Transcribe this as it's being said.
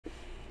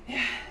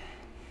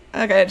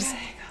Okay, just...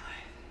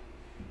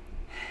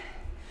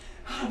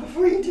 Oh,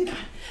 before you do that,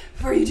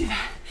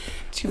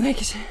 to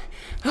make it...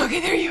 Okay,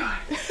 there you are.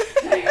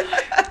 There you are.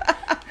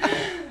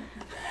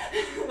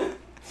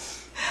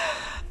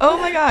 Oh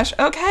my gosh,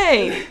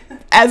 okay.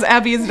 As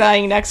Abby is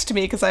dying next to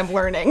me because I'm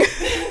learning.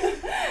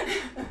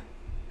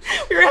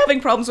 We were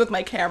having problems with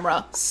my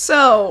camera,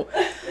 so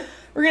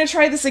we're gonna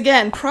try this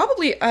again.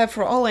 Probably,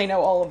 for all I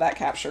know, all of that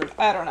captured.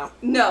 I don't know.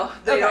 No,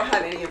 they don't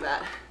have any of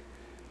that.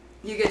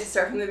 You get to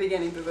start from the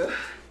beginning, boo-boo.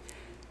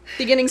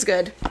 Beginning's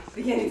good.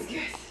 Beginning's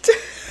good.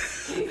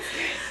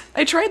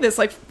 I tried this,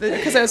 like,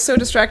 because I was so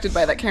distracted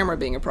by that camera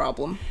being a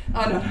problem.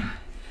 Oh, no.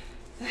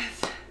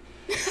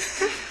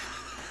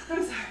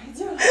 I'm sorry.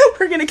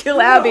 We're gonna kill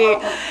Abby.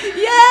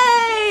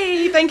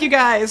 Yay! Thank you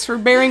guys for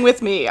bearing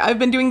with me. I've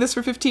been doing this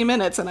for 15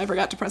 minutes and I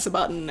forgot to press a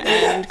button,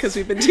 and because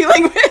we've been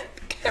dealing with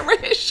camera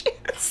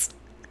issues.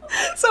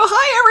 So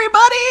hi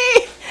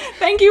everybody!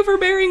 Thank you for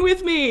bearing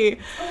with me.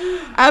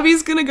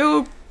 Abby's gonna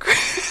go...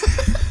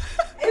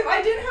 If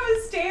I didn't have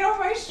a stain on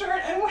my shirt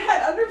and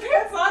had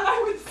underpants on,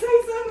 I would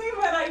say something,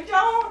 but I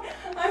don't.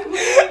 I'm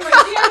moving my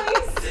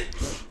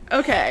feelings.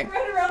 Okay.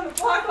 Right around the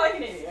block like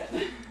an idiot.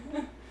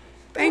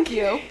 Thank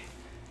you.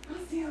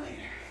 I'll see you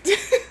later.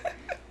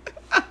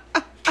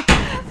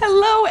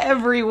 Hello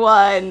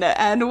everyone,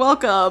 and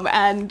welcome,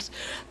 and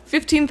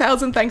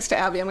 15,000 thanks to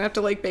Abby. I'm gonna have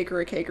to, like, bake her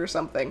a cake or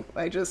something.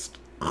 This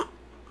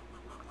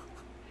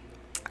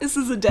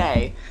is a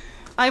day.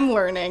 I'm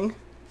learning.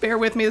 Bear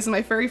with me, this is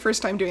my very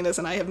first time doing this,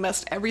 and I have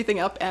messed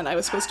everything up, and I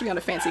was supposed to be on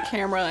a fancy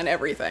camera and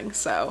everything,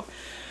 so...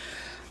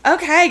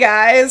 Okay,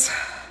 guys.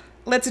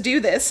 Let's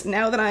do this,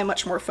 now that I'm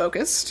much more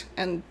focused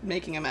and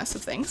making a mess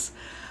of things.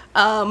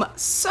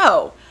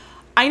 So...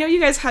 I know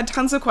you guys had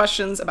tons of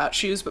questions about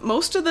shoes, but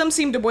most of them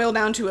seem to boil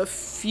down to a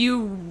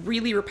few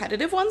really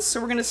repetitive ones, so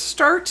we're gonna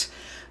start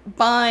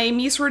by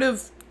me sort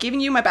of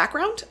giving you my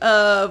background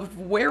of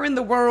where in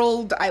the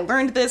world I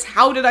learned this,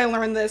 how did I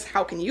learn this,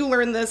 how can you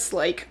learn this,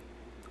 like...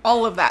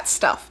 all of that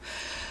stuff.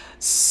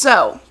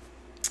 So,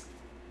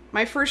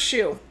 my first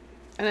shoe,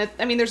 and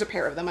I mean there's a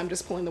pair of them, I'm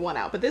just pulling the one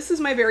out, but this is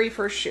my very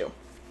first shoe.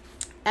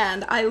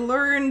 And I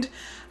learned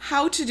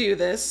how to do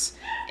this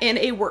in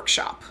a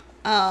workshop.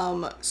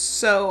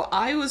 So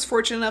I was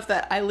fortunate enough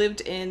that I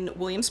lived in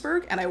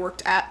Williamsburg, and I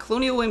worked at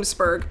Colonial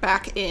Williamsburg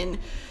back in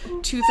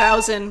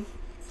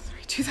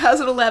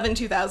 2011,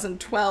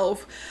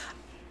 2012.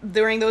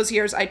 During those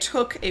years, I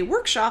took a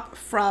workshop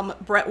from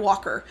Brett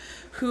Walker,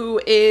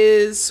 who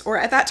is, or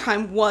at that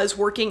time was,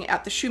 working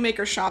at the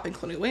shoemaker shop in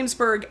Colonial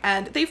Williamsburg,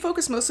 and they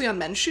focus mostly on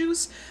men's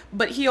shoes,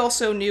 but he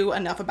also knew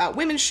enough about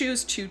women's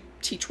shoes to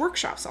teach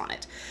workshops on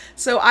it.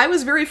 So I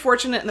was very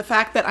fortunate in the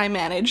fact that I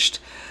managed,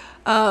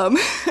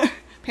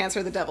 pants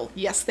are the devil,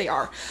 yes they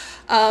are,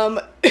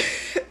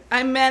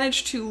 I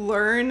managed to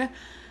learn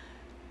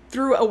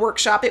through a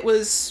workshop. It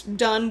was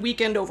done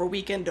weekend over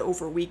weekend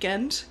over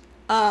weekend.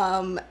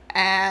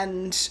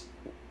 And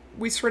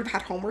we sort of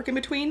had homework in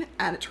between,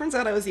 and it turns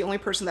out I was the only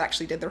person that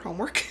actually did their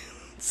homework.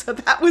 So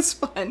that was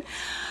fun.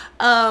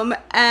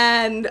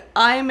 And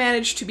I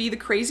managed to be the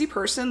crazy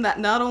person that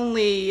not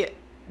only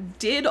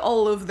did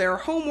all of their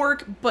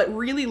homework, but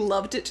really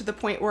loved it to the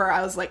point where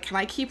I was like, can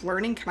I keep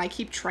learning? Can I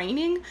keep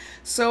training?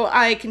 So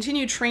I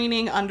continued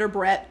training under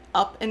Brett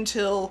up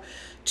until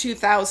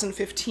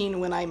 2015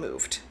 when I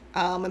moved.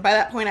 And by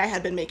that point I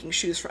had been making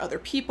shoes for other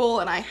people,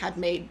 and I had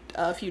made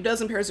a few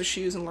dozen pairs of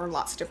shoes and learned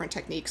lots of different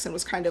techniques, and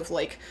was kind of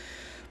like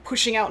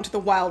pushing out into the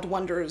wild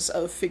wonders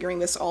of figuring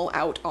this all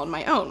out on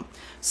my own.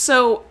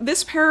 So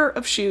this pair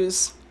of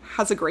shoes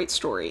has a great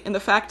story in the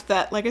fact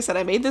that, like I said,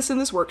 I made this in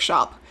this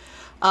workshop.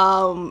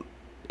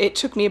 It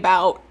took me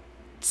about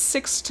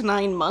 6 to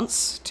 9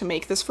 months to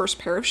make this first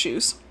pair of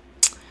shoes.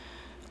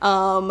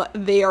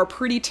 They are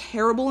pretty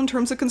terrible in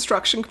terms of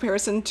construction in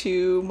comparison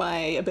to my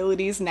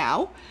abilities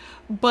now.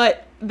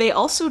 But they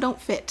also don't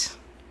fit.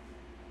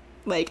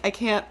 Like, I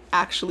can't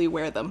actually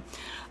wear them.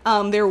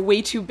 They're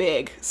way too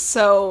big.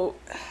 So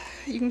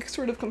you can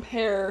sort of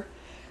compare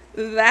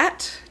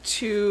that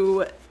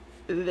to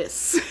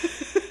this.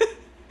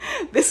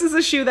 This is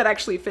a shoe that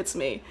actually fits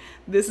me.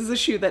 This is a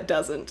shoe that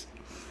doesn't.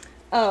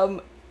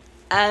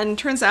 And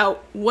turns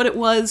out what it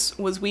was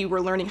we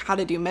were learning how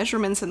to do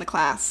measurements in the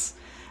class.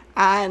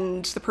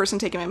 And the person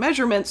taking my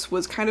measurements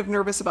was kind of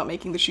nervous about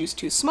making the shoes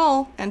too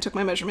small and took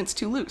my measurements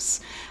too loose.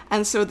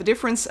 And so the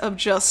difference of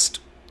just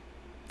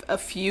a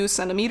few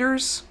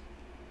centimeters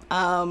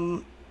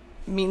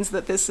means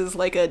that this is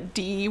like a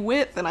D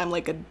width and I'm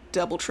like a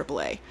double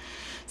AAA.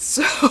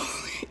 So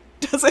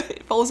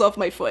it falls off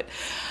my foot.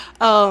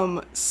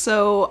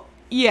 So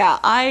yeah,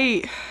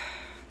 I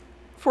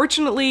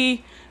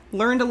fortunately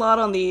learned a lot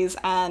on these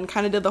and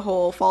kind of did the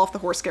whole fall off the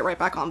horse, get right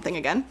back on thing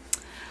again.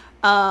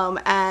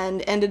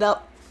 And ended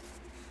up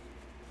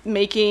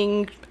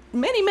making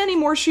many, many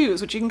more shoes,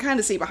 which you can kind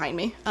of see behind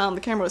me. The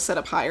camera was set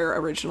up higher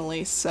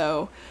originally,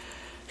 so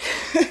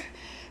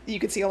you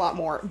could see a lot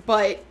more.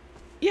 But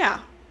yeah,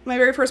 my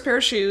very first pair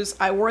of shoes,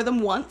 I wore them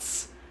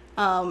once,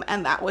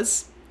 and that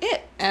was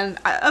it. And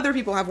other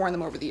people have worn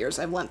them over the years.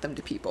 I've lent them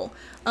to people.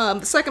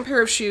 The second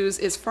pair of shoes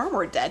is far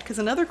more dead, because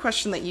another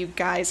question that you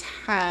guys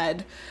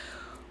had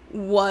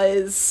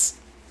was,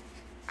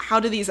 how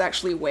do these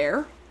actually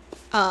wear?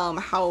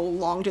 How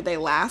long do they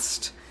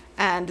last?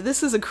 And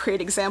this is a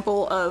great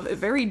example of a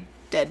very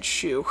dead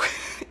shoe.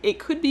 It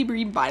could be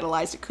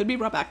revitalized, it could be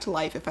brought back to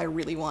life if I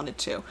really wanted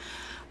to.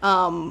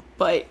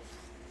 But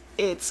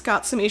it's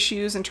got some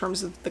issues in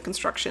terms of the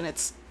construction.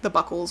 The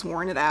buckle's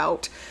worn it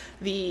out.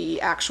 The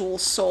actual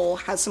sole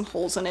has some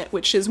holes in it,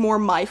 which is more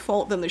my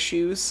fault than the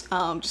shoes,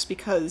 just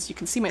because you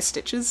can see my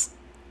stitches,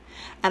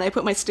 and I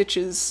put my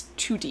stitches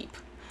too deep.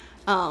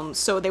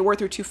 So they wore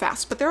through too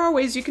fast. But there are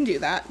ways you can do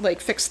that, like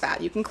fix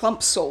that. You can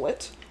clump sole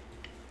it,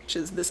 which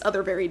is this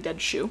other very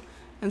dead shoe.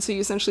 And so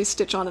you essentially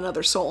stitch on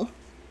another sole.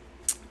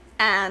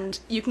 And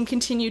you can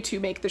continue to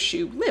make the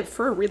shoe live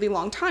for a really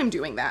long time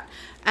doing that.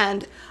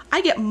 And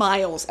I get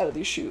miles out of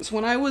these shoes.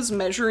 When I was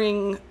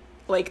measuring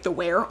like the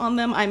wear on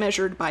them, I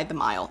measured by the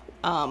mile.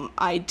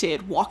 I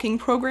did walking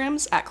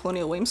programs at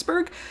Colonial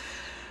Williamsburg.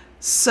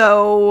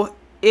 So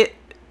it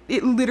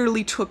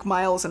literally took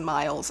miles and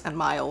miles and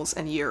miles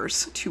and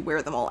years to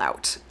wear them all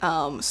out.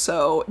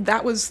 So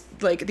that was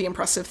like the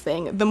impressive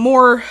thing. The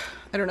more,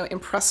 I don't know,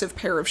 impressive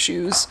pair of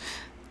shoes,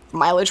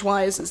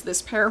 mileage-wise, is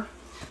this pair.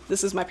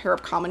 This is my pair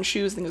of common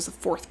shoes. I think it was the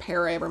 4th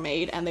pair I ever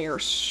made, and they are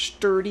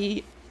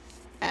sturdy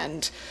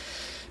and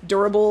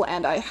durable,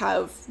 and I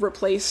have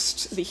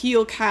replaced the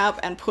heel cap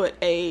and put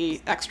a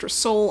extra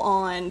sole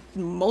on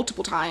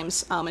multiple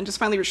times, and just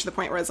finally reached the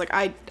point where I was like,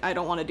 I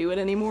don't want to do it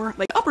anymore.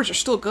 Like, uppers are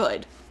still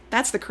good.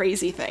 That's the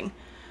crazy thing.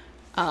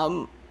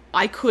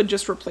 I could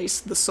just replace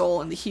the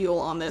sole and the heel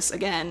on this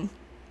again,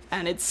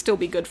 and it'd still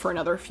be good for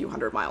another few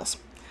hundred miles.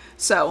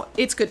 So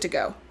it's good to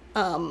go.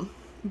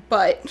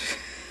 But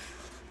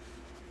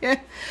yeah,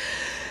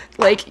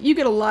 like, you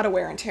get a lot of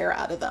wear and tear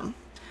out of them.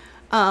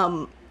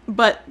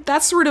 But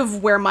that's sort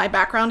of where my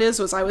background is,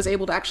 was I was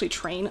able to actually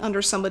train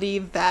under somebody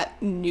that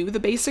knew the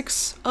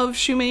basics of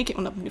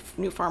shoemaking. Well,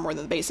 knew far more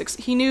than the basics.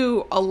 He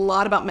knew a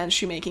lot about men's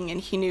shoemaking, and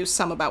he knew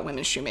some about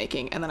women's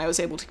shoemaking, and then I was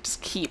able to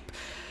just keep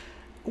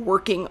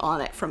working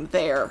on it from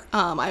there.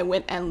 I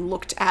went and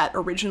looked at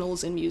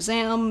originals in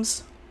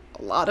museums,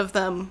 a lot of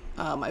them.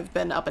 I've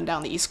been up and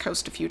down the East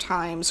Coast a few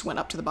times, went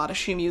up to the Bata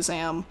Shoe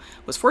Museum,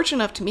 was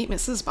fortunate enough to meet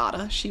Mrs.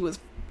 Bata. She was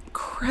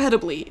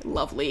incredibly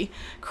lovely,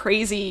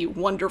 crazy,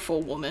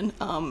 wonderful woman,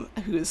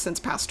 who has since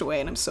passed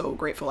away, and I'm so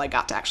grateful I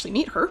got to actually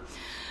meet her.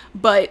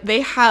 But they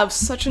have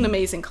such an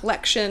amazing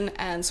collection,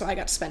 and so I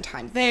got to spend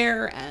time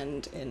there,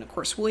 and in, of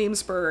course,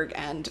 Williamsburg,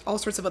 and all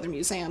sorts of other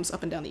museums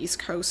up and down the East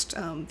Coast.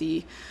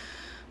 The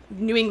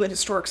New England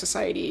Historic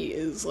Society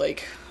is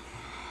like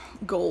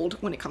gold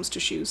when it comes to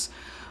shoes.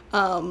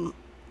 And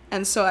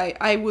so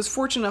I was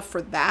fortunate enough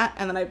for that,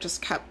 and then I've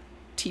just kept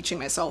teaching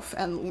myself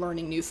and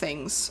learning new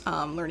things,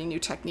 learning new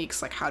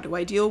techniques, like how do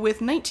I deal with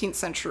 19th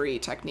century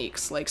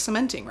techniques like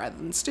cementing rather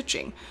than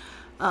stitching?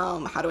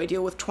 How do I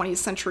deal with 20th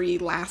century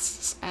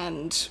lasts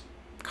and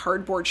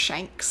cardboard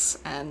shanks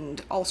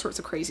and all sorts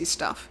of crazy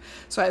stuff?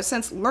 So I've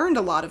since learned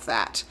a lot of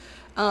that.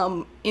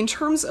 In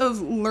terms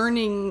of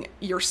learning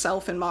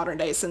yourself in modern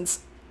day, since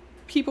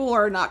people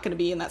are not going to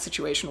be in that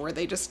situation where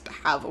they just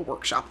have a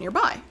workshop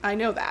nearby. I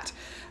know that.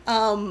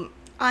 I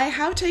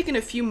have taken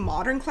a few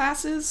modern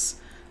classes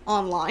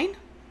online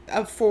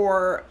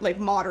for like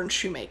modern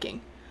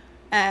shoemaking,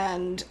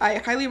 and I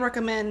highly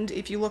recommend,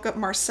 if you look up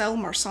Marcel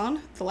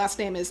Marsan, the last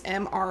name is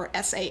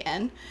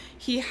M-R-S-A-N,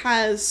 he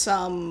has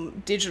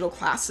some digital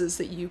classes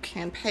that you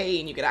can pay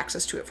and you get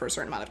access to it for a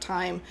certain amount of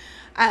time.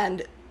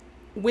 And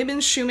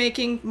women's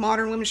shoemaking,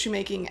 modern women's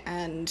shoemaking,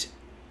 and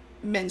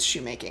men's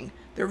shoemaking,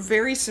 they're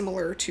very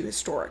similar to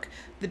historic.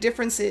 The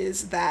difference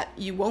is that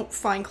you won't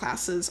find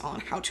classes on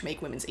how to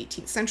make women's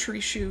 18th century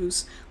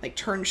shoes, like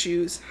turn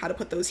shoes, how to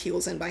put those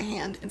heels in by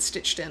hand and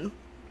stitched in.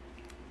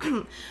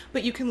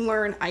 But you can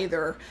learn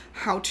either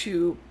how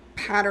to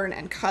pattern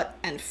and cut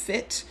and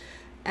fit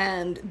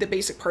and the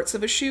basic parts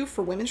of a shoe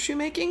for women's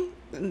shoemaking.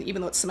 And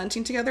even though it's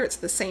cementing together, it's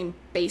the same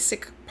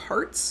basic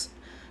parts.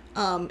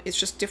 It's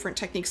just different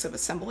techniques of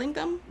assembling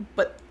them,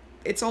 but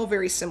it's all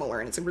very similar,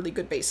 and it's a really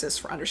good basis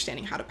for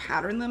understanding how to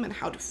pattern them and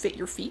how to fit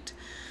your feet.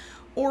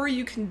 Or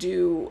you can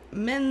do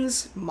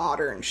men's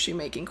modern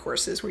shoemaking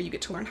courses where you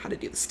get to learn how to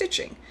do the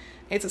stitching.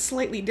 It's a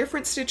slightly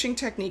different stitching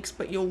techniques,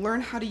 but you'll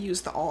learn how to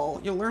use the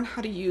awl, you'll learn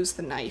how to use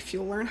the knife,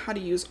 you'll learn how to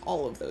use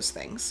all of those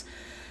things.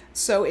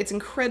 So it's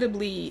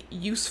incredibly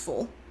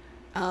useful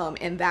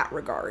in that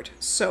regard.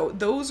 So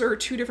those are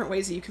two different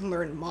ways that you can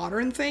learn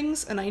modern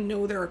things, and I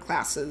know there are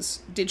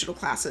classes, digital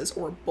classes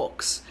or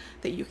books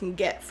that you can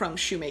get from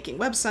shoemaking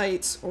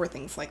websites or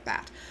things like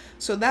that.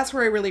 So that's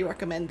where I really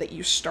recommend that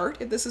you start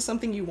if this is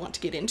something you want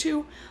to get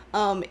into.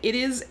 It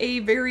is a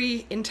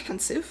very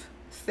intensive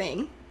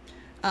thing.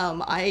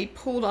 I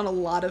pulled on a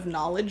lot of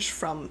knowledge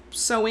from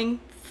sewing,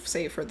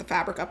 say for the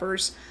fabric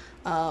uppers,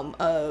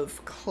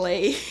 of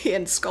clay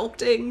and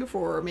sculpting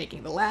for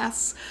making the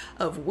lasts,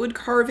 of wood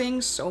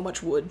carving, so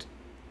much wood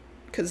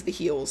because the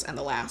heels and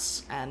the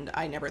lasts, and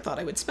I never thought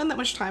I would spend that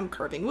much time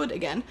carving wood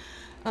again.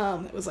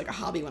 It was like a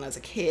hobby when I was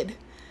a kid.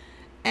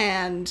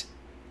 And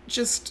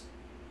just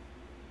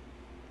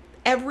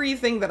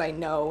everything that I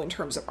know in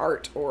terms of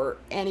art or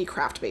any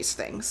craft-based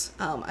things,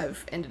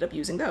 I've ended up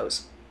using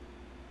those.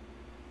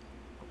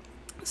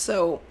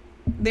 So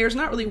there's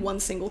not really one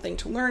single thing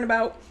to learn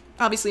about.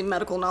 Obviously,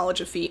 medical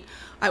knowledge of feet,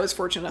 I was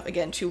fortunate enough,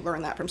 again, to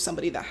learn that from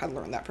somebody that had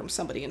learned that from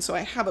somebody, and so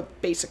I have a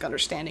basic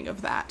understanding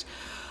of that.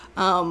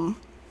 And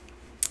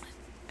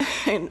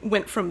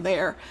went from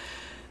there.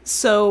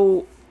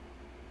 So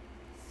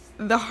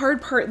the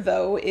hard part,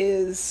 though,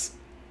 is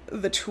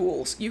the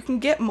tools. You can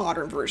get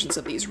modern versions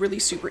of these really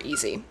super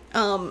easy.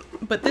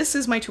 But this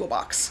is my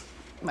toolbox.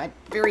 My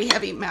very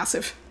heavy,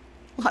 massive,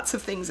 lots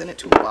of things in it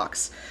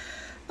toolbox.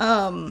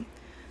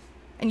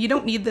 And you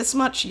don't need this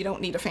much. You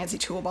don't need a fancy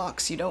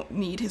toolbox. You don't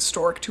need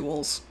historic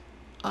tools.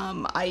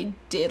 I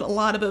did a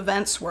lot of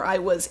events where I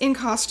was in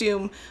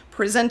costume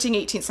presenting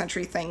 18th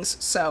century things,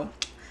 so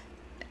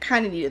I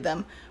kind of needed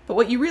them. But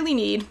what you really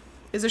need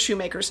is a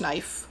shoemaker's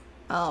knife.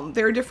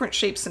 There are different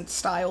shapes and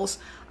styles.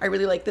 I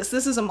really like this.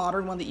 This is a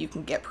modern one that you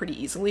can get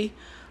pretty easily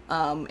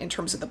in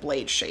terms of the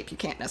blade shape. You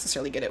can't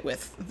necessarily get it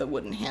with the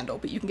wooden handle,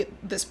 but you can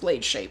get this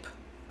blade shape.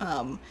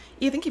 I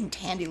think even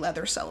Tandy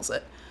Leather sells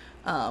it.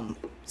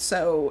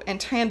 And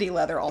Tandy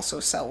Leather also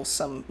sells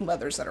some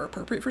leathers that are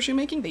appropriate for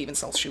shoemaking. They even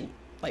sell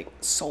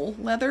sole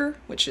leather,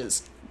 which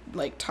is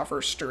like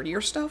tougher,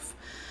 sturdier stuff.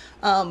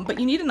 But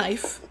you need a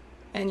knife,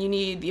 and you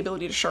need the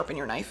ability to sharpen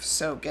your knife.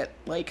 So get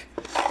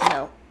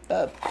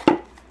a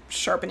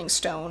sharpening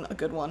stone, a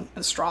good one,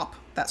 a strop,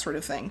 that sort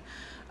of thing.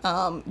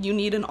 You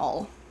need an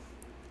awl.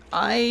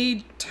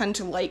 I tend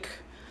to like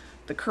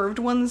the curved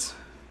ones,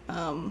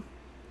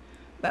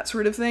 that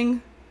sort of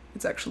thing.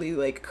 It's actually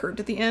like curved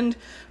at the end,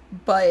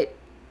 but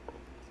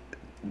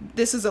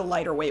this is a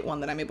lighter weight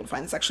one that I'm able to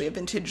find. It's actually a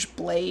vintage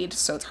blade,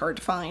 so it's hard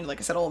to find. Like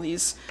I said, all of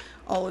these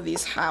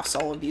halves,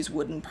 all of these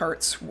wooden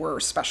parts were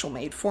special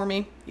made for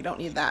me. You don't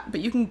need that,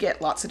 but you can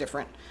get lots of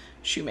different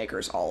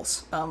shoemakers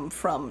awls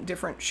from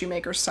different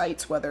shoemaker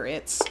sites, whether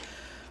it's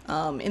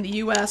in the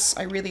US,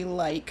 I really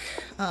like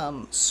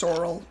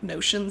Sorrel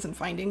Notions and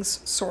Findings.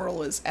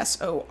 Sorrel is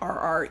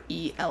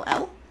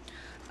Sorrell.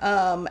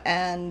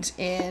 And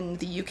in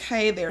the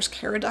UK, there's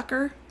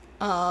Caraducker,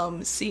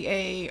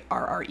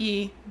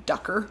 Carre,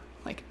 Ducker,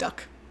 like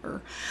duck.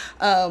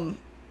 And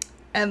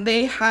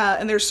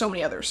there's so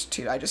many others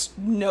too. I just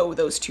know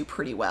those two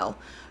pretty well.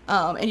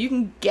 And you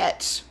can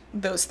get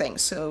those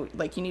things. So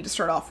like you need to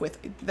start off with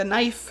the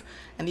knife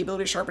and the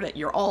ability to sharpen it,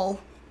 your awl,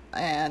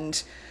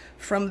 and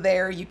from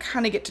there you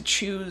kind of get to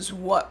choose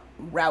what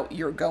route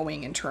you're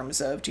going in terms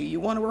of, do you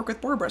want to work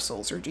with boar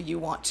bristles, or do you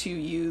want to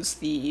use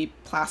the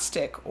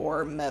plastic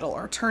or metal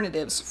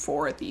alternatives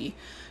for the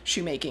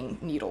shoemaking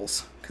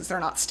needles, because they're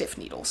not stiff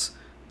needles,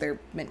 they're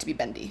meant to be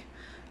bendy.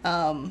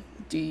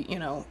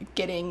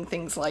 Getting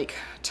things like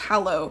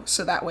tallow,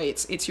 so that way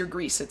it's your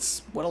grease,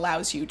 it's what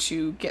allows you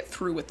to get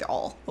through with the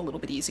awl a little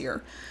bit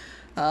easier.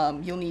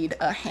 You'll need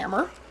a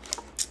hammer.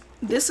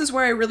 This is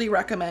where I really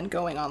recommend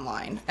going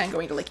online and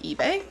going to like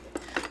eBay.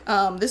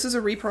 This is a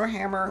repro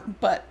hammer,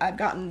 but I've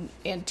gotten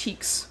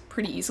antiques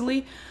pretty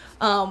easily.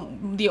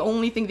 The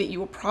only thing that you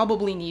will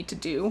probably need to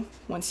do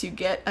once you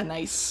get a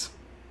nice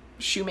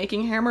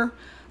shoemaking hammer,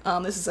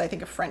 this is I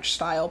think a French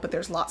style, but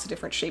there's lots of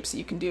different shapes that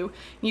you can do. You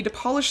need to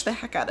polish the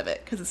heck out of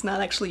it because it's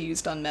not actually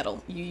used on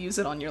metal. You use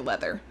it on your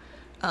leather.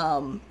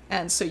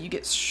 And so you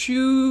get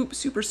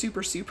super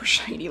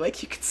shiny,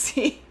 like you can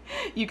see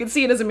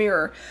it as a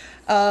mirror.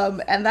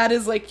 And that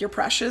is like your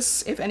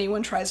precious. If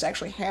anyone tries to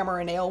actually hammer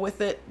a nail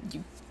with it,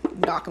 you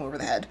knock them over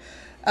the head.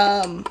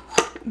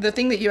 The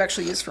thing that you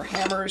actually use for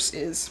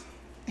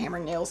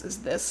hammering nails is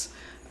this,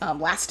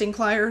 lasting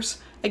pliers.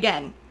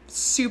 Again,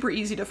 super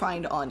easy to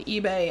find on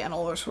eBay and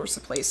all those sorts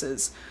of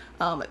places.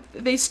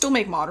 They still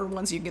make modern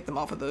ones. You can get them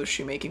off of those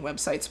shoemaking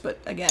websites, but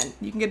again,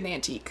 you can get an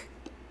antique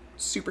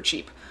super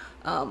cheap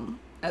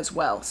as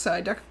well. So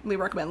I definitely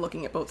recommend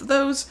looking at both of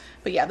those.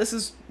 But yeah,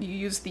 you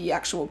use the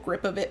actual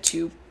grip of it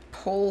to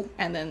pull,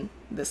 and then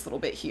this little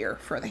bit here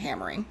for the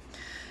hammering.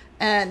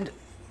 And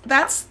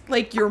that's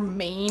like your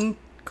main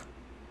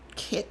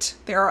kit.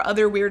 There are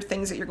other weird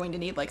things that you're going to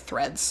need, like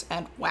threads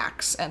and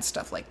wax and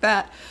stuff like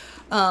that.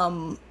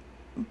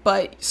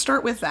 But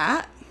start with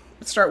that.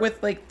 Start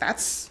with like,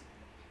 that's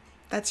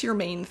your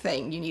main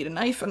thing. You need a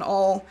knife and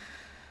awl,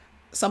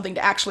 something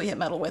to actually hit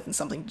metal with, and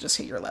something to just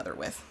hit your leather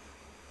with.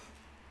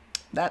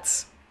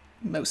 That's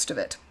most of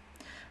it.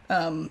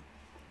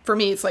 For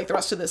me, it's like the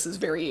rest of this is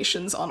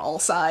variations on all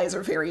size,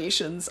 or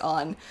variations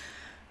on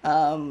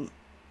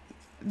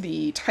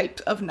the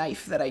type of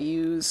knife that I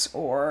use,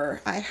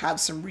 or I have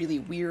some really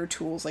weird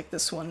tools, like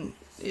this one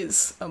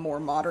is a more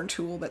modern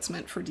tool that's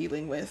meant for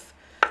dealing with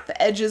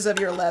the edges of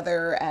your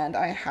leather. And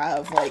I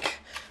have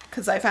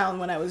because I found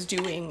when I was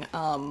doing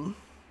all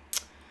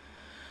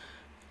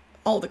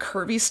the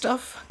curvy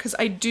stuff, because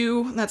I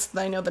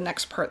know the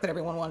next part that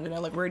everyone wanted to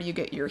know, like, where do you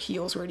get your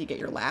heels, where do you get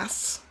your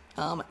lasts?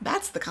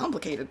 That's the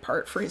complicated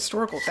part for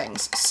historical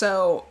things.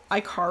 So I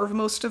carve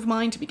most of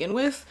mine to begin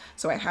with,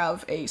 so I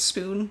have a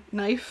spoon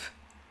knife.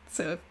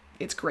 So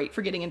it's great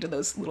for getting into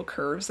those little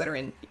curves that are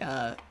in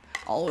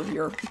all of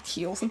your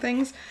heels and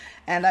things.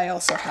 And I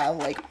also have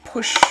like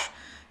push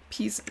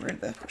piece, where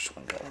did the push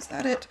one go? Is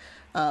that it?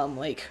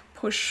 Like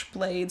push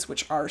blades,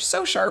 which are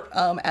so sharp,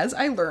 as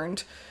I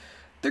learned.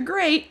 They're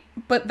great,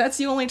 but that's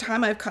the only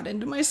time I've cut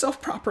into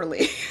myself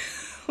properly.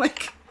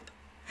 Like,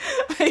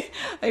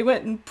 I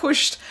went and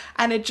pushed,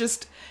 and it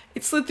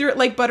slid through it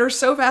like butter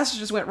so fast, it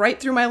just went right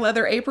through my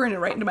leather apron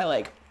and right into my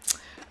leg.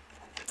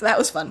 So that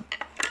was fun.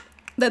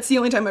 That's the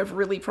only time I've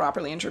really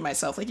properly injured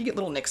myself. Like, you get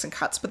little nicks and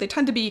cuts, but they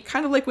tend to be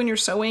kind of like when you're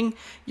sewing,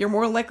 you're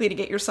more likely to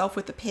get yourself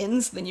with the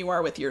pins than you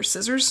are with your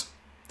scissors.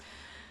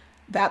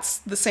 That's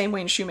the same way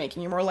in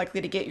shoemaking. You're more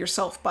likely to get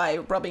yourself by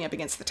rubbing up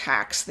against the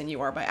tacks than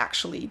you are by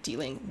actually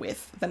dealing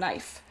with the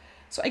knife.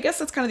 So I guess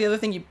that's kind of the other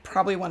thing. You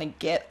probably want to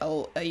get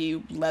a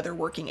leather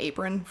working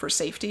apron for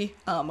safety.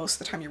 Most of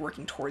the time you're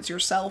working towards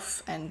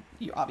yourself, and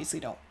you obviously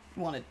don't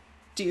want to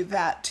do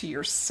that to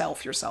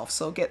yourself.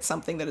 So get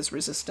something that is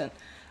resistant.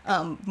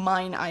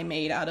 Mine I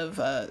made out of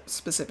a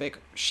specific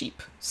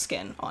sheep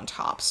skin on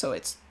top, so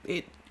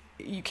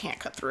you can't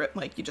cut through it.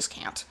 Like, you just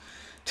can't.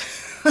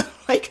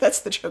 Like, that's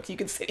the joke. You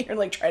can sit here and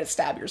like try to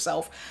stab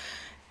yourself.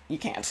 You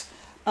can't.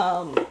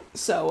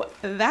 So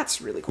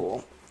that's really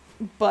cool.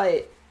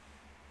 But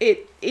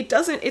it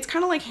doesn't, it's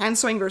kind of like hand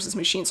sewing versus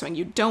machine sewing.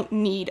 You don't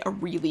need a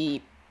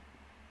really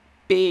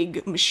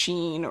big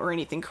machine or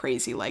anything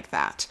crazy like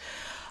that.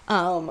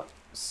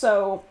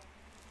 So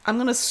I'm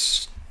going to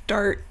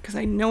start, because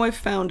I know I've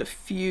found a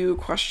few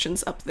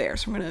questions up there.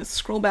 So I'm going to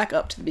scroll back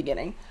up to the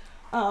beginning.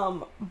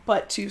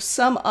 But to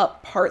sum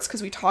up parts,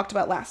 because we talked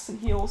about lasts and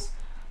heels,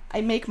 I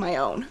make my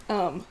own.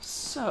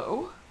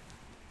 So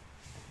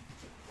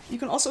you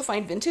can also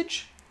find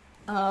vintage,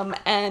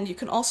 and you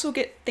can also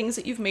get things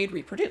that you've made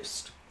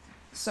reproduced.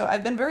 So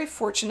I've been very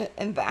fortunate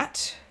in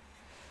that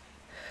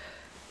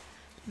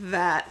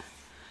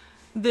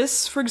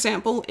this, for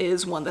example,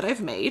 is one that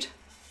I've made.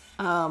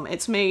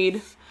 It's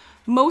made,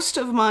 most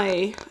of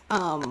my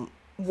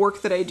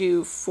work that I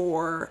do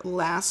for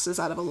lasts is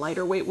out of a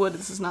lighter weight wood.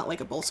 This is not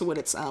like a balsa wood.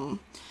 It's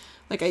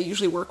like, I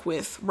usually work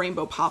with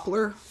rainbow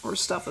poplar or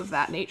stuff of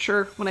that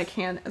nature when I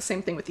can.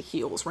 Same thing with the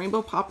heels.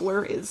 Rainbow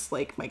poplar is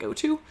like my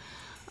go-to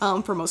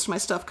for most of my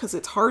stuff, because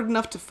it's hard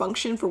enough to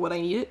function for what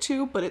I need it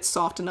to, but it's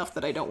soft enough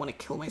that I don't want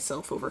to kill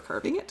myself over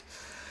carving it.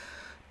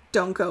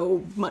 Don't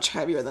go much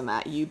heavier than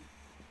that. You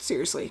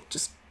seriously,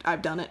 just,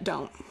 I've done it.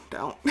 Don't.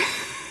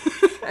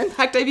 In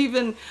fact, I've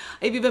even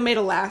made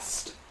a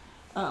last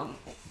out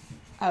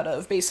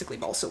of basically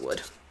balsa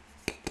wood,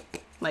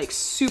 like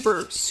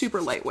super,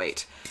 super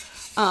lightweight.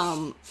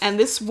 And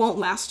this won't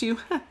last you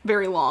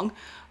very long,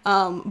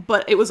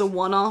 but it was a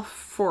one-off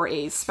for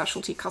a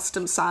specialty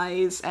custom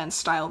size and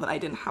style that I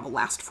didn't have a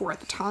last for at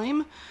the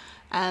time,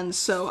 and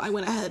so I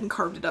went ahead and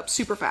carved it up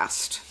super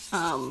fast.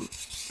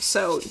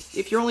 So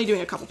if you're only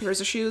doing a couple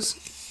pairs of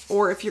shoes,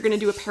 or if you're going to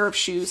do a pair of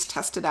shoes,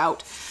 test it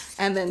out,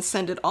 and then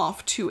send it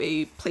off to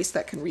a place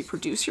that can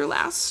reproduce your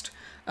last,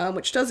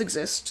 which does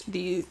exist.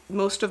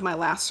 Most of my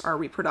lasts are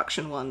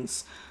reproduction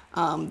ones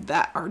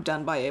that are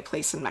done by a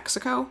place in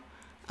Mexico.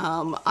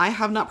 I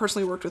have not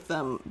personally worked with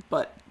them,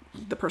 but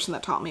the person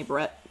that taught me,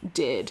 Brett,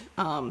 did.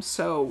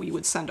 So we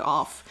would send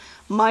off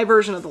my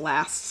version of the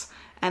lasts,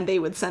 and they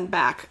would send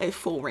back a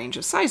full range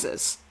of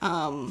sizes.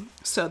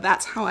 So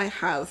that's how I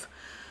have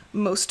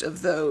most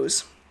of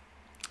those.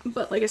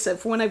 But like I said,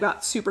 for when I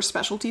got super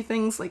specialty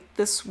things, like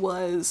this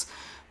was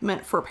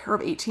meant for a pair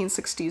of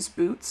 1860s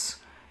boots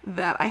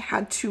that I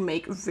had to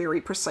make very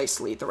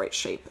precisely the right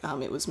shape.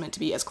 It was meant to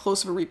be as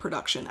close of a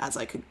reproduction as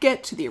I could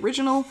get to the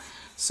original,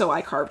 so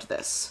I carved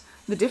this.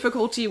 The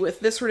difficulty with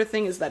this sort of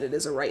thing is that it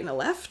is a right and a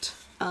left.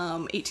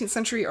 18th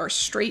century are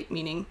straight,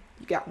 meaning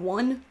you got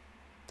one,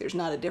 there's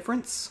not a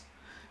difference,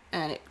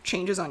 and it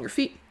changes on your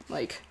feet.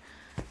 Like,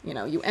 you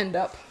know, you end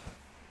up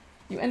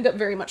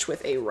very much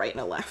with a right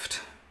and a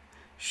left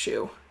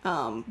shoe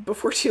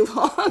before too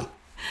long.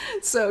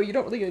 So you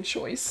don't really get a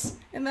choice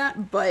in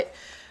that, but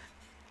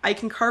I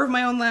can carve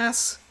my own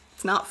lasts.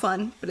 It's not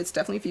fun, but it's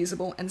definitely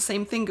feasible. And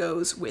same thing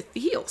goes with the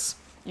heels.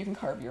 You can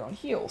carve your own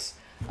heels.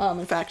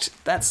 In fact,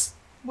 that's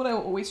what I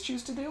will always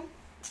choose to do.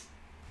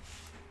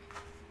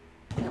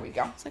 There we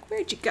go. It's like,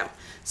 where'd you go?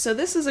 So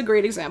this is a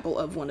great example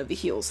of one of the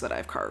heels that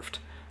I've carved.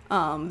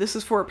 This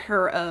is for a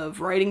pair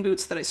of riding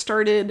boots that I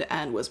started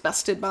and was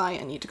bested by.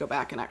 I need to go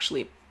back and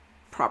actually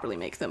properly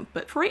make them.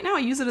 But for right now, I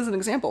use it as an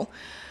example.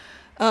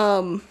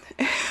 And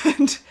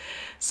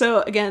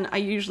so again, I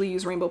usually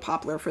use rainbow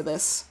poplar for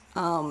this.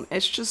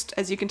 It's just,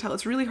 as you can tell,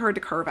 it's really hard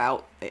to carve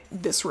out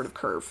this sort of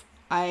curve.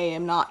 I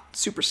am not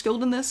super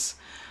skilled in this.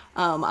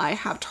 I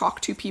have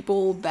talked to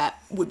people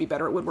that would be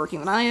better at woodworking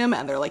than I am,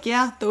 and they're like,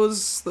 yeah,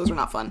 those are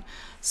not fun.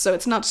 So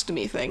it's not just a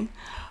me thing,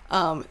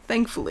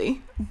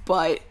 thankfully.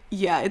 But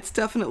yeah, it's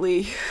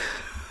definitely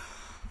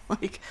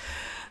like,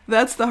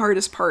 that's the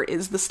hardest part,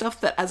 is the stuff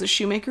that as a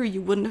shoemaker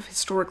you wouldn't have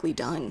historically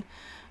done.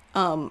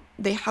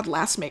 They had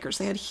last makers,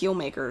 they had heel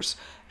makers.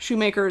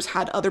 Shoemakers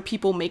had other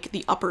people make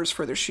the uppers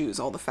for their shoes,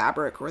 all the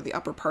fabric or the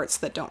upper parts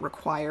that don't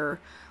require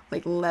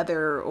like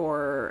leather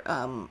or,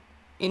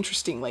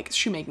 interesting, like,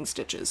 shoemaking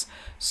stitches.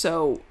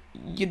 So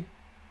you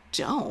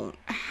don't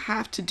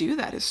have to do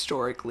that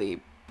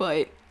historically,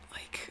 but,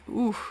 like,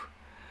 ooh.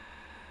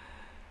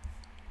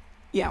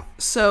 Yeah,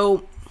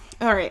 so,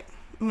 all right.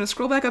 I'm going to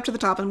scroll back up to the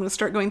top and I'm going to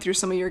start going through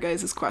some of your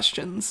guys'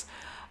 questions.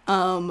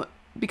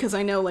 Because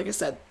I know, like I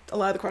said, a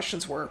lot of the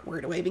questions were,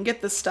 where do I even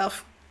get this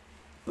stuff?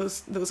 There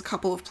was a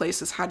couple of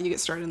places. How do you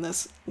get started in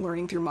this?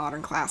 Learning through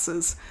modern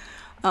classes.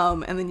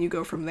 And then you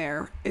go from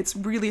there. It's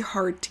really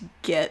hard to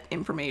get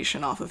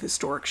information off of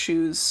historic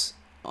shoes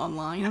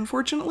online,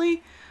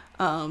 unfortunately.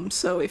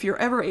 So if you're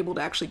ever able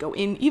to actually go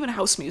in, even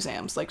house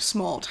museums, like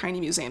small,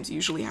 tiny museums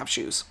usually have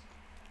shoes.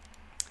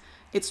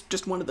 It's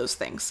just one of those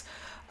things.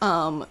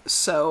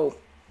 So,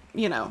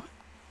 you know,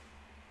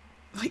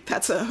 like,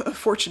 that's a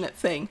fortunate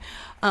thing.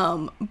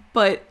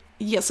 But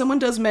yeah, someone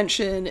does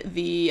mention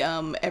the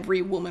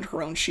Every Woman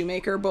Her Own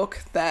Shoemaker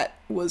book that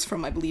was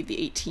from, I believe, the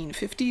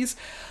 1850s.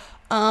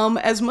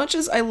 As much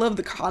as I love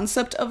the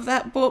concept of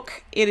that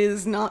book, it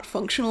is not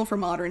functional for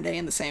modern day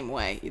in the same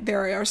way.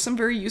 There are some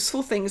very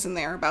useful things in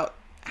there about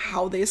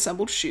how they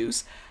assembled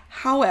shoes.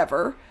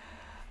 However,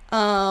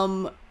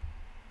 the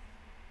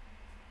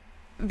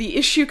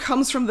issue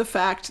comes from the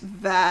fact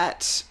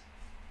that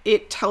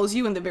it tells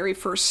you in the very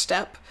first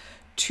step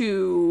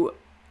to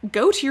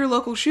go to your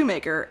local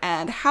shoemaker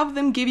and have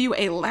them give you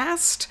a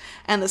last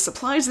and the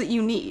supplies that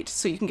you need.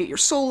 So you can get your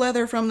sole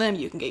leather from them,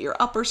 you can get your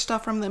upper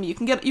stuff from them, you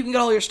can get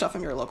all your stuff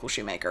from your local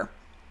shoemaker.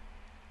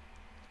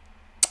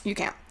 You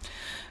can,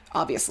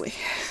 obviously.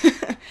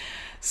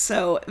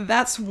 So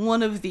that's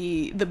one of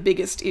the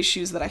biggest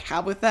issues that I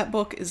have with that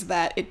book, is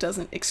that it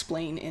doesn't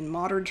explain in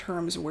modern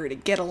terms where to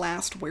get a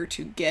last, where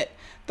to get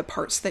the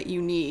parts that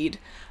you need,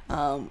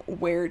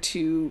 where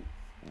to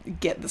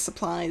get the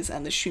supplies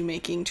and the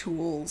shoemaking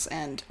tools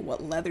and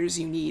what leathers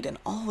you need and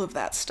all of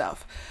that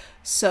stuff.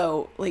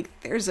 So, like,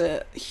 there's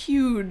a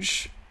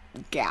huge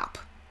gap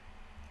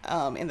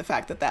in the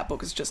fact that that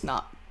book is just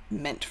not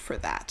meant for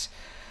that.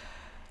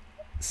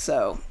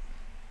 So,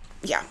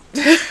 yeah.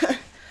 Give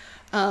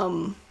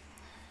me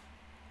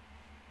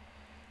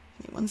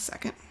 1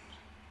 second.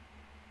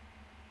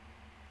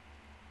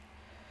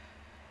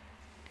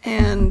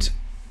 And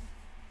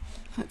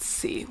let's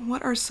see,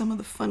 what are some of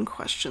the fun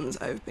questions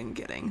I've been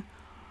getting?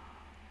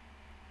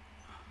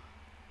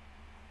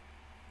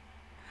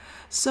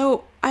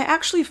 So I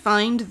actually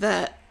find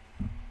that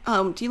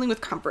dealing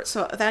with comfort,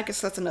 so I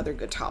guess that's another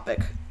good topic.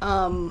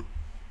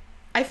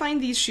 I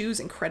find these shoes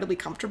incredibly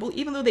comfortable,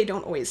 even though they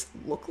don't always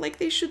look like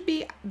they should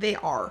be. They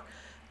are.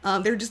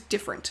 They're just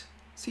different.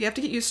 So you have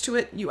to get used to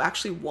it. You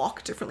actually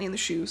walk differently in the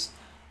shoes.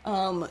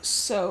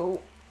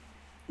 So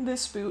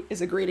this boot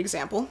is a great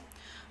example.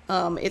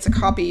 It's a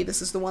copy.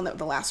 This is the one that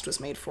the last was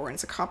made for, and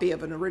it's a copy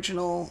of an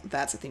original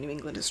that's at the New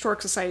England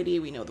Historic Society.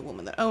 We know the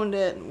woman that owned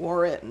it and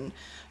wore it, and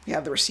we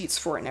have the receipts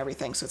for it and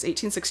everything. So it's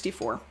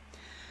 1864.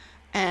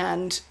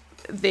 And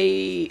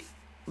they,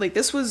 like,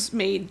 this was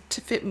made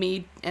to fit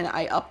me, and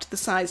I upped the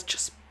size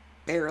just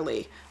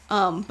barely.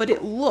 But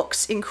it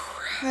looks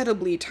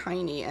incredibly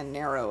tiny and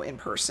narrow in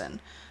person.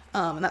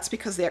 And that's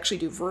because they actually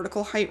do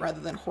vertical height rather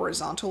than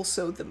horizontal,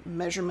 so the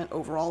measurement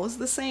overall is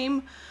the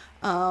same.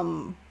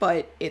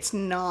 But it's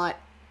not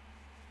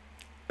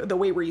the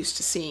way we're used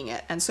to seeing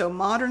it. And so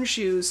modern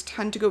shoes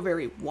tend to go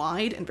very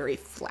wide and very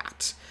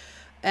flat.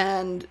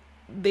 And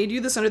they do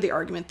this under the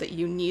argument that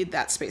you need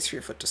that space for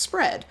your foot to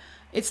spread.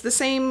 It's the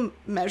same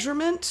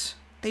measurement,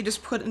 they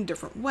just put it in a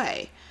different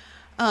way.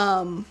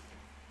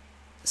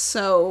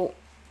 So,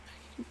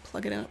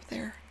 plug it up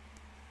there.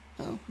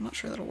 Oh, I'm not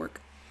sure that'll work,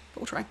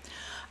 but we'll try.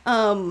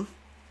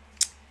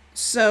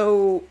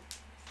 So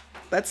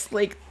that's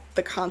like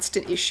the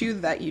constant issue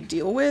that you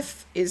deal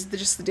with, is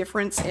just the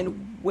difference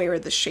in where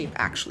the shape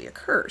actually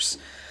occurs.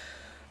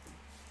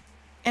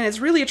 And it's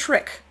really a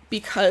trick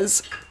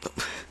because,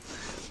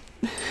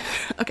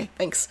 okay,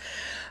 thanks.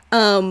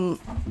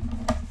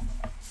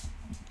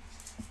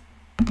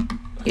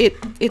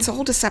 It's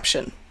all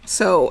deception.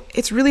 So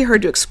it's really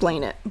hard to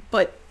explain it,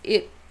 but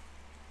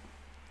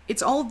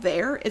it's all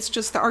there. It's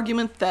just the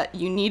argument that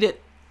you need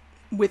it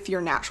with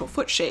your natural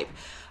foot shape.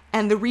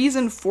 And the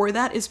reason for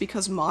that is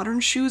because modern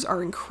shoes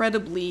are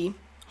incredibly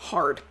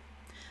hard.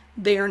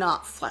 They are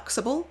not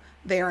flexible.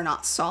 They are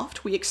not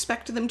soft. We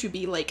expect them to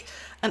be like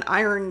an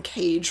iron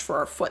cage for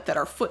our foot, that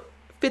our foot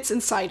fits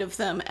inside of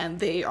them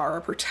and they are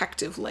a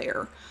protective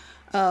layer.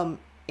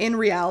 In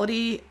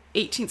reality,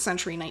 18th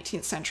century,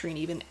 19th century, and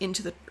even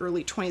into the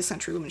early 20th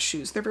century women's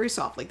shoes, they're very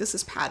soft. Like, this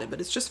is padded, but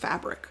it's just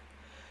fabric.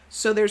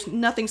 So there's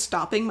nothing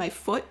stopping my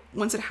foot,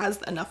 once it has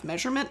enough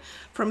measurement,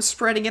 from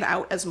spreading it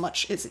out as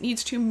much as it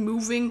needs to,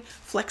 moving,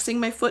 flexing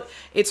my foot.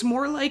 It's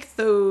more like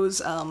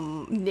those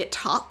knit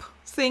top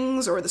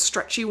things, or the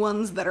stretchy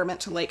ones that are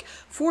meant to like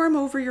form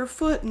over your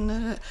foot.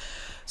 And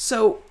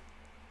so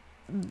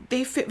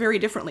they fit very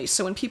differently.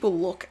 So when people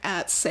look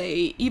at,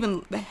 say,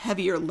 even the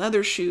heavier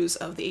leather shoes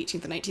of the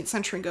 18th and 19th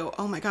century and go,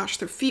 oh my gosh,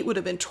 their feet would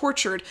have been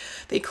tortured.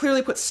 They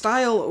clearly put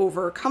style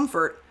over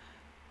comfort.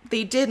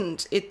 They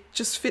didn't. It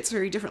just fits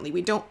very differently.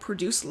 We don't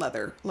produce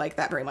leather like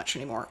that very much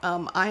anymore.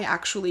 I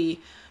actually,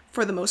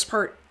 for the most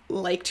part,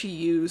 like to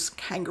use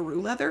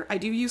kangaroo leather. I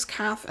do use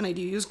calf and I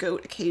do use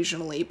goat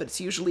occasionally, but it's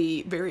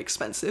usually very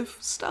expensive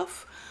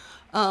stuff.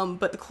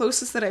 But the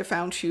closest that I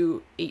found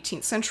to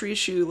 18th century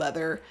shoe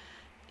leather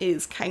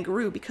is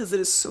kangaroo because it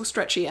is so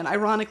stretchy. And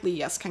ironically,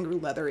 yes, kangaroo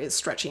leather is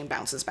stretchy and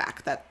bounces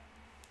back.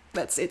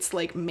 That's its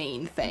like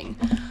main thing.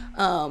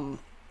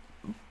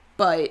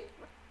 But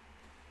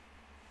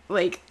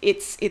like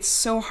it's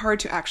so hard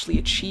to actually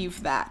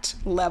achieve that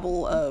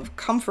level of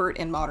comfort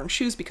in modern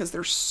shoes because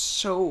they're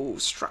so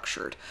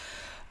structured.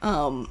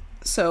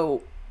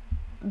 So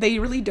they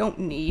really don't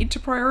need to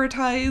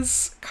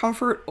prioritize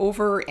comfort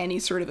over any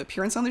sort of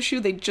appearance on the shoe.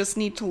 They just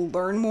need to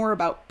learn more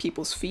about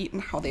people's feet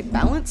and how they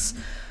balance.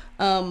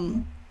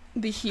 The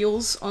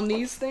heels on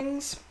these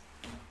things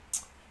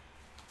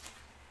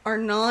are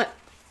not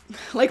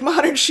like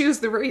modern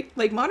shoes.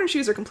 Modern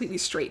shoes are completely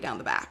straight down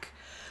the back.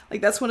 Like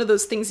that's one of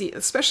those things,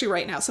 especially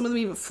right now, some of them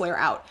even flare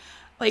out.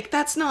 Like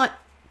that's not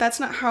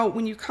how,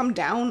 when you come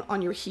down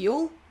on your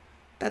heel,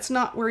 that's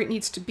not where it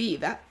needs to be.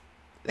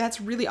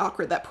 That's really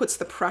awkward. That puts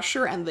the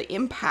pressure and the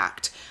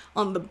impact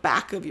on the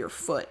back of your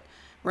foot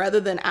rather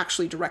than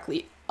actually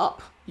directly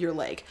up your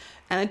leg.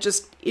 And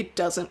it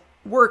doesn't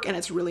work and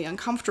it's really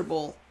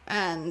uncomfortable.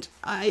 And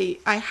I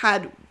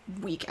had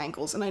weak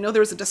ankles, and I know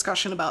there was a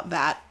discussion about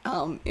that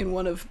in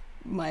one of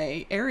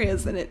my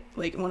areas, and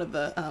one of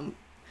the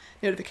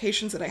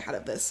notifications that I had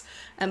of this,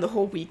 and the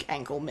whole weak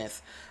ankle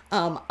myth.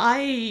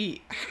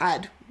 I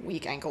had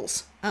weak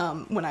ankles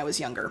when I was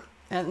younger,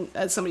 and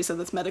as somebody said,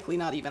 that's medically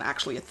not even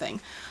actually a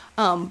thing.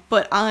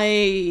 But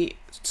I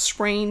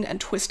sprained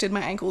and twisted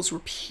my ankles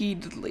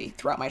repeatedly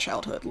throughout my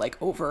childhood, like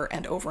over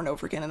and over and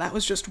over again, and that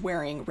was just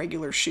wearing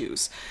regular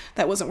shoes.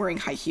 That wasn't wearing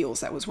high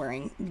heels, that was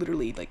wearing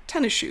literally like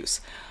tennis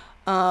shoes.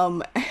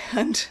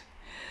 And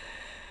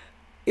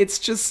it's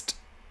just,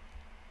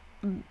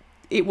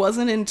 it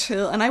wasn't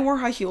until, and I wore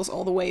high heels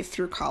all the way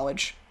through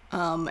college,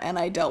 and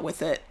I dealt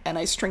with it, and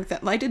I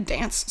did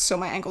dance, so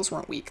my ankles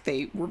weren't weak.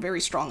 They were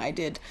very strong. I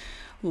did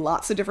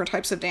lots of different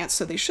types of dance,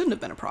 so they shouldn't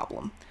have been a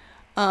problem.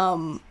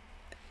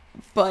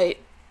 But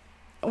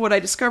what I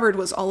discovered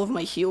was all of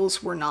my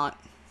heels were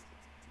not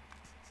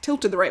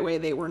tilted the right way.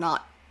 They were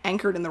not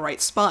anchored in the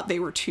right spot. They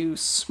were too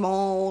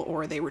small,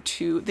 or they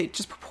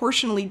just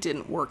proportionally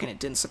didn't work, and it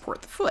didn't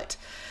support the foot.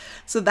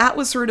 So that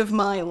was sort of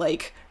my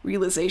like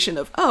realization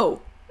of, oh,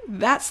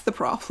 that's the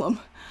problem.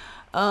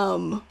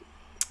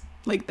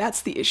 Like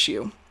that's the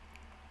issue.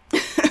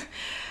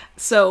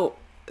 So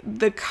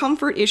the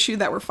comfort issue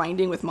that we're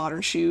finding with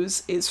modern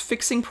shoes is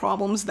fixing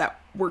problems that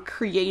were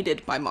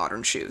created by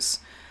modern shoes.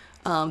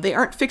 They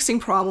aren't fixing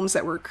problems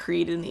that were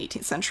created in the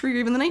 18th century or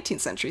even the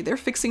 19th century. They're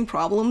fixing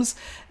problems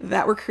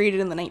that were created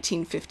in the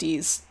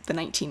 1950s, the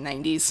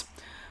 1990s,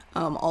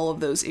 all of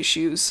those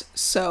issues.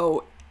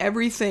 So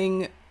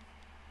everything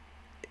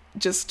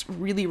just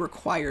really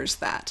requires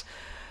that.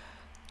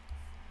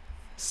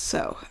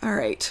 So, all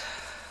right.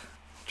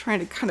 Trying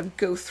to kind of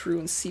go through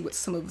and see what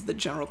some of the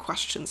general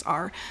questions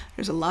are.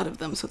 There's a lot of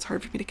them, so it's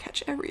hard for me to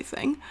catch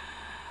everything.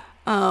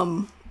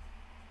 But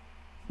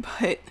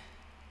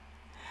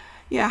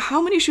yeah,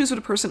 how many shoes would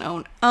a person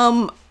own?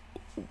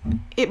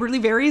 It really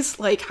varies.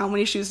 Like, how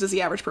many shoes does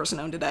the average person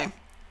own today?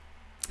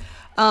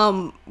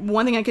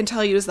 One thing I can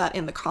tell you is that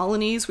in the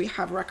colonies, we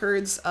have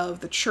records of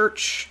the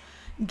church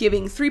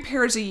giving 3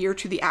 pairs a year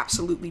to the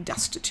absolutely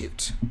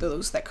destitute,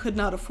 those that could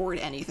not afford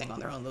anything on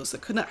their own, those that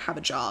could not have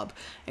a job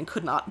and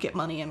could not get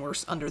money and were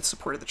under the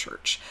support of the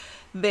church.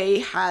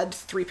 They had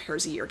 3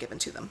 pairs a year given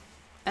to them.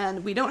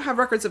 And we don't have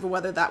records of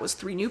whether that was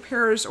 3 new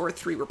pairs or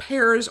 3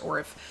 repairs, or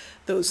if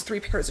those 3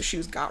 pairs of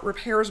shoes got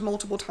repairs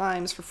multiple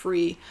times for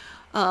free.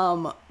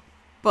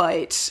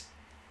 But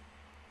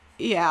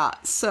yeah,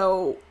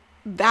 so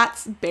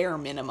that's bare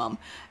minimum.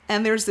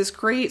 And there's this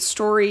great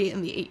story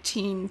in the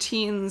 18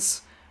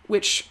 teens,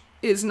 which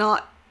is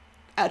not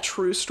a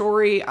true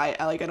story.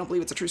 I don't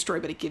believe it's a true story,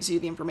 but it gives you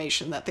the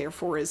information that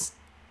therefore is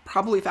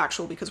probably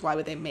factual, because why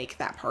would they make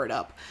that part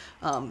up?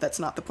 That's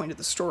not the point of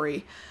the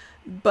story.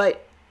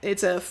 But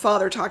it's a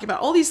father talking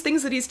about all these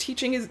things that he's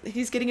teaching,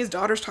 he's getting his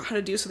daughters taught how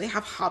to do so they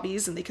have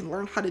hobbies and they can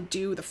learn how to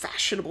do the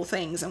fashionable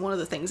things. And one of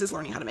the things is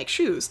learning how to make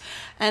shoes.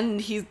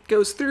 And he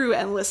goes through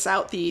and lists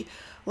out the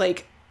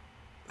like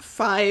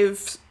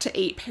 5 to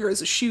 8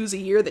 pairs of shoes a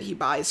year that he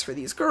buys for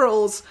these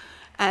girls.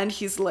 And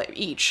he's like,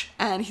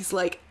 and he's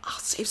like, I'll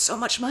save so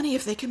much money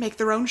if they can make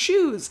their own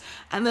shoes.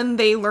 And then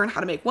they learn how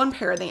to make 1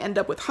 pair, and they end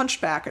up with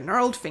hunchback and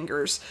gnarled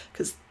fingers,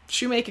 because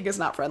shoemaking is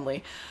not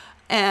friendly.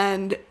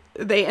 And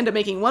they end up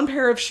making 1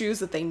 pair of shoes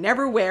that they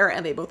never wear,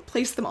 and they both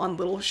place them on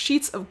little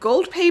sheets of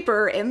gold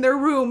paper in their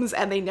rooms,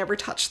 and they never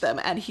touch them.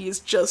 And he's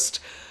just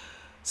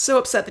so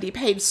upset that he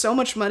paid so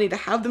much money to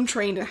have them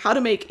trained in how to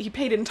make, he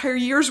paid an entire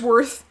year's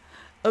worth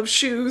of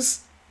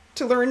shoes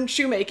to learn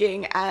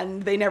shoemaking,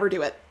 and they never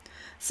do it.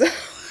 So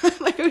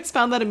I always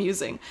found that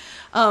amusing.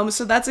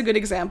 So that's a good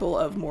example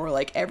of more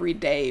like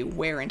everyday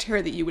wear and tear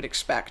that you would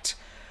expect,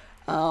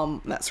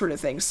 that sort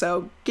of thing.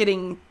 So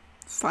getting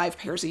 5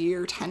 pairs a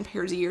year, 10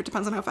 pairs a year,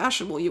 depends on how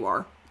fashionable you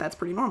are. That's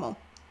pretty normal.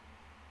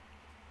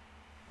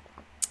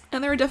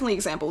 And there are definitely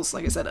examples,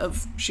 like I said,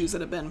 of shoes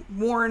that have been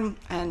worn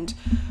and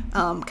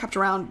kept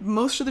around.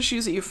 Most of the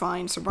shoes that you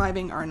find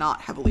surviving are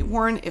not heavily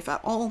worn, if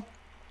at all.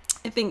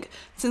 I think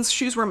since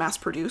shoes were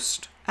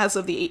mass-produced as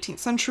of the 18th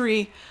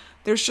century,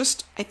 there's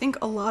just, I think,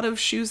 a lot of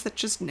shoes that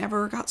just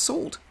never got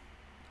sold.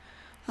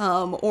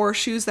 Or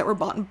shoes that were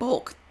bought in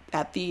bulk.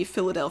 At the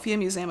Philadelphia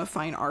Museum of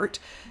Fine Art,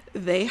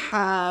 they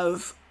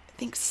have, I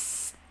think,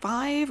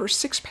 5 or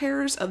 6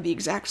 pairs of the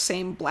exact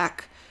same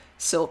black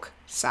silk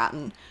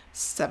satin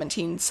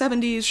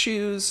 1770s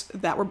shoes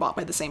that were bought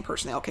by the same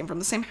person. They all came from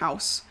the same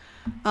house.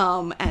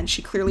 And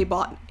she clearly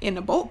bought in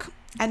a bulk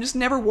and just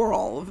never wore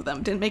all of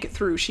them. Didn't make it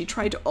through. She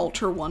tried to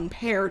alter one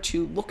pair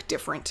to look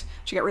different.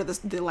 She got rid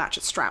of the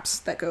latchet straps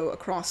that go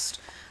across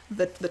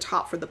the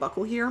top for the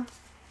buckle here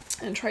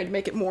and tried to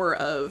make it more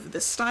of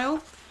this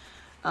style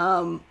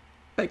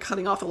by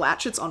cutting off the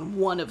latchets on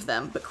one of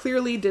them, but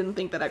clearly didn't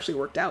think that actually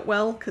worked out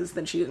well, because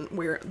then she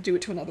didn't do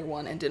it to another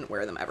one and didn't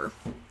wear them ever.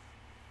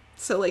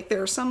 So, like,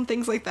 there are some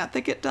things like that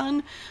that get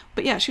done,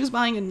 but yeah, she was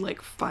buying in, like,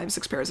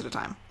 5-6 pairs at a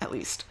time, at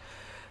least.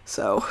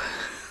 So,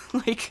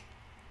 like,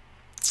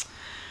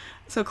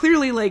 so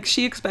clearly, like,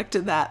 she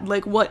expected that,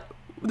 like,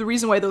 the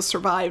reason why those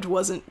survived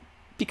wasn't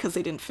because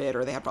they didn't fit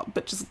or they had problems,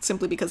 but just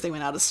simply because they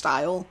went out of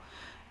style,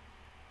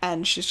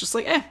 and she's just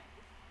like, eh.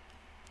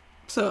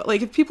 So,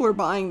 like, if people are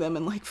buying them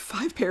in, like,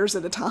 5 pairs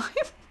at a time,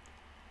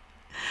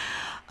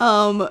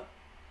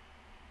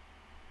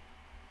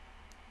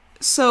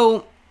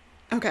 so,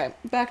 okay,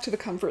 back to the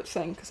comfort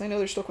thing, because I know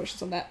there's still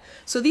questions on that.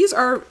 So these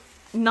are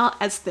not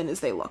as thin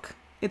as they look.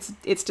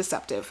 It's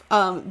deceptive.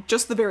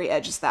 Just the very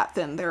edge is that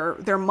thin.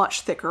 They're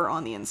much thicker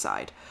on the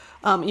inside.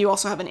 You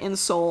also have an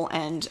insole,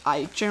 and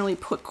I generally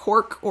put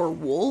cork or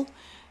wool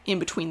in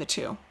between the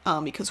two,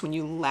 because when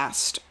you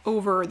last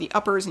over the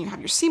uppers and you have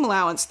your seam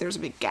allowance, there's a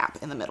big gap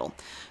in the middle.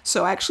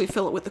 So I actually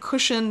fill it with the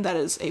cushion that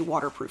is a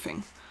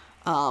waterproofing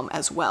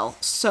as well.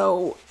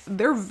 So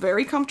they're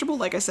very comfortable.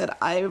 Like I said,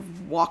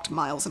 I've walked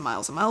miles and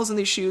miles and miles in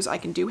these shoes. I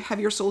can do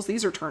heavier soles.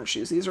 These are turn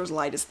shoes. These are as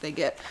light as they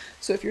get.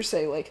 So if you're,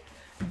 say, like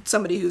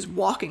somebody who's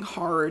walking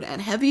hard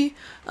and heavy,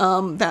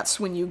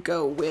 that's when you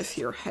go with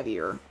your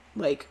heavier,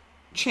 like,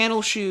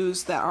 channel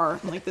shoes that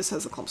are, like, this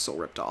has the clump sole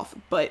ripped off,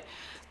 but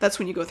that's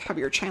when you go with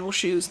heavier channel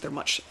shoes. They're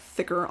much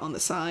thicker on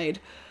the side.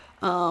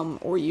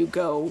 Or you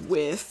go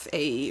with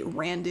a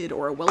randed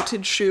or a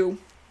welted shoe.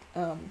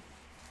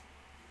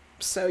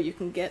 So you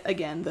can get,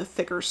 again, the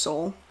thicker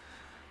sole,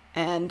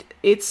 and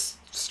it's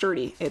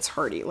sturdy, it's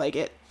hardy, like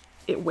it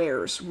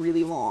wears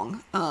really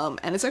long,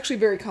 and it's actually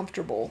very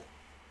comfortable.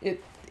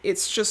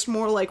 It's just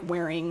more like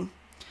wearing,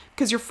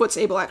 because your foot's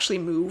able to actually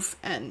move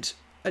and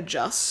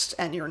adjust,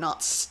 and you're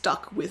not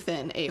stuck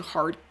within a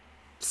hard,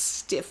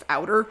 stiff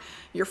outer.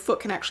 Your foot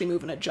can actually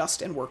move and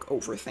adjust and work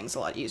over things a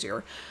lot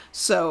easier.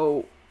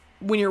 So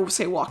when you're,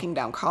 say, walking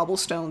down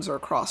cobblestones or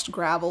across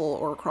gravel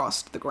or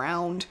across the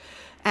ground,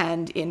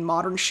 and in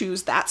modern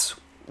shoes, that's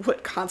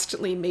what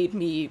constantly made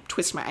me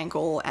twist my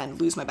ankle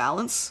and lose my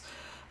balance,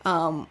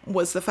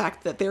 was the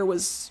fact that there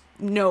was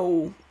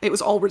it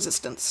was all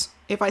resistance.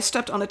 If I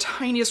stepped on a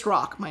tiniest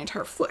rock, my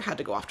entire foot had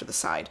to go off to the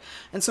side.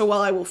 And so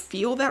while I will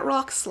feel that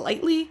rock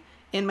slightly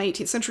in my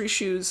 18th century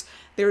shoes,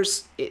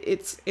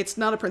 it's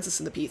not a Princess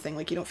and the Pea thing.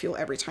 Like, you don't feel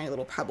every tiny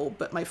little pebble,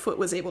 but my foot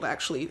was able to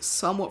actually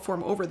somewhat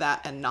form over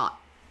that and not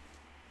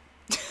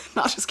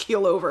just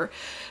keel over.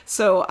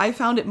 So I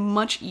found it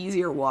much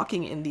easier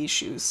walking in these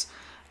shoes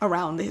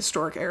around the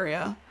historic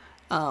area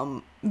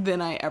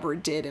than I ever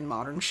did in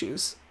modern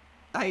shoes.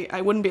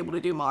 I wouldn't be able to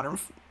do modern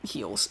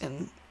heels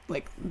in,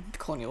 like,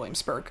 Colonial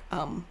Williamsburg.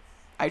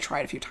 I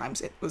tried a few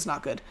times. It was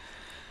not good.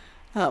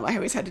 I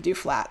always had to do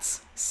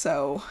flats.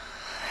 So,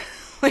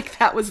 like,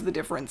 that was the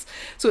difference.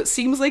 So it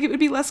seems like it would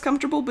be less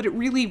comfortable, but it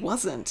really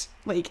wasn't.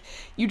 Like,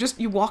 you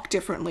walk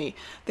differently.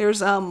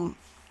 There's,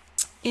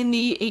 in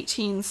the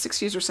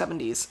 1860s or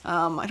 70s,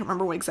 I don't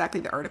remember when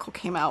exactly the article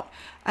came out,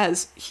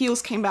 as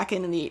heels came back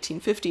in the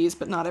 1850s,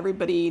 but not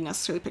everybody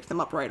necessarily picked them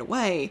up right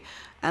away.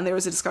 And there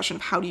was a discussion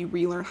of how do you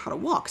relearn how to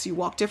walk. So you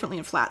walk differently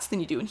in flats than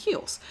you do in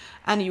heels.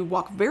 And you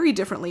walk very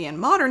differently in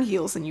modern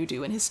heels than you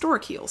do in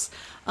historic heels.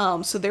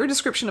 So their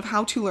description of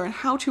how to learn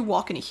how to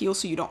walk in a heel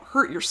so you don't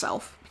hurt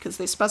yourself, because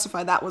they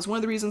specify that was one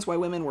of the reasons why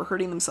women were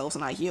hurting themselves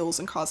in high heels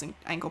and causing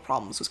ankle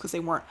problems, was because they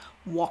weren't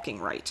walking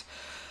right.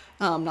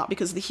 Not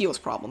because of the heels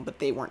problem, but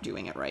they weren't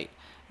doing it right,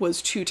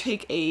 was to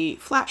take a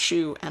flat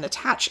shoe and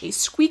attach a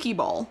squeaky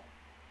ball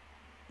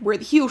where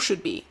the heel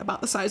should be,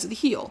 about the size of the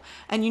heel.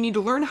 And you need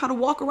to learn how to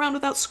walk around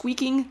without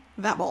squeaking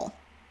that ball.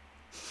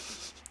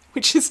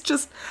 Which is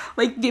just,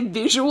 like, the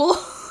visual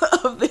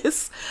of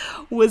this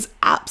was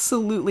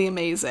absolutely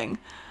amazing.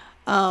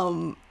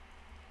 It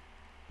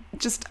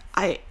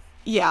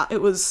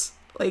was...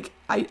 like,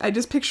 I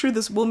just picture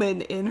this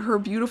woman in her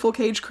beautiful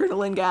cage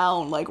crinoline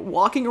gown, like,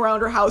 walking around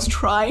her house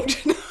trying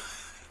to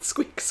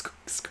squeak, squeak,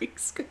 squeak,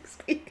 squeak,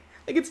 squeak.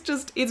 Like,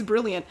 it's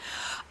brilliant.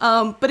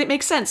 But it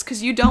makes sense,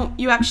 because you don't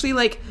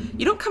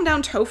come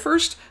down toe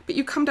first, but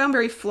you come down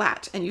very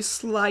flat, and you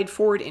slide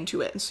forward into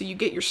it, and so you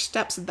get your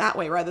steps that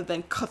way rather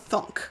than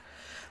ka-thunk.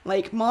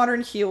 Like,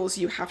 modern heels,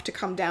 you have to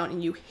come down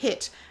and you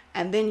hit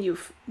and then you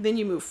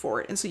move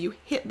forward. And so you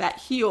hit that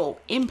heel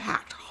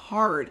impact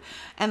hard,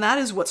 and that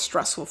is what's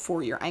stressful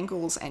for your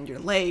ankles and your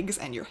legs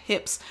and your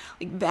hips.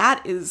 Like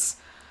that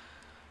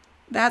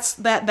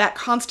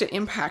constant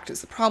impact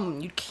is the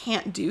problem. You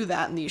can't do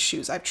that in these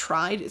shoes. I've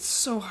tried. It's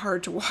so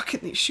hard to walk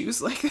in these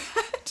shoes like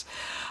that.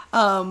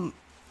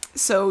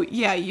 So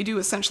yeah, you do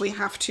essentially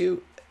have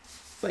to,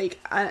 like,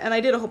 and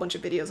I did a whole bunch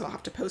of videos I'll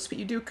have to post, but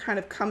you do kind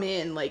of come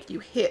in, like, you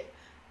hit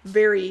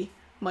very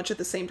much at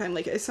the same time.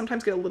 Like, I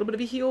sometimes get a little bit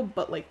of a heel,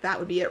 but like that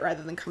would be it,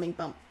 rather than coming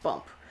bump,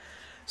 bump.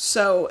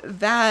 So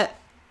that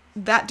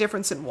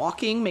difference in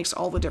walking makes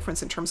all the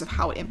difference in terms of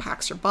how it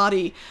impacts your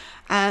body.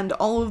 And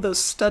all of those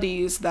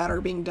studies that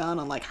are being done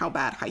on like how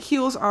bad high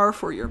heels are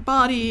for your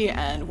body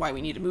and why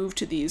we need to move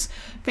to these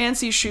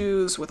fancy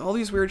shoes with all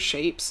these weird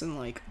shapes and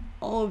like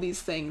all of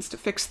these things to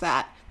fix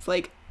that. It's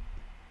like,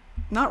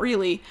 not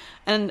really.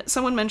 And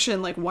someone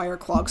mentioned like, why are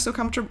clogs so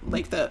comfortable?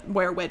 Like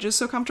why are wedges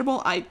so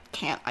comfortable? I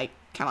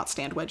cannot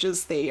stand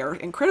wedges. They are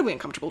incredibly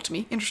uncomfortable to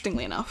me,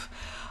 interestingly enough.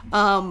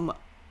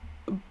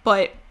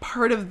 But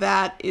part of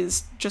that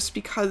is just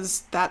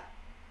because that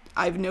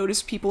I've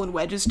noticed people in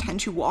wedges tend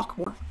to walk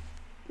more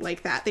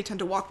like that. They tend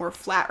to walk more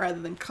flat rather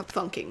than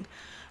thunking.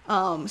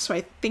 So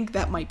I think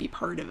that might be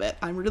part of it.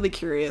 I'm really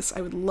curious.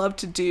 I would love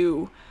to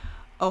do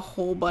a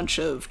whole bunch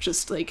of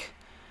just like,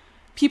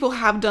 people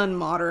have done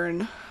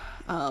modern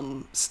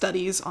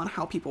studies on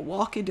how people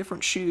walk in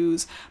different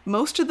shoes.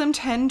 Most of them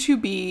tend to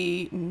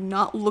be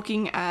not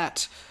looking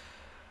at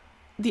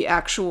the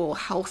actual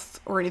health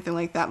or anything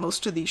like that.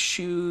 Most of these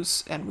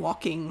shoes and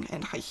walking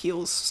and high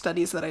heels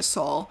studies that I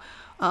saw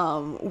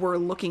were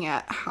looking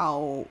at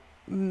how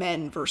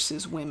men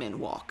versus women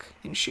walk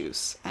in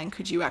shoes. And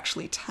could you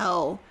actually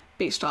tell,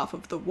 based off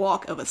of the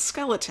walk of a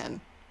skeleton,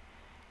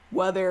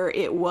 whether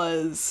it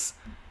was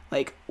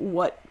like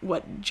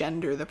what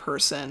gender the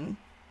person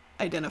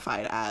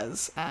identified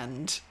as,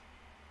 and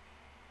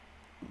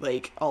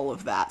like all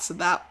of that. So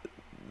that,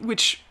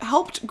 which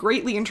helped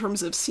greatly in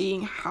terms of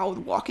seeing how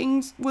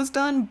walking was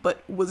done,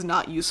 but was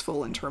not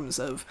useful in terms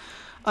of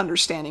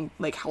understanding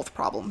like health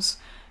problems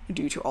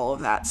due to all of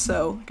that.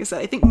 So like I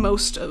said, I think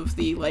most of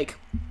the like,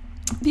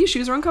 these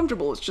shoes are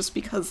uncomfortable. It's just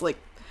because like,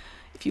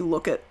 if you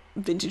look at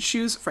vintage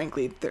shoes,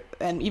 frankly,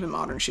 and even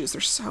modern shoes,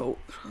 they're so,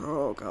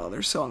 oh god,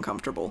 they're so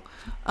uncomfortable.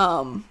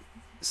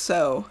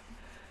 So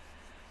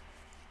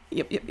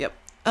yep.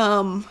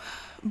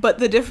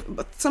 But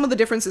some of the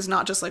difference is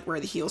not just like where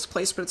the heel's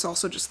placed, but it's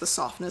also just the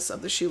softness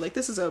of the shoe. Like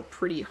this is a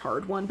pretty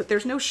hard one, but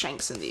there's no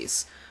shanks in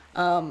these.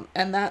 And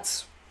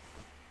that's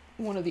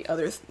one of the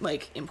other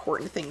like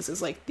important things,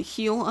 is like the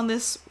heel on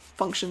this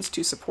functions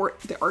to support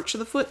the arch of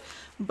the foot,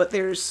 but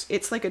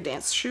it's like a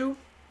dance shoe.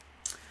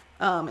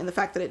 And the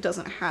fact that it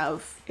doesn't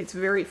have, it's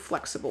very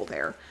flexible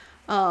there.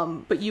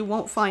 But you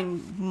won't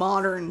find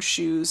modern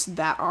shoes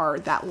that are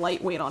that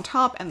lightweight on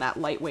top and that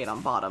lightweight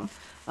on bottom.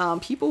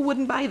 People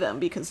wouldn't buy them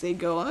because they'd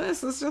go, oh,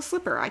 this is just a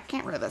slipper. I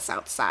can't wear this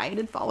outside.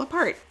 It'd fall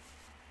apart.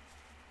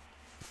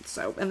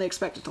 So, and they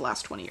expect it to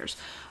last 20 years.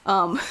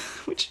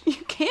 Which you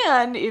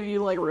can if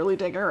you like really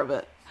take care of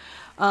it.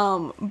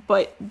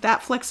 But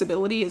that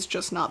flexibility is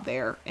just not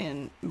there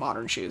in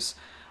modern shoes.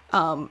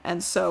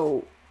 And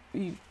so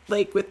you,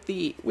 like with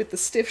the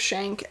stiff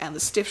shank and the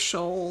stiff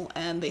sole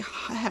and the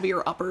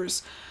heavier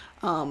uppers,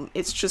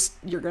 it's just,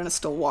 you're gonna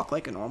still walk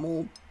like a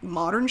normal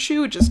modern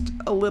shoe, just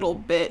a little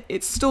bit.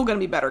 It's still gonna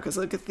be better because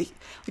like if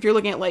you're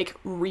looking at like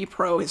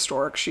repro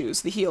historic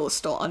shoes, the heel is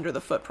still under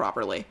the foot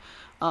properly.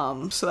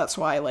 So that's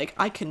why like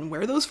I can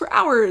wear those for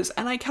hours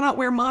and I cannot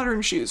wear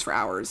modern shoes for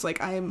hours.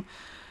 Like I'm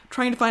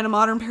trying to find a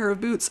modern pair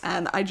of boots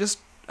and I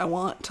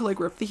want to like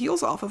rip the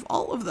heels off of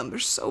all of them. They're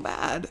so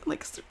bad.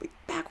 Like, they're like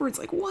backwards.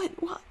 Like what?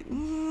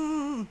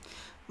 Yeah,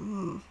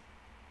 I'm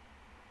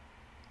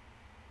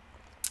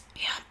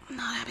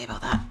not happy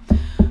about that.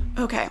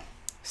 Okay,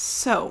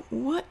 so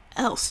what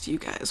else do you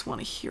guys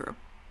want to hear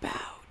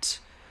about?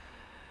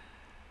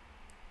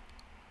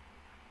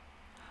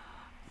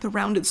 The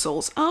rounded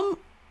soles.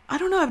 I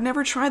don't know. I've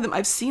never tried them.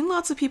 I've seen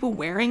lots of people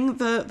wearing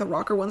the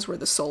rocker ones where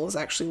the sole is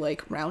actually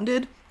like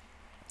rounded.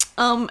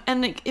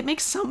 And it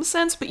makes some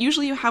sense, but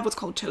usually you have what's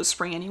called toe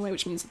spring anyway,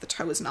 which means that the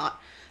toe is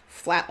not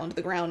flat onto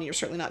the ground. You're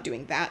certainly not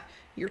doing that.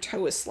 Your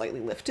toe is slightly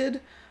lifted.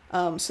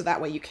 So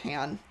that way you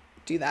can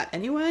do that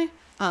anyway.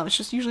 It's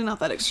just usually not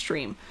that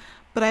extreme.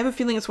 But I have a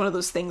feeling it's one of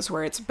those things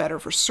where it's better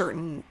for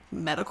certain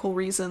medical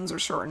reasons or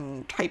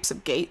certain types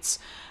of gaits.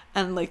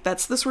 And like,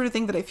 that's the sort of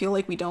thing that I feel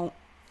like we don't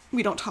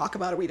talk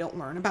about or we don't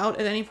learn about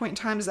at any point in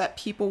time, is that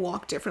people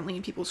walk differently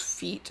and people's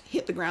feet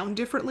hit the ground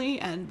differently.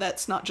 And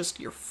that's not just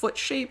your foot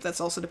shape,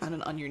 that's also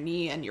dependent on your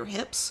knee and your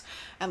hips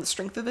and the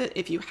strength of it.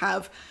 If you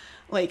have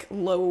like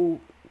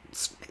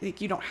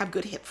you don't have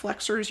good hip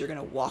flexors, you're going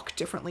to walk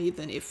differently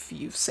than if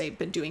you've, say,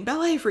 been doing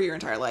ballet for your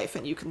entire life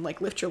and you can like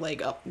lift your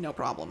leg up, no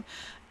problem.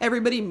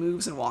 Everybody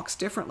moves and walks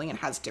differently and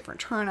has different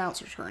turnouts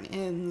or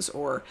turn-ins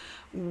or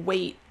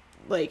weight,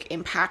 like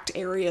impact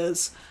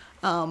areas.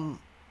 And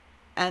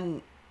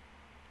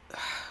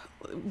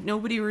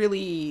nobody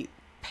really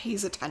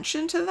pays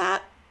attention to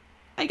that,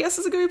 I guess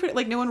is a good way to put it.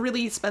 Like, no one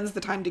really spends the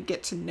time to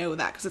get to know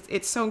that, because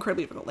it's so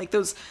incredibly difficult. Like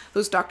those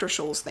Dr.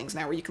 Scholl's things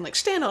now where you can like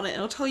stand on it and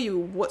it'll tell you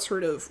what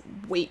sort of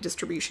weight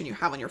distribution you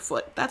have on your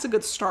foot. That's a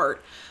good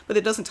start, but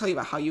it doesn't tell you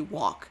about how you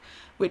walk,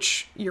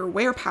 which your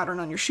wear pattern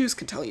on your shoes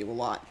can tell you a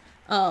lot.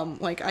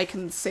 Like I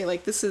can say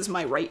like, this is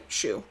my right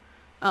shoe.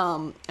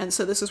 And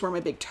so this is where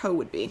my big toe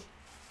would be.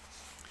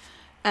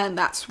 And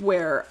that's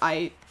where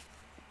I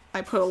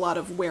put a lot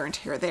of wear and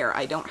tear there.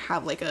 I don't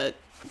have like a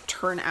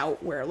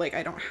turnout where like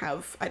I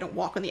don't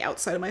walk on the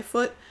outside of my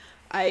foot.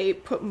 I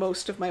put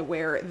most of my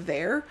wear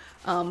there,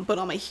 but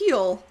on my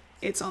heel,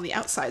 it's on the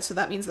outside. So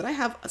that means that I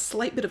have a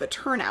slight bit of a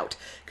turnout,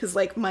 because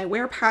like my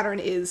wear pattern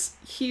is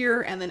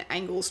here and then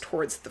angles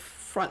towards the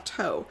front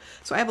toe.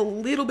 So I have a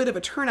little bit of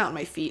a turnout in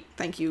my feet.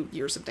 Thank you,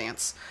 years of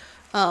dance.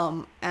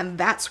 And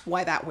that's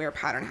why that wear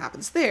pattern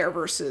happens there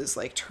versus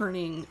like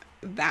turning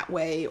that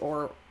way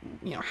or,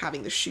 you know,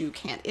 having the shoe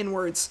cant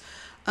inwards.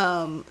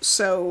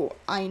 So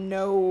I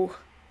know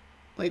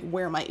like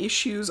where my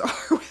issues are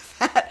with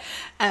that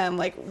and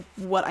like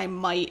what I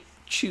might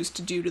choose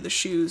to do to the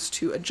shoes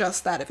to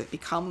adjust that if it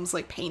becomes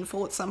like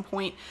painful at some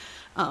point.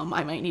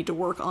 I might need to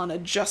work on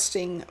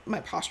adjusting my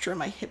posture and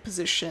my hip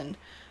position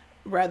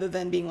rather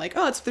than being like,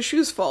 oh, it's the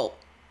shoe's fault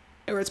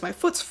or it's my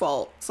foot's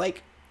fault. It's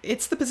like,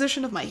 it's the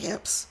position of my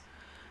hips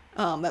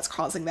that's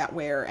causing that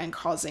wear and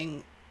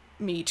causing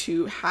me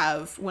to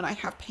have, when I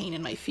have pain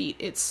in my feet,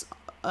 it's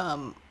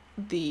where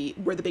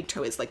the big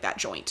toe is, like that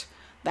joint.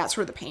 That's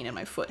where the pain in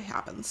my foot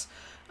happens.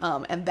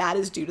 And that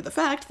is due to the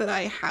fact that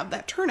I have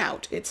that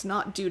turnout. It's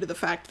not due to the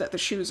fact that the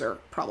shoes are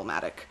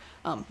problematic.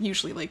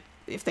 Usually, like,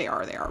 if they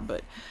are, they are.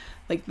 But,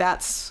 like,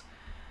 that's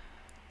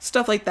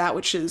stuff like that,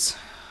 which is,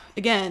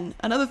 again,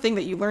 another thing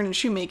that you learn in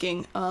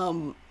shoemaking.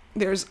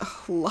 There's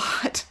a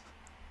lot,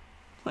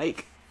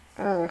 like,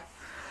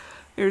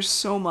 there's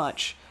so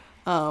much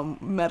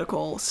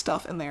medical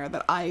stuff in there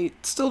that I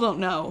still don't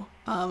know.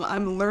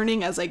 I'm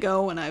learning as I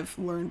go, and I've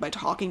learned by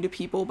talking to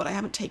people, but I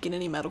haven't taken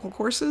any medical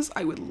courses.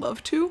 I would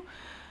love to,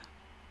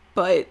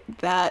 but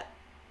that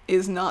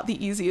is not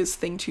the easiest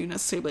thing to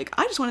necessarily, like,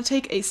 I just want to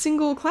take a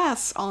single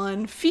class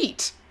on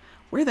feet.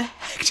 Where the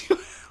heck do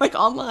like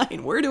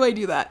online, where do I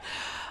do that?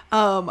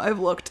 I've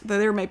looked,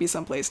 there might be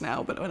some place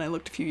now, but when I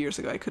looked a few years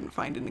ago, I couldn't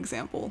find an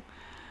example.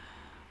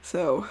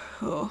 So,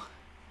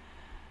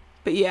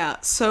 but yeah,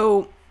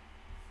 so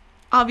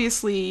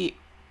obviously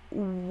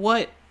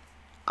what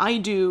I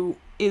do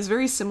is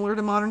very similar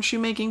to modern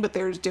shoemaking, but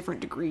there's different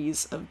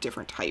degrees of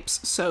different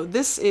types. So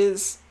this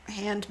is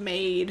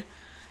handmade,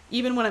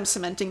 even when I'm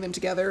cementing them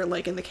together,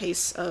 like in the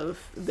case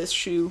of this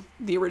shoe,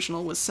 the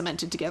original was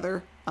cemented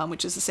together,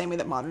 which is the same way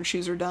that modern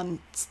shoes are done,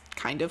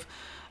 kind of.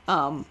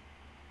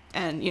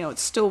 And, you know,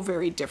 it's still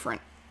very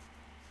different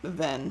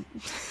than,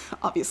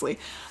 obviously,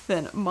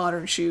 than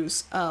modern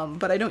shoes.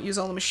 But I don't use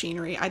all the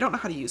machinery. I don't know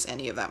how to use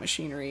any of that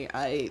machinery.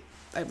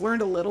 I've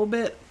learned a little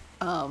bit,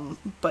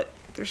 but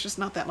there's just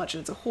not that much,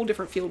 and it's a whole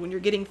different field. When you're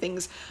getting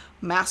things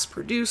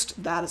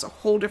mass-produced, that is a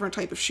whole different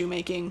type of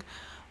shoemaking,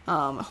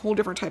 a whole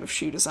different type of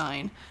shoe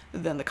design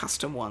than the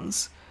custom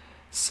ones.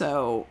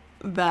 So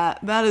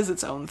that is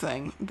its own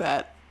thing.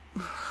 That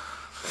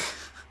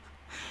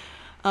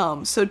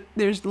so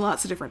there's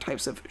lots of different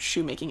types of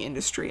shoemaking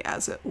industry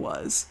as it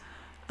was.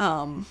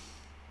 So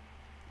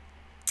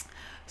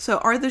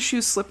are the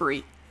shoes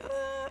slippery?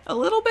 A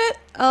little bit.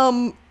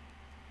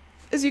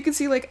 As you can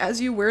see, like, as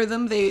you wear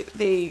them,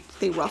 they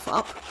rough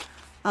up,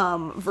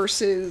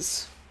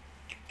 versus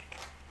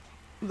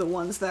the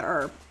ones that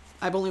are,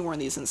 I've only worn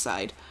these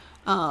inside.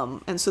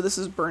 And so this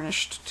is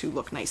burnished to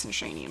look nice and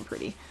shiny and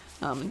pretty,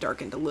 and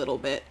darkened a little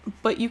bit,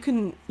 but you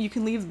can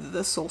leave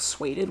the sole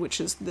suede, which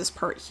is this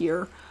part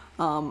here.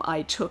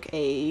 I took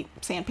a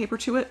sandpaper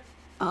to it.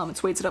 It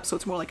suades it up so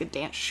it's more like a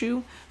dance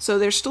shoe. So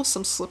there's still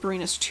some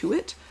slipperiness to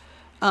it.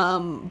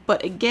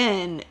 But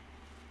again,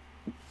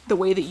 the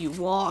way that you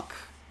walk,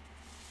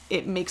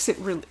 it makes it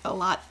really a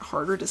lot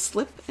harder to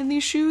slip in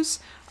these shoes.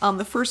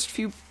 The first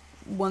few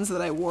ones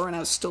that I wore and I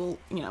was still,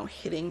 you know,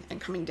 hitting and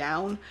coming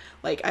down,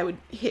 like I would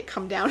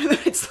come down and then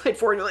I'd slide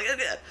forward and you're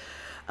like,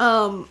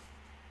 ugh.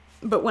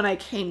 But when I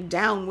came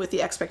down with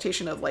the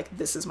expectation of like,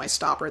 this is my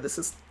stopper,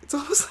 it's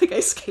almost like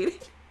ice skating.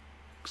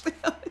 Actually,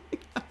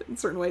 in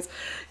certain ways,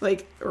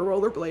 like, or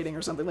rollerblading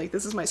or something, like,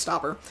 this is my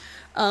stopper.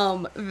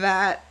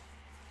 That,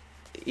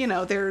 you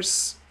know,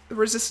 there's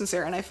resistance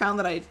there, and I found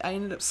that I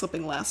ended up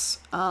slipping less.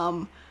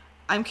 I'm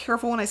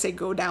careful when I say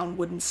go down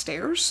wooden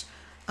stairs,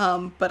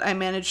 but I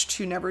managed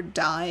to never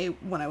die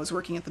when I was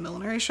working at the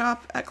millinery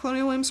shop at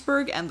Colonial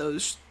Williamsburg, and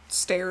those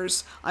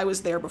stairs, I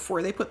was there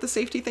before they put the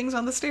safety things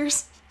on the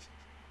stairs.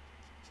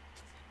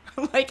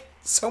 Like,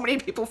 so many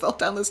people fell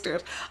down the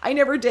stairs. I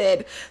never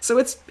did, so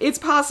it's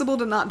possible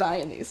to not die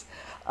in these.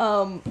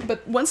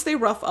 But once they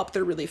rough up,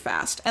 they're really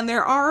fast, and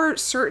there are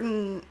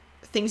certain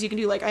things you can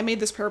do. Like, I made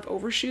this pair of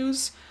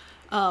overshoes,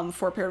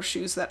 for a pair of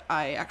shoes that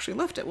I actually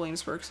left at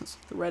Williamsburg, since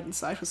the red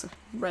inside was a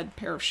red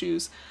pair of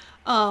shoes.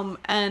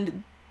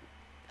 And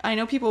I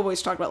know people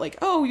always talk about, like,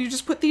 oh, you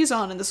just put these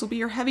on and this will be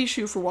your heavy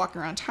shoe for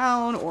walking around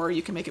town, or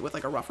you can make it with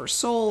like a rougher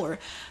sole, or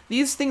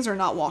these things are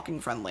not walking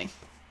friendly.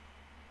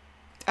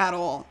 at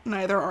all.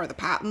 Neither are the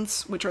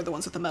patents, which are the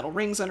ones with the metal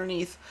rings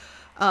underneath.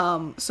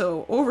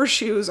 So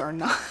overshoes are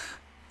not,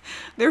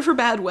 they're for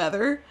bad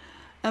weather,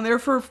 and they're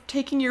for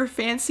taking your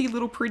fancy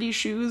little pretty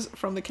shoes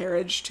from the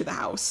carriage to the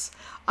house.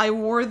 I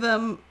wore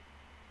them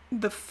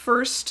the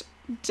first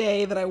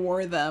day that I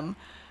wore them.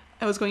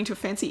 I was going to a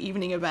fancy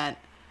evening event,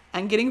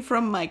 and getting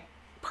from my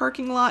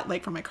parking lot,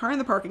 like from my car in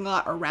the parking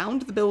lot,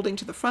 around the building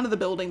to the front of the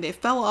building, they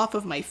fell off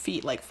of my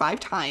feet like 5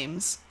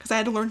 times, because I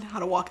had to learn how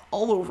to walk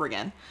all over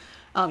again.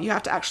 You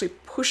have to actually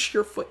push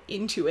your foot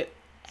into it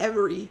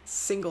every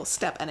single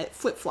step, and it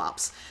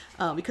flip-flops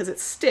because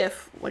it's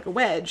stiff like a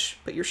wedge,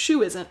 but your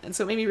shoe isn't, and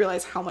so it made me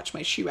realize how much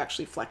my shoe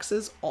actually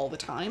flexes all the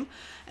time.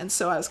 And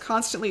so I was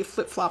constantly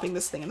flip-flopping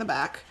this thing in the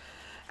back,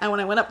 and when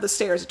I went up the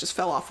stairs, it just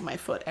fell off of my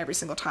foot every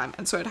single time,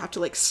 and so I'd have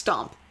to like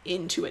stomp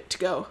into it to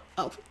go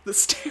up the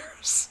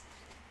stairs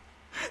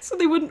so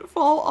they wouldn't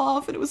fall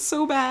off, and it was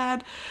so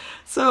bad.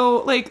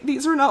 So like,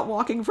 these are not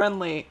walking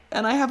friendly,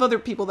 and I have other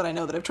people that I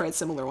know that have tried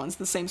similar ones,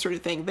 the same sort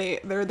of thing.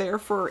 They're there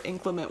for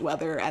inclement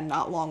weather and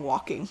not long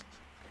walking.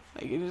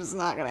 Like, it's just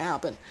not gonna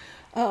happen.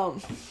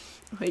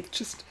 Like,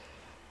 just,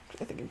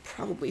 I think it'd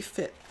probably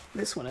fit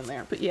this one in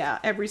there, but yeah,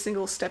 every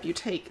single step you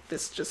take,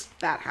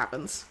 that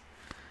happens.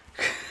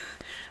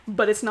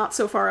 But it's not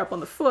so far up on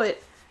the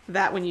foot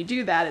that when you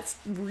do that, it's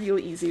real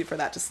easy for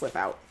that to slip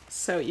out.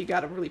 So you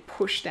gotta really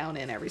push down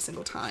in every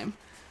single time.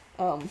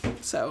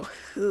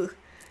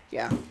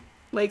 Yeah,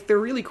 like, they're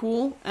really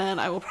cool, and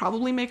I will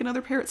probably make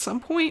another pair at some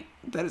point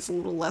that is a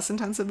little less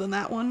intensive than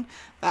that one.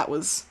 That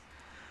was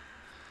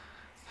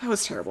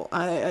terrible.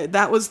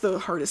 That was the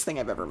hardest thing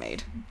I've ever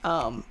made.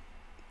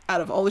 Out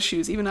of all the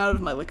shoes, even out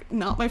of my, like,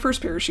 not my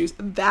first pair of shoes,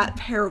 that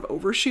pair of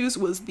overshoes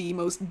was the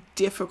most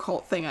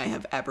difficult thing I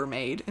have ever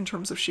made in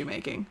terms of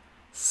shoemaking.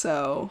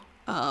 So,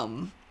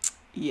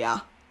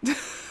 yeah.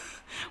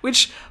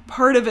 Which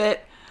part of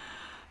it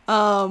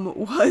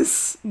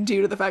was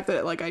due to the fact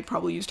that, like, I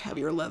probably used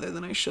heavier leather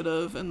than I should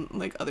have, and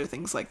like other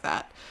things like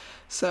that.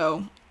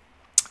 So,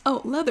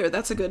 oh, leather,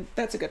 that's a good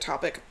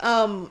topic.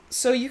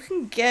 So you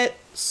can get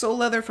sole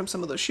leather from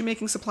some of those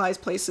shoemaking supplies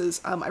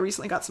places. I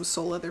recently got some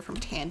sole leather from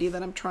Tandy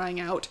that I'm trying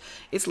out.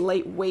 It's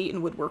lightweight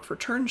and would work for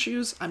turn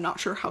shoes. I'm not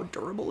sure how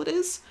durable it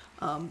is.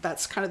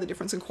 That's kind of the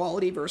difference in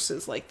quality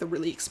versus like the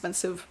really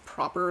expensive,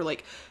 proper,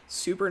 like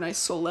super nice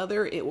sole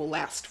leather. It will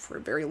last for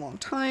a very long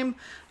time.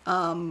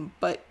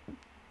 But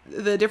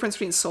the difference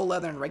between sole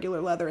leather and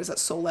regular leather is that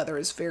sole leather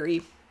is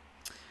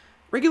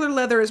regular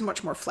leather is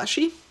much more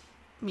fleshy,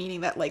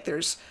 meaning that like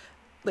there's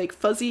like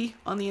fuzzy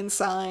on the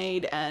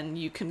inside, and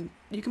you can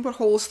put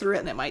holes through it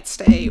and it might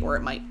stay or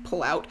it might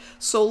pull out.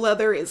 Sole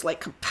leather is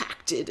like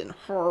compacted and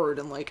hard,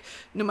 and like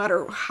no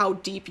matter how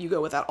deep you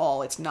go with that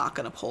awl, it's not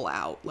going to pull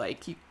out.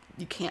 Like you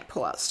can't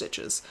pull out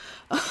stitches.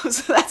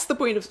 So that's the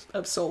point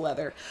of sole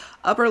leather.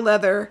 Upper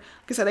leather,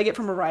 like I said, I get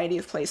from a variety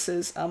of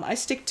places. I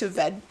stick to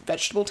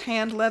vegetable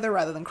tanned leather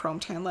rather than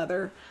chrome tan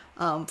leather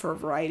for a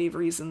variety of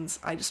reasons.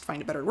 I just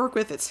find it better to work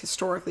with. It's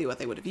historically what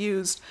they would have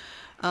used.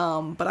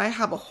 But I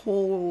have a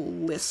whole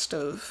list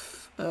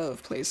of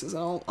places,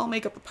 and I'll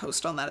make up a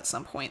post on that at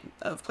some point,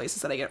 of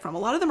places that I get it from. A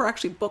lot of them are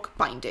actually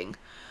bookbinding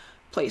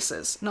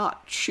places,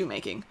 not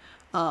shoemaking.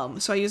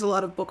 So I use a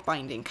lot of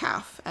bookbinding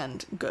calf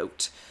and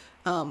goat.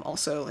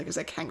 Also, like I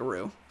said,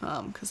 kangaroo,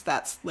 because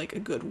that's like a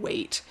good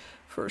weight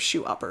for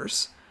shoe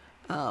uppers.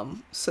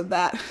 So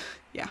that,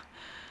 yeah.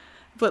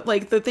 But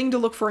like the thing to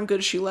look for in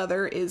good shoe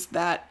leather is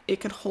that it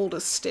can hold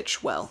a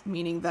stitch well,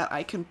 meaning that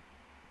I can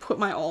put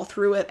my awl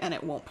through it and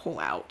it won't pull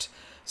out.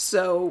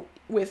 So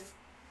with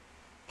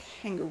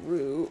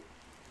kangaroo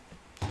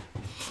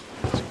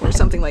or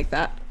something like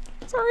that,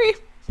 sorry.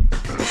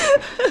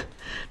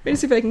 Maybe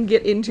see if I can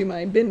get into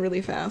my bin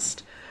really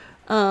fast.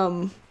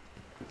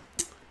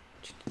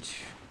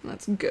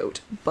 That's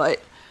goat, but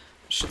it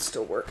should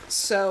still work.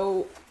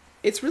 So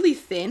it's really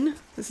thin.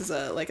 This is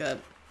like a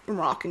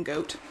Moroccan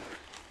goat.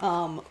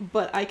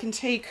 But I can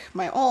take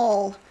my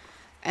awl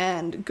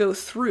and go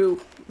through,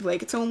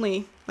 like it's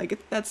only,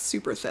 like that's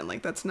super thin,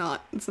 like it's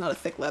not a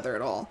thick leather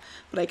at all.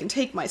 But I can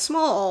take my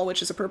small awl,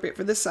 which is appropriate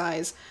for this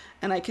size,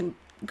 and I can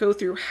go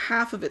through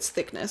half of its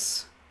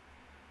thickness,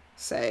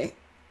 say,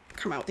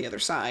 come out the other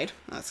side.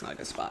 That's not a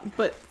good spot,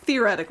 but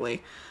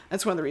theoretically,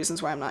 that's one of the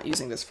reasons why I'm not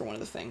using this for one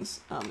of the things.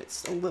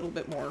 It's a little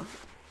bit more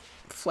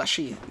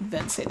fleshy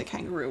than, say, the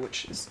kangaroo,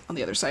 which is on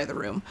the other side of the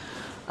room.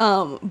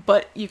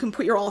 But you can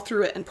put your awl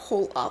through it and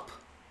pull up,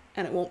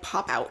 and it won't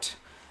pop out,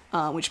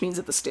 which means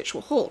that the stitch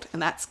will hold,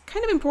 and that's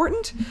kind of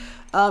important.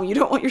 You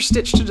don't want your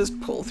stitch to just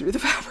pull through the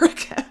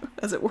fabric,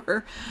 as it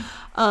were.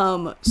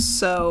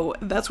 So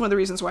that's one of the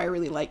reasons why I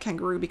really like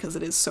kangaroo, because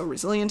it is so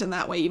resilient in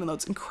that way, even though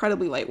it's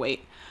incredibly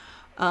lightweight.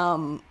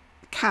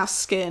 Calf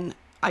skin,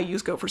 I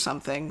use goat for some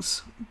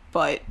things,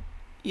 but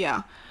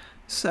yeah,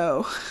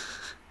 so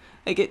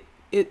like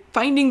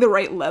finding the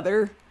right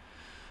leather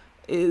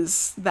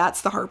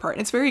that's the hard part,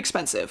 and it's very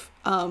expensive.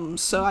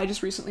 So I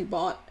just recently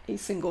bought a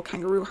single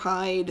kangaroo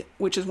hide,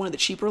 which is one of the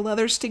cheaper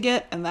leathers to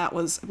get, and that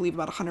was, I believe,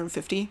 about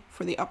 $150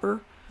 for the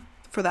upper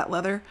for that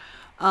leather.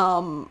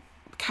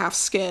 calf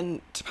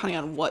skin, depending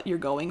on what you're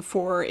going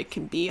for, it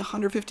can be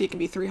 150, it can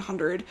be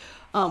 300.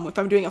 If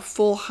I'm doing a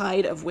full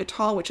hide of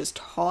Wittau, which is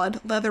tawed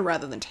leather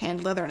rather than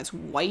tanned leather, and it's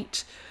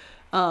white,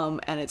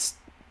 and it's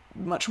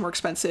much more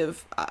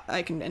expensive,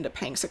 I can end up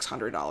paying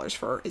 $600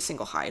 for a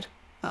single hide,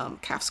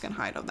 calf skin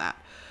hide of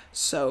that.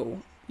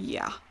 So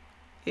yeah,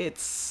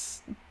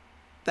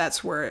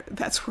 that's where it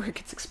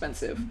gets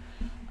expensive.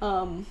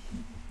 Let's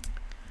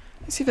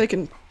see if I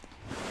can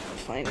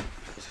find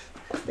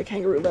the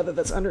kangaroo leather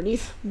that's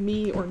underneath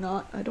me or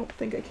not. I don't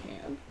think I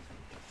can.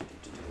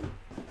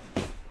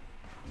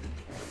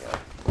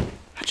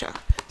 Gotcha.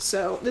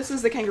 So this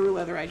is the kangaroo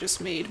leather I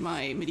just made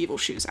my medieval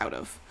shoes out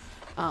of.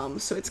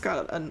 So it's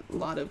got a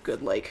lot of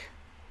good like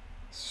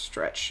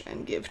stretch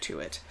and give to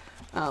it.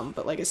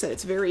 But like I said,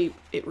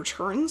 it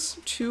returns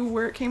to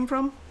where it came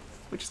from,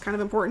 which is kind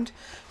of important.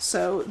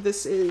 So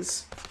this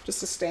is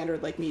just a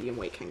standard like medium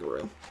weight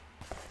kangaroo.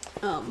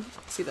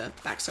 See the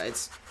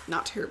backside's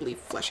not terribly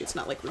fleshy. It's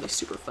not like really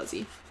super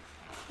fuzzy.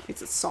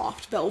 It's a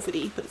soft,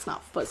 velvety, but it's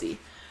not fuzzy.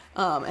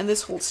 And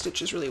this holds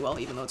stitches really well,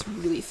 even though it's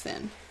really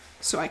thin.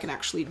 So I can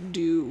actually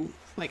do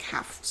like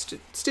half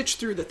stitch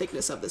through the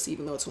thickness of this,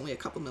 even though it's only a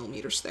couple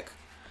millimeters thick.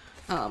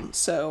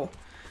 So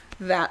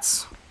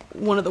that's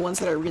one of the ones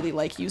that I really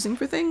like using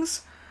for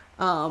things.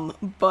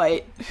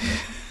 But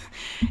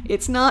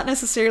it's not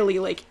necessarily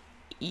like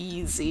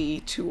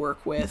easy to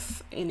work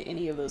with in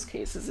any of those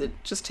cases. It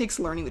just takes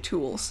learning the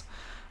tools,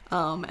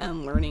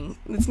 and learning.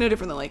 It's no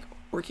different than like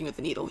working with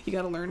the needle. You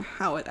got to learn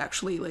how it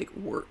actually like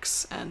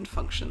works and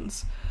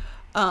functions.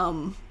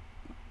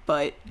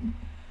 But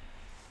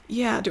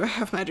yeah, do I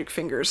have magic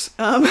fingers?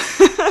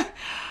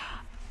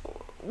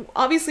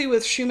 Obviously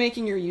with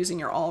shoemaking you're using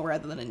your awl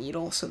rather than a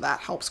needle, so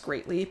that helps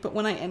greatly. But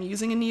when I am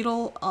using a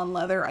needle on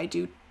leather,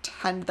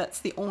 that's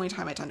the only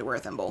time I tend to wear a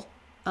thimble.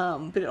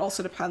 But it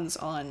also depends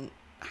on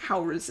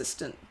how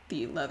resistant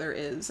the leather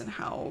is and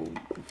how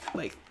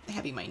like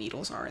heavy my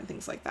needles are and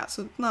things like that.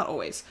 So not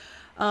always.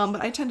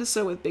 But I tend to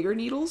sew with bigger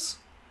needles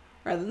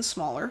rather than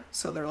smaller,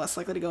 so they're less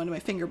likely to go into my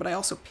finger, but I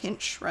also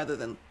pinch rather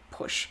than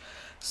push.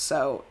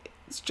 So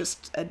it's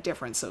just a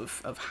difference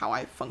of how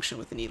I function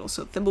with the needle.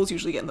 So thimbles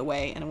usually get in the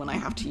way, and when I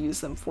have to use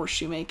them for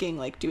shoemaking,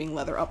 like doing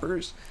leather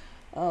uppers,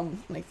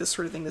 like this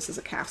sort of thing, this is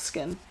a calf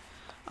skin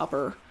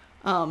upper,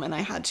 and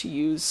I had to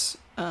use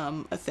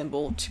a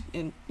thimble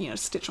to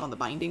stitch on the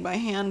binding by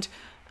hand.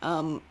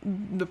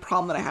 The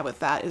problem that I have with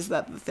that is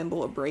that the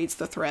thimble abrades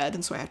the thread,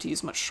 and so I have to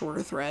use much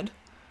shorter thread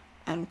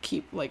and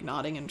keep like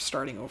knotting and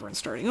starting over and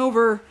starting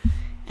over.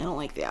 I don't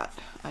like that.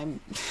 I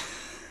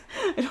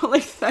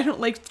don't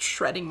like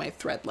shredding my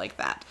thread like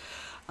that.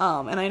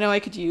 And I know I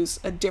could use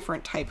a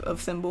different type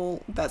of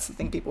thimble. That's the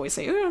thing people always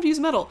say, oh, you don't have to use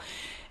metal.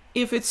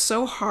 If it's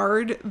so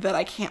hard that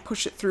I can't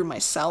push it through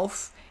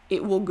myself,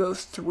 it will go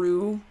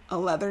through a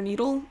leather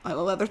needle, a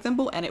leather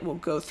thimble, and it will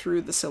go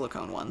through the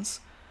silicone ones.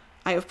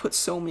 I have put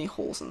so many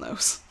holes in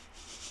those.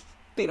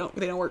 They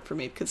don't work for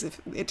me because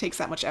if it takes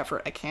that much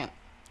effort, I can't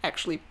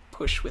actually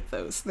push with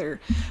those.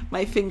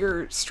 My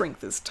finger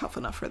strength is tough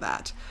enough for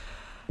that.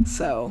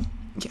 So,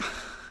 yeah.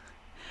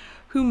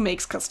 Who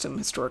makes custom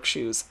historic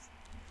shoes?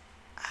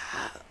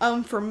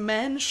 For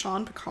men,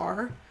 Sean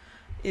Picard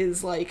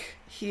is like,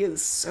 he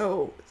is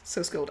so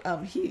skilled.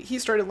 He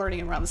started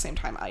learning around the same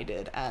time I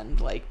did, and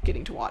like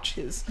getting to watch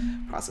his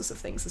process of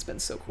things has been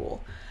so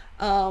cool.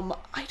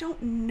 I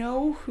don't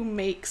know who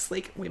makes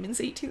like women's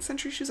 18th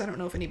century shoes. I don't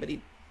know if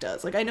anybody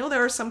does. Like I know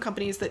there are some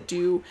companies that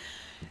do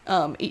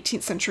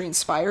 18th century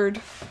inspired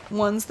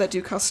ones that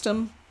do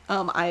custom.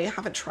 I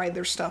haven't tried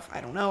their stuff. I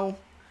don't know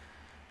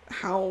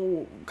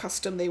how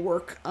custom they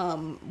work.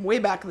 Way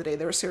back in the day,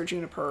 there was Sarah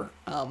Juniper.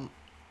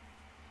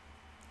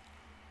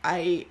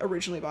 I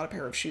originally bought a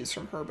pair of shoes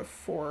from her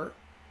before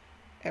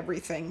I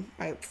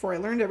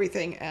learned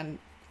everything, and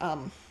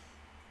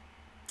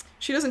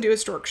she doesn't do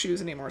historic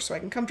shoes anymore, so I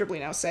can comfortably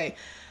now say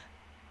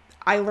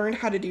I learned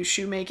how to do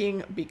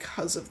shoemaking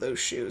because of those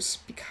shoes,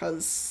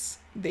 because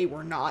they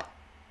were not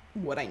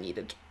what I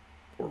needed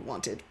or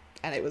wanted,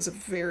 and it was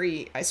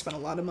I spent a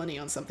lot of money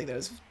on something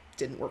that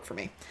didn't work for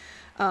me.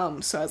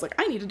 So I was like,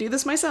 I need to do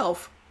this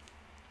myself.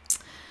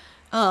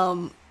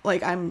 I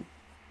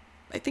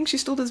think she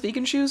still does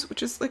vegan shoes,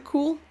 which is like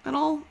cool and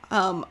all.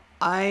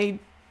 I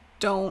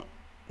don't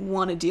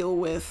want to deal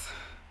with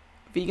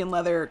vegan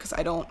leather because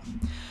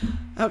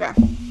okay.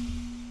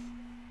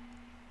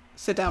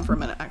 Sit down for a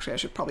minute. Actually, I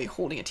should probably be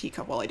holding a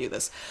teacup while I do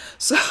this.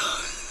 So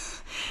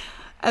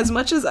as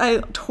much as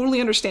I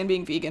totally understand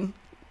being vegan,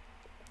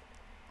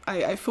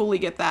 I fully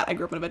get that. I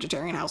grew up in a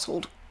vegetarian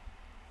household,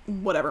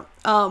 whatever.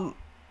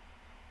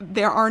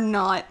 There are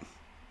not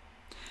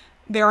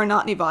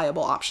any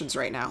viable options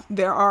right now.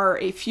 There are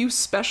a few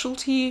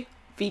specialty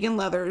vegan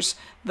leathers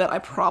that I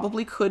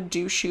probably could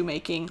do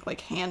shoemaking,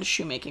 like hand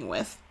shoemaking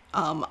with.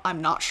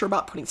 I'm not sure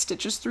about putting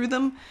stitches through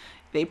them.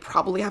 They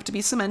probably have to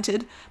be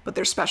cemented, but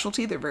they're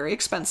specialty, they're very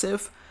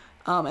expensive,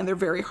 and they're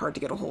very hard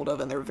to get a hold of,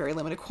 and they're very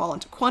limited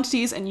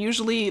quantities, and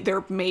usually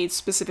they're made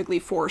specifically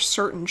for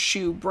certain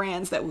shoe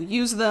brands that will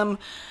use them,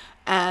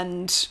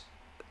 and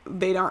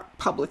they aren't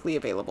publicly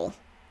available.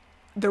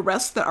 The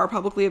rest that are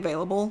publicly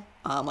available,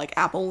 like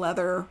apple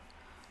leather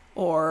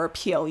or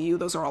PLU,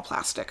 those are all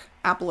plastic.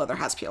 Apple leather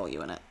has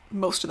PLU in it.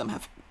 Most of them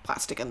have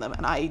plastic in them,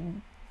 and I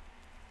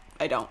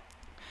don't.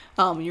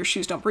 Your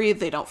shoes don't breathe,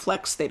 they don't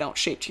flex, they don't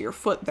shape to your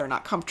foot, they're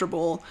not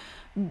comfortable,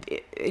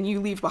 and you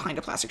leave behind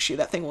a plastic shoe,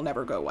 that thing will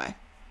never go away.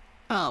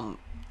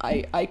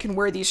 I can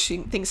wear these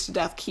things to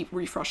death, keep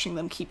refreshing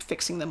them, keep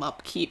fixing them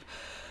up, keep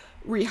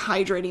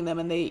rehydrating them,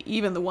 and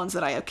even the ones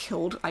that I have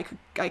killed, I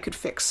could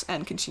fix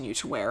and continue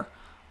to wear.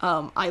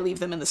 I leave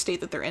them in the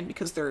state that they're in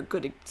because they're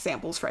good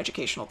examples for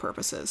educational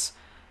purposes.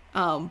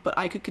 But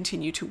I could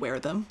continue to wear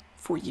them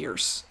for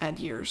years and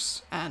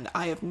years, and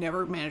I have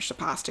never managed a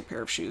plastic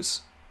pair of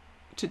shoes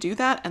to do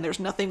that. And there's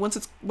nothing, once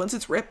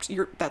it's ripped,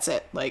 that's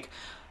it. Like,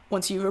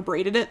 once you've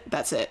abraded it,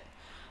 that's it.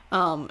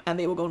 And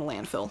they will go in a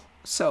landfill.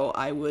 So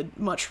I would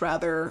much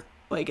rather,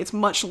 like, it's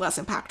much less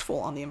impactful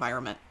on the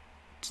environment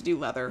to do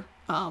leather.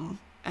 And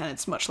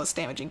it's much less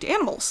damaging to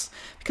animals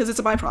because it's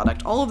a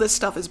byproduct. All of this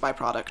stuff is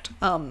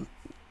byproduct.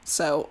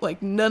 So,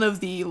 like, none of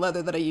the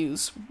leather that I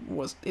use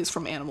is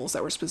from animals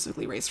that were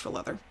specifically raised for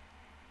leather.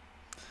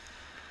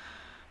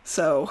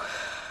 So,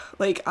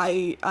 like,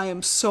 I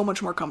am so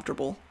much more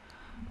comfortable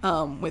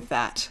with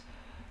that.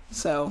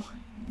 So,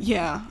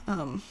 yeah,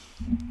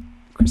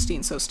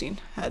 Christine Sostein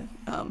had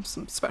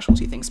some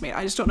specialty things made.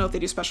 I just don't know if they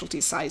do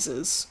specialty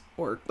sizes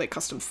or, like,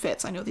 custom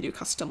fits. I know they do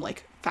custom,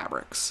 like,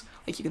 fabrics.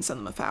 Like, you can send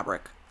them a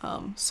fabric.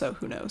 So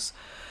who knows?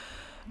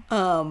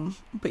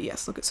 But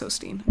yes, look at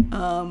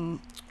Sostein.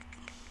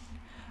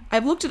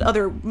 I've looked at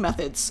other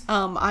methods.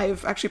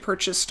 I've actually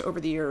purchased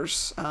over the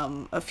years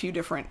a few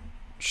different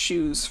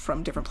shoes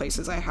from different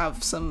places. I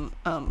have some,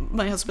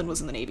 my husband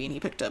was in the Navy and he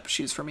picked up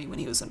shoes for me when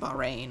he was in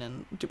Bahrain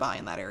and Dubai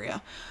in that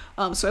area.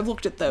 So I've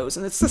looked at those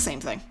and it's the same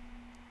thing.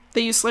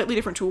 They use slightly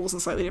different tools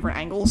and slightly different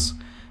angles,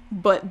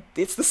 but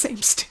it's the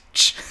same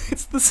stitch.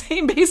 It's the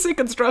same basic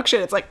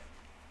construction. It's like,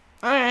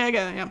 all right, I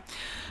get it,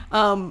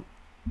 yeah.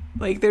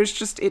 Like,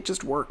 it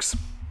just works.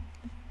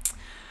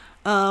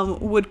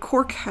 Would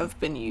cork have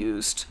been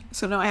used?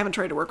 So no, I haven't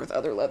tried to work with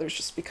other leathers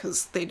just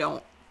because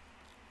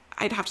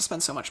I'd have to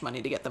spend so much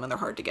money to get them and they're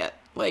hard to get.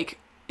 Like,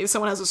 if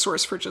someone has a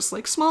source for just,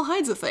 like, small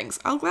hides of things,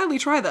 I'll gladly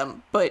try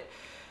them, but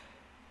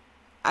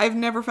I've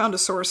never found a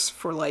source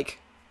for, like,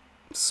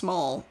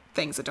 small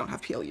things that don't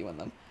have PLU in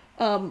them.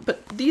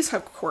 But these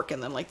have cork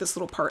in them. Like, this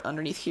little part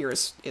underneath here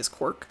is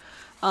cork.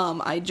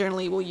 I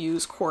generally will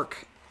use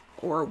cork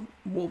or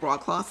wool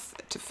broadcloth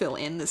to fill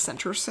in the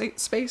center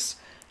space.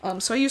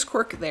 So I use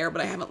cork there,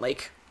 but I haven't,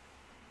 like,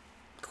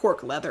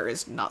 cork leather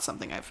is not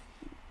something I've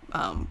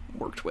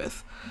worked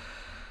with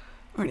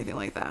or anything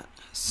like that.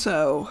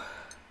 So,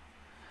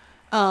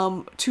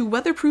 to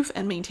weatherproof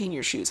and maintain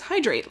your shoes,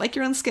 hydrate like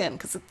your own skin,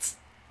 because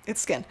it's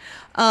skin.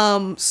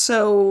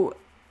 So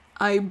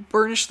I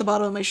burnish the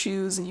bottom of my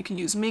shoes, and you can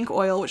use mink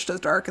oil, which does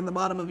darken the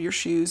bottom of your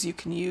shoes. You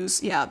can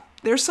use,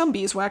 there's some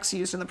beeswax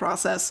used in the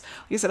process.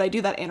 Like I said, I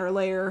do that inner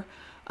layer,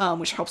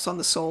 which helps on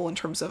the sole in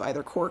terms of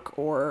either cork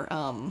or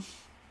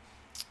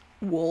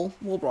wool.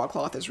 Wool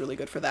broadcloth is really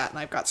good for that, and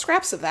I've got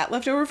scraps of that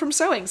left over from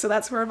sewing, so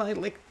that's where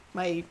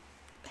my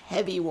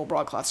heavy wool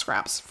broadcloth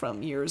scraps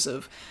from years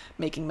of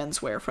making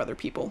menswear for other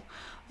people.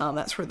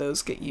 That's where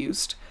those get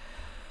used.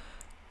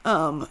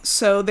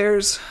 So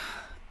there's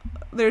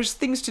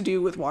things to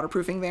do with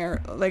waterproofing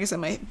there. Like I said,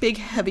 my big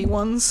heavy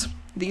ones,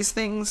 these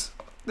things,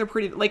 they're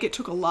pretty, like, it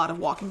took a lot of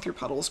walking through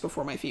puddles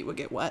before my feet would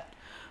get wet.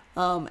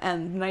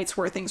 And nights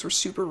where things were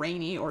super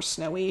rainy or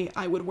snowy,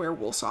 I would wear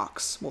wool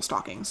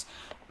stockings,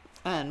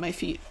 and my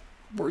feet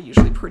were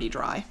usually pretty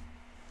dry.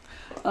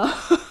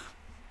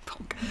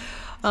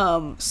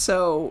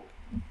 So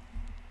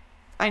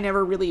I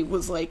never really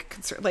was, like,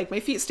 concerned. Like,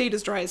 my feet stayed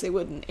as dry as they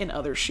would in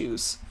other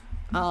shoes.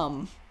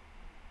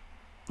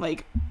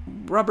 Like,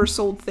 rubber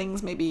soled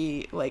things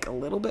maybe, like, a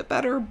little bit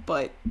better,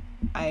 but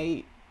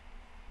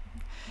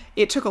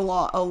it took a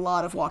lot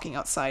of walking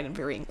outside in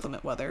very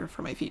inclement weather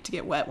for my feet to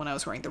get wet when I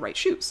was wearing the right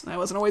shoes. And I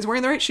wasn't always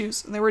wearing the right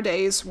shoes. And there were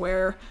days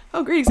where,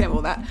 great example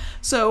of that.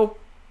 So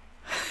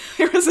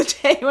there was a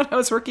day when I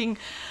was working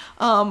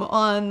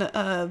on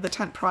the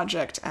tent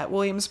project at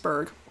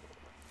Williamsburg.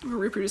 We were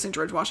reproducing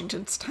George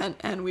Washington's tent,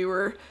 and we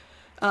were,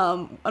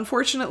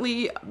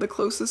 unfortunately, the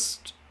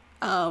closest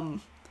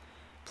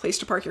place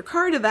to park your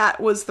car to that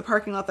was the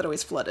parking lot that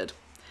always flooded.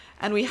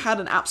 And we had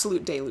an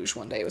absolute deluge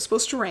one day. It was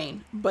supposed to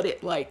rain, but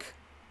it, like,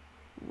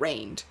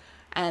 rained.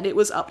 And it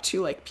was up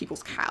to, like,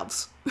 people's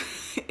calves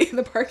in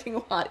the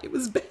parking lot. It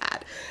was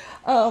bad.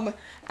 And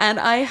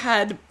I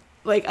had,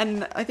 like,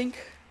 and I think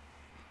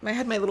I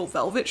had my little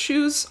velvet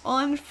shoes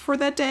on for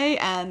that day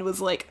and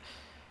was like,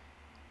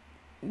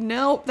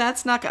 nope,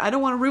 that's not good. I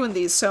don't want to ruin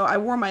these. So I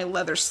wore my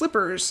leather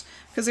slippers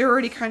because they were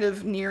already kind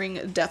of nearing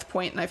a death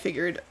point, and I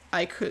figured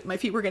my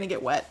feet were going to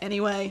get wet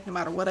anyway, no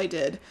matter what I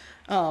did.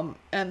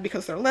 And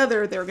because they're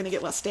leather, they're going to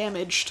get less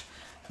damaged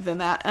than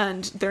that.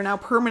 And they're now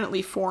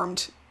permanently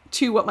formed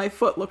to what my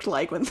foot looked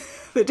like when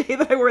the day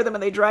that I wore them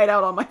and they dried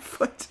out on my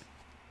foot.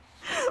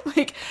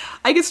 Like,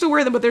 I can still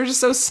wear them, but they're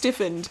just so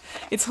stiffened.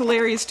 It's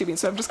hilarious to me.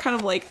 So I've just kind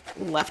of, like,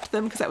 left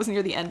them because that was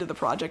near the end of the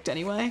project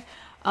anyway.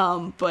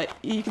 But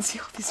you can see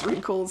all these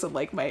wrinkles of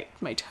like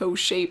my toe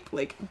shape,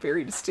 like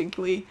very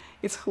distinctly.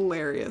 It's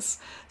hilarious.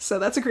 So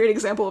that's a great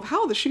example of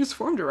how the shoes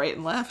form to right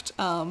and left.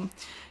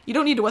 You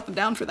don't need to wet them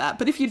down for that,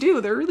 but if you do,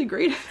 they're really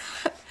great at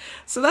that.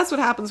 So that's what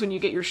happens when you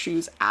get your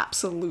shoes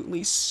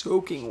absolutely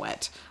soaking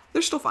wet.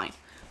 They're still fine.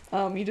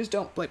 You just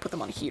don't like put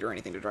them on heat or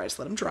anything to dry. Just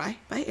let them dry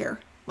by air.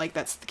 Like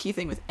that's the key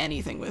thing with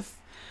anything with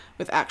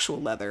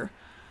actual leather.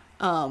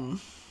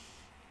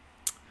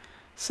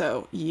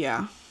 So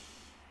yeah.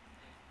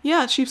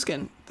 Yeah,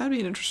 sheepskin. That'd be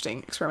an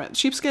interesting experiment.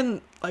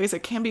 Sheepskin, like I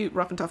said, can be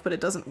rough and tough, but it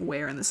doesn't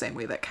wear in the same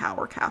way that cow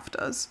or calf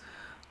does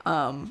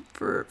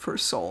for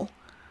sole.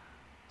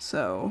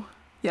 So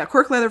yeah,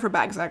 cork leather for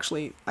bags.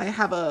 Actually, I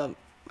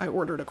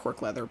ordered a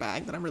cork leather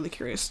bag that I'm really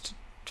curious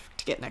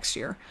to get next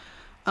year.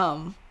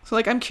 So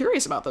like I'm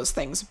curious about those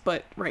things,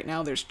 but right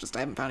now I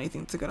haven't found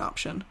anything that's a good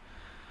option.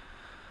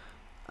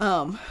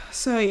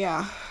 So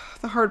yeah,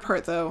 the hard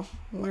part though,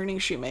 learning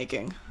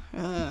shoemaking.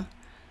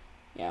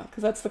 Yeah,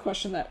 because that's the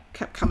question that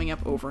kept coming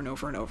up over and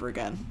over and over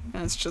again.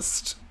 And it's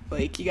just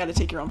like, you got to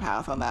take your own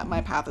path on that.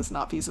 My path is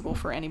not feasible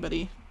for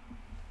anybody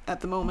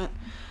at the moment.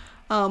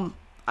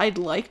 I'd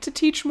like to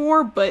teach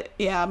more, but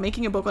yeah,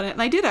 making a book on it.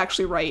 And I did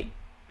actually write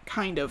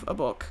kind of a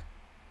book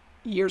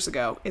years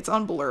ago. It's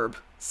on Blurb.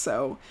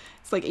 So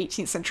it's like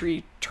 18th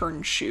century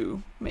turn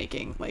shoe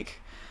making, like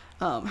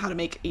how to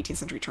make 18th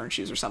century turn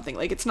shoes or something.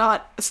 Like it's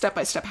not a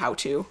step-by-step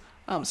how-to.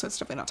 So it's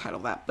definitely not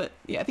titled that, but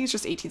yeah, I think it's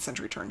just 18th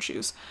century turn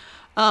shoes.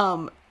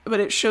 But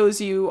it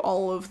shows you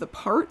all of the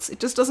parts. It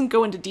just doesn't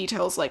go into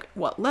details like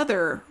what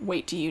leather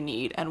weight do you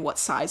need and what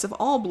size of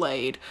awl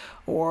blade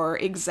or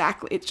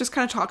exactly. It just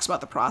kind of talks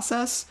about the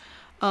process.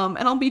 And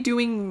I'll be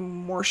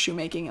doing more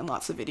shoemaking and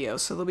lots of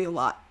videos, so there'll be a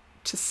lot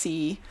to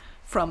see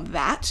from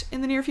that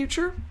in the near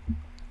future.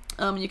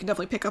 You can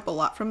definitely pick up a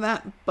lot from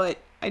that, but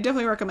I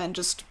definitely recommend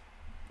just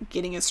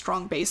getting a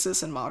strong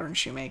basis in modern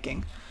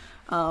shoemaking.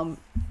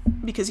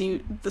 Because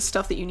the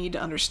stuff that you need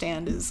to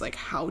understand is like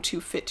how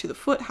to fit to the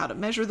foot, how to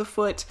measure the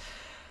foot.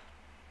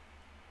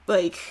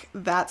 Like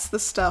that's the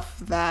stuff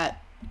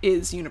that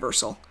is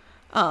universal.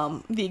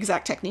 The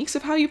exact techniques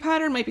of how you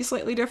pattern might be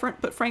slightly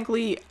different, but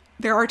frankly,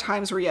 there are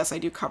times where yes, I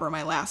do cover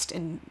my last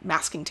in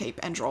masking tape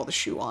and draw the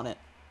shoe on it.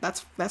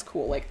 That's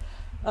cool. Like,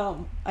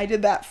 I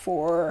did that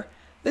for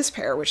this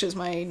pair, which is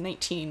my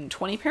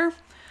 1920 pair.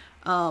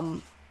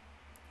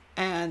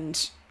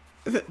 And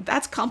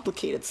that's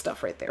complicated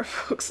stuff right there,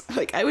 folks.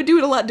 Like, I would do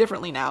it a lot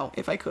differently now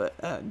if I could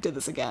did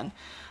this again.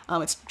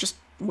 It's just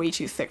way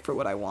too thick for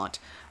what I want.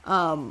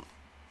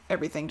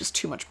 Everything just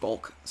too much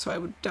bulk, so I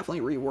would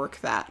definitely rework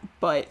that.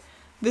 But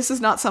this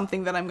is not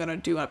something that I'm going to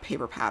do on a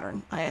paper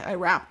pattern. I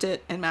wrapped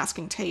it in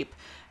masking tape,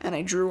 and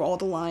I drew all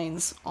the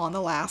lines on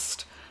the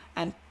last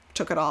and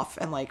took it off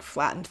and like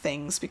flattened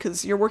things,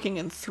 because you're working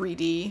in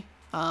 3D.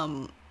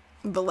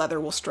 The leather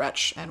will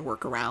stretch and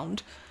work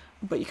around,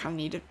 but you kind of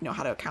need to know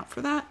how to account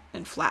for that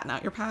and flatten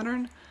out your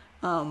pattern.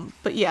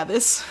 But yeah,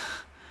 this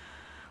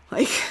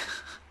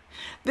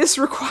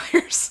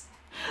requires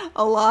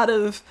a lot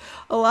of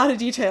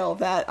detail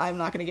that I'm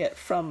not going to get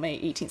from my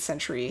 18th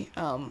century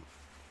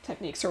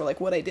techniques, or like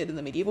what I did in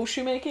the medieval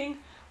shoemaking.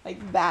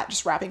 Like that,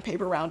 just wrapping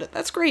paper around it.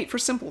 That's great for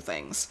simple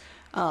things,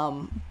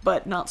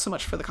 but not so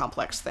much for the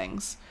complex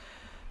things.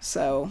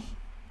 So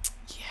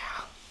yeah.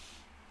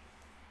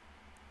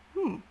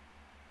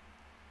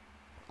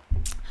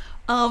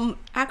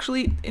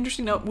 Actually,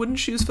 interesting note, wooden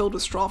shoes filled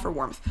with straw for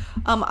warmth.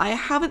 I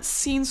haven't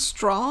seen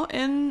straw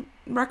in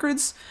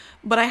records,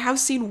 but I have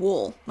seen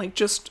wool, like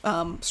just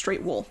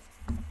straight wool.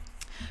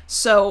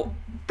 So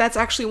that's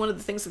actually one of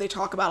the things that they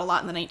talk about a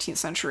lot in the 19th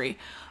century,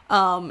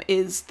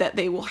 is that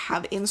they will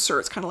have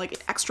inserts, kind of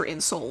like extra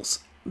insoles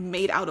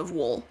made out of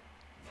wool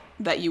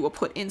that you will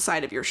put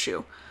inside of your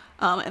shoe.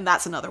 And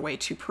that's another way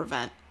to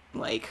prevent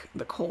like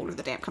the cold or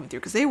the damp coming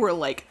through, because they were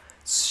like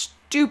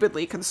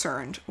stupidly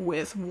concerned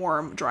with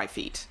warm, dry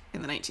feet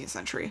in the 19th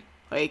century.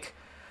 Like,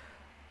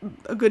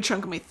 a good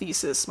chunk of my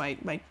thesis, my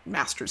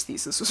master's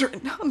thesis, was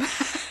written on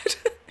that.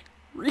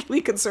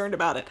 Really concerned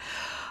about it.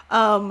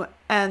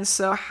 And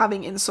so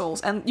having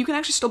insoles, and you can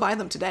actually still buy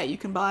them today. You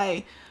can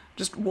buy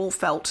just wool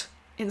felt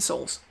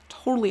insoles.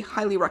 Totally,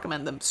 highly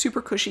recommend them.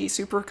 Super cushy,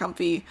 super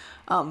comfy,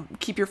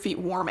 keep your feet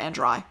warm and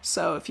dry.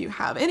 So if you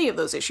have any of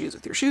those issues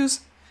with your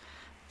shoes,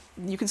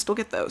 you can still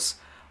get those.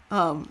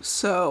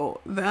 So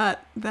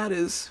that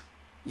is,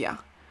 yeah.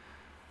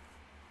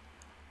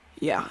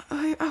 Yeah,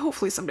 I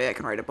hopefully someday I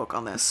can write a book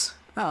on this.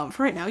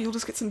 For right now, you'll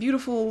just get some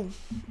beautiful,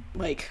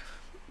 like,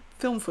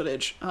 film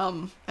footage,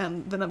 and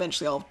then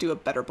eventually I'll do a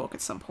better book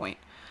at some point.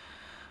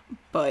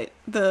 But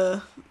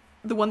the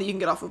one that you can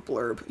get off of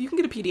Blurb, you can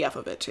get a PDF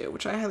of it too,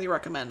 which I highly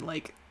recommend.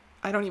 Like,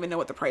 I don't even know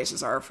what the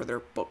prices are for their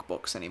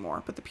books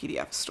anymore, but the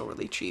PDF is still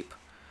really cheap.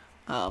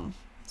 So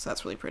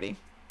that's really pretty.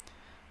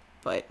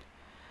 But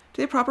do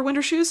they have proper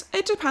winter shoes?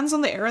 It depends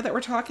on the era that we're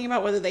talking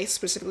about, whether they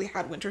specifically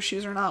had winter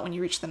shoes or not. When you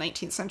reach the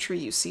 19th century,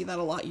 you see that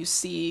a lot. You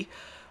see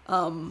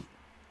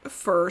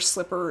fur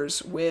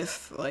slippers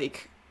with,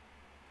 like,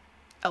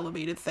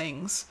 elevated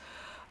things.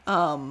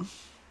 So,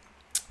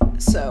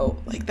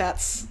 like,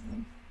 that's...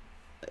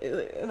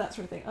 and that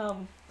sort of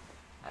thing.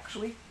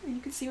 Actually, you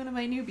can see one of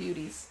my new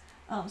beauties.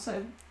 So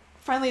I've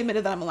finally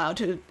admitted that I'm allowed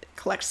to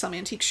collect some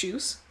antique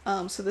shoes.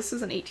 So this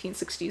is an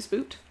 1860s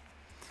boot.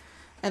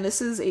 And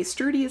this is a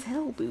sturdy as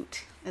hell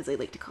boot, as I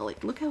like to call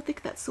it. Look how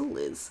thick that sole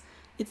is.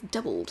 It's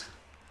doubled.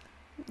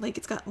 Like,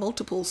 it's got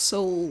multiple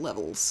sole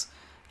levels.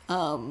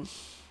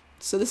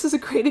 So this is a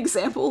great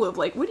example of,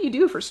 like, what do you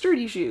do for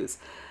sturdy shoes?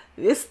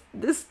 This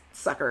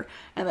sucker.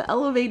 And the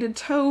elevated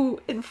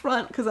toe in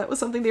front, because that was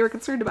something they were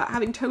concerned about,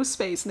 having toe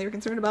space, and they were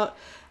concerned about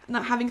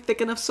not having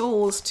thick enough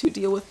soles to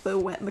deal with the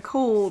wet and the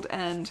cold,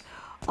 and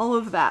all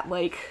of that.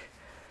 Like,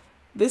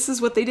 this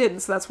is what they did,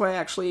 and so that's why I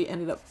actually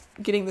ended up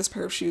getting this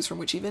pair of shoes from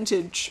Witchy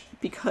Vintage,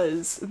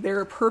 because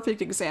they're a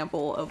perfect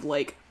example of,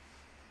 like,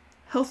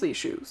 healthy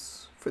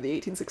shoes for the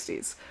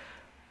 1860s.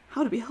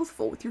 How to be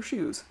healthful with your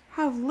shoes.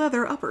 Have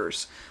leather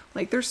uppers.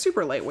 Like, they're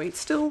super lightweight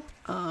still.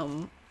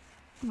 I'm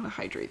gonna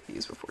hydrate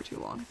these before too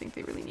long. I think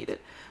they really need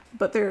it.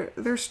 But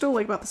they're still,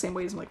 like, about the same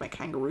weight as, like, my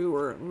kangaroo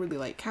or really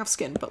light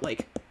calfskin, but,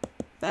 like,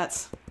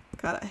 that's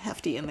got a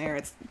hefty in there.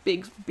 It's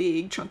big,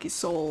 chunky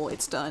sole.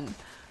 It's done.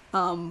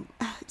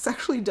 It's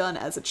actually done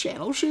as a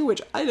channel shoe,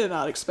 which I did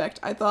not expect.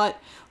 I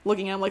thought,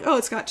 looking at them, like, oh,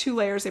 it's got 2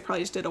 layers. They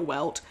probably just did a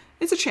welt.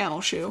 It's a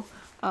channel shoe,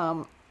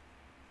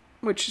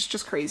 which is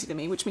just crazy to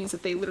me, which means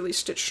that they literally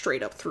stitch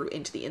straight up through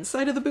into the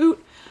inside of the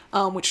boot,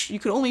 which you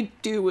could only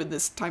do in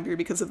this time period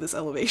because of this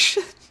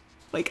elevation.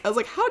 Like, I was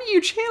like, how do you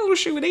channel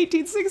shoe an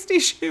 1860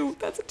 shoe?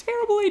 That's a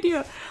terrible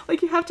idea.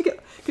 Like, you have to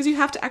because you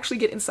have to actually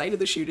get inside of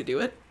the shoe to do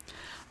it.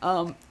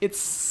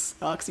 It's,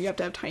 because you have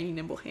to have tiny,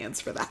 nimble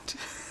hands for that.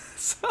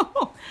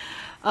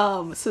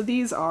 So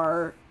these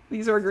are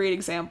a great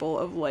example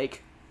of,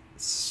 like,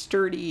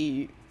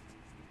 sturdy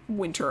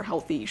winter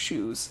healthy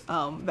shoes.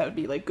 That would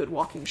be, like, good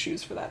walking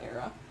shoes for that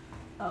era.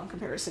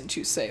 Comparison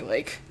to, say,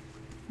 like,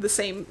 the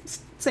same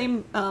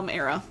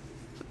era.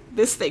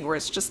 This thing where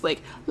it's just,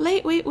 like,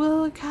 lightweight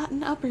wool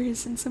cotton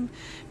uppers and some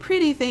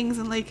pretty things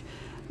and, like,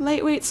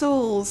 lightweight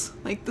soles.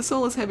 Like, the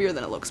sole is heavier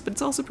than it looks, but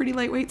it's also pretty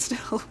lightweight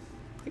still.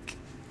 Like,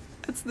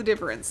 that's the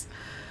difference.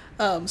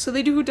 So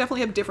they do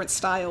definitely have different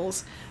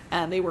styles,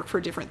 and they work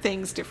for different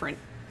things, different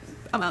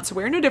amounts of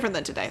wear. No different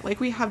than today. Like,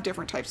 we have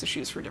different types of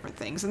shoes for different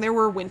things, and there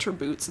were winter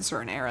boots in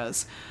certain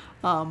eras,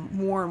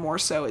 more and more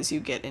so as you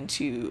get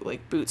into,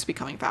 like, boots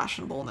becoming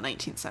fashionable in the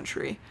 19th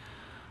century.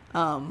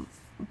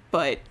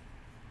 But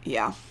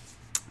yeah,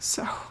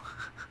 so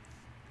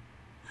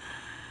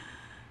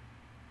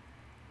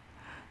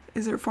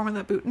is there a form in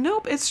that boot?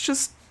 Nope,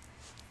 it's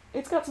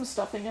got some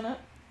stuffing in it,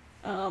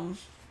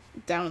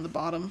 down in the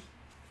bottom.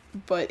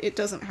 But it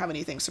doesn't have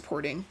anything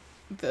supporting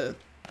the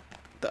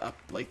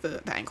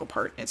ankle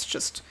part. It's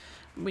just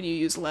when you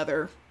use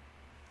leather,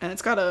 and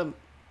it's got a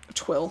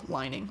twill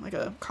lining, like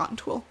a cotton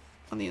twill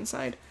on the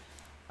inside.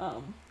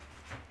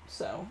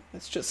 So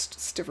it's just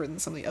stiffer than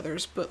some of the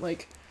others, but,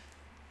 like,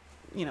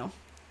 you know,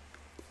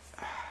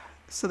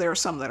 so there are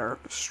some that are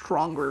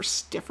stronger,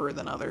 stiffer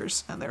than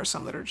others, and there are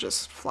some that are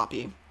just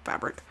floppy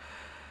fabric.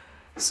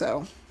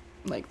 So,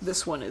 like,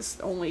 this one is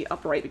only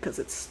upright because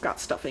it's got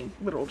stuffing,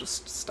 literal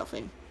just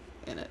stuffing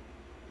in it.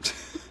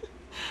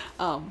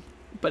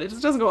 But it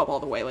just doesn't go up all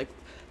the way. Like,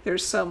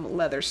 there's some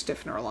leather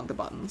stiffener along the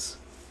buttons.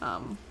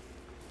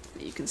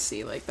 You can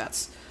see, like,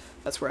 that's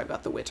where I've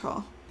got the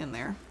Wittau in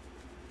there,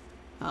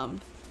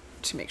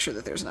 to make sure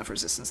that there's enough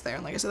resistance there.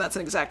 And like I said, that's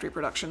an exact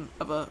reproduction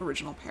of an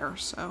original pair,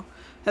 so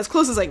as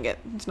close as I can get.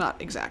 It's not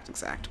exact,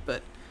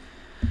 but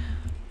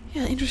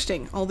yeah,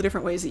 interesting. All the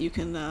different ways that you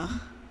can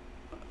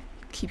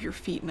keep your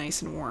feet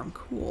nice and warm.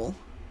 Cool.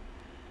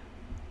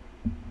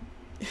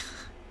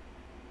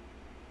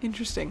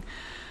 Interesting.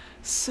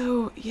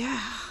 So, yeah.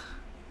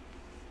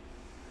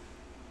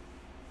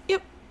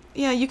 Yep.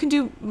 Yeah, you can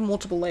do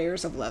multiple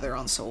layers of leather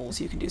on soles.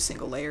 You can do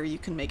single layer. You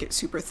can make it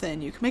super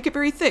thin. You can make it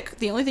very thick.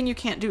 The only thing you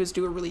can't do is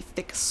do a really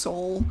thick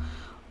sole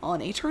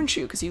on a turn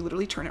shoe, because you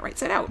literally turn it right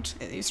side out.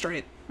 You start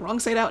it wrong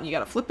side out and you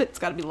gotta flip it. It's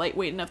gotta be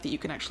lightweight enough that you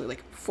can actually,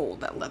 like,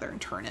 fold that leather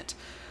and turn it.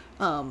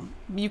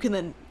 You can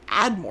then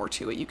add more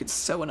to it. You could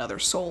sew another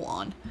sole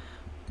on.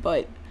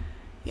 But,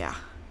 yeah.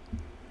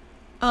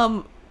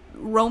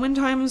 Roman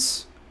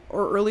times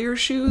or earlier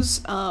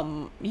shoes,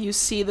 you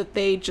see that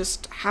they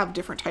just have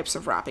different types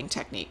of wrapping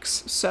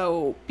techniques.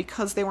 So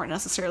because they weren't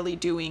necessarily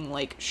doing,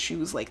 like,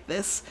 shoes like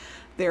this,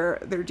 they're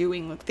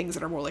doing, like, things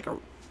that are more like a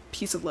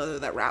piece of leather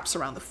that wraps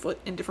around the foot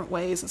in different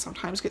ways and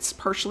sometimes gets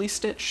partially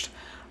stitched.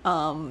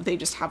 They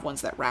just have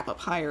ones that wrap up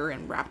higher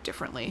and wrap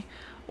differently,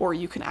 or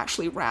you can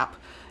actually wrap.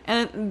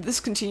 And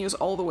this continues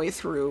all the way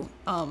through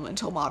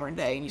until modern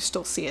day, and you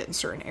still see it in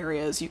certain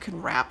areas. You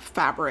can wrap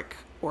fabric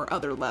or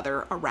other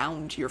leather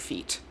around your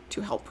feet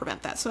to help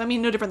prevent that. So, I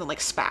mean, no different than,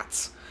 like,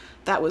 spats.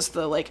 That was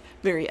the, like,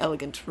 very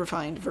elegant,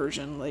 refined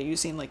version, like,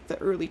 using, like, the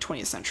early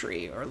 20th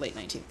century or late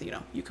 19th, you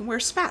know. You can wear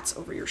spats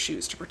over your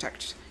shoes to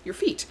protect your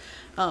feet.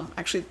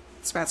 Actually,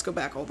 spats go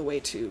back all the way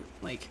to,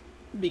 like,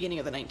 beginning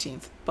of the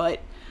 19th,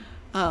 but,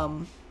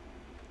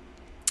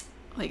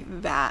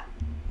 like, that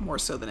more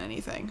so than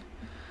anything.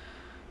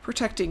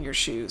 Protecting your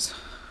shoes.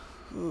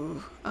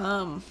 Ooh.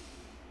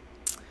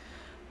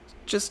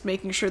 just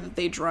making sure that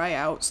they dry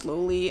out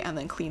slowly and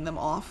then clean them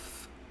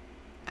off.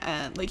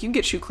 And like, you can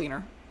get shoe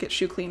cleaner,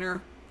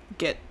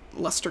 get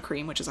luster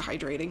cream, which is a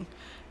hydrating,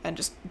 and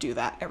just do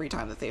that every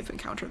time that they've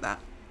encountered that.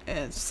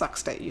 It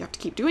sucks that you have to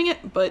keep doing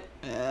it, but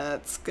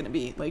it's gonna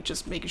be like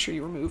just making sure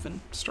you remove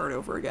and start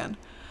over again.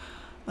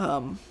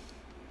 But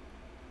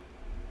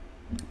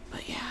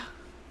yeah,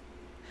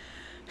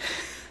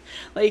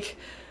 like,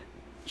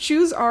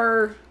 shoes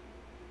are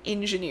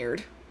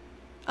engineered.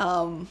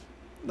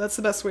 That's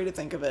the best way to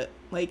think of it.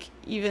 Like,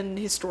 even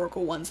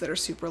historical ones that are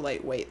super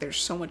lightweight, there's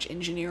so much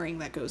engineering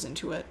that goes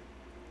into it.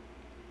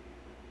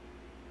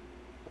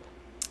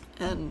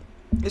 And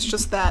it's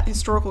just that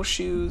historical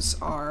shoes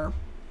are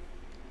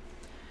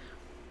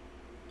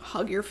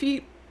hug your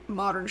feet,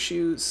 modern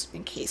shoes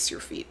encase your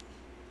feet.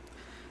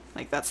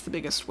 Like, that's the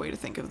biggest way to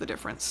think of the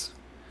difference.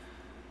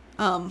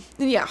 And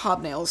yeah,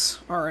 hobnails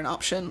are an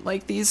option.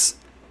 Like, these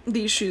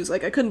shoes,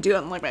 like, I couldn't do it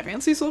in like my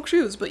fancy silk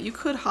shoes, but you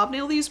could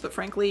hobnail these, but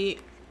frankly,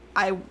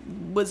 I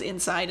was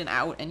inside and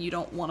out, and you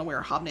don't want to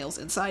wear hobnails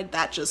inside.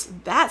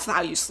 That's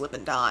how you slip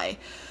and die,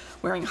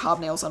 wearing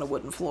hobnails on a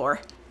wooden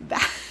floor.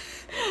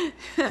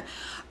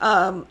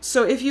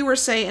 So if you were,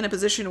 say, in a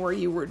position where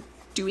you were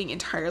doing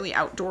entirely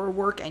outdoor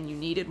work and you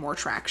needed more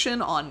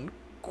traction on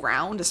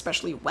ground,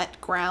 especially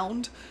wet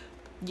ground,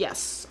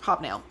 yes,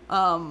 hobnail.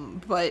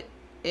 But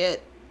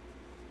it,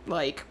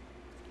 like,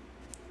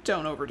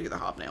 don't overdo the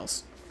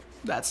hobnails.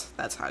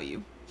 That's how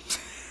you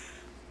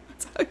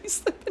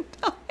slip and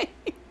die.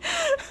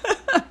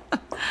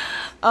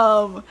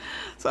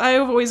 So I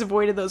have always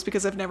avoided those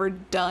because I've never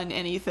done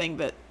anything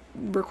that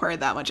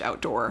required that much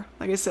outdoor.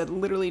 Like I said,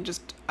 literally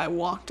just I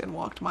walked and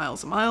walked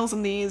miles and miles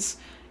in these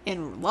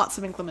in lots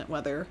of inclement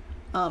weather,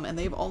 and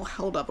they've all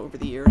held up over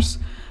the years.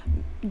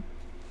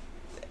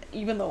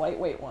 Even the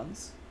lightweight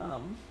ones,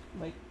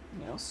 like,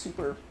 you know,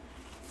 super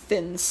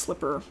thin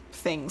slipper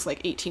things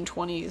like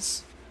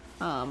 1820s,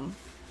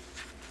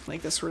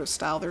 like this sort of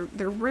style.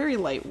 They're very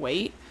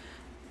lightweight,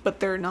 but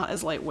they're not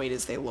as lightweight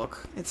as they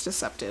look. It's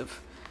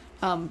deceptive.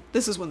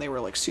 This is when they were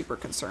like super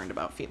concerned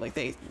about feet. Like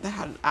they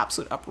had an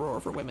absolute uproar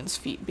over women's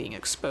feet being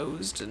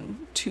exposed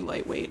and too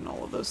lightweight and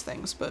all of those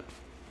things. But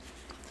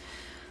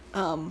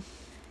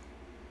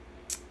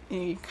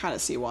you kind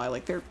of see why.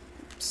 Like, they're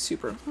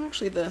super.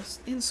 Actually, the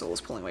insole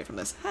is pulling away from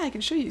this. Hi, I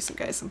can show you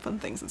some fun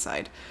things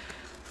inside.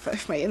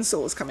 If my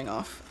insole is coming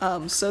off.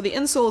 So the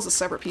insole is a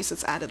separate piece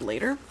that's added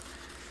later.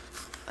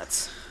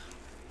 Let's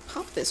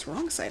pop this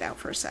wrong side out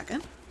for a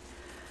second.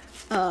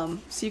 So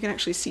you can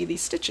actually see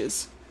these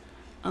stitches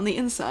on the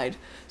inside.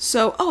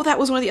 So, oh, that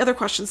was one of the other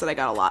questions that I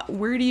got a lot.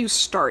 Where do you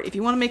start if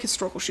you want to make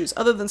historical shoes,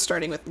 other than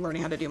starting with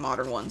learning how to do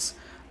modern ones?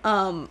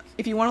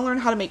 If you want to learn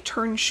how to make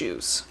turn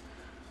shoes,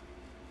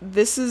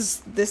 this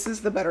is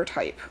the better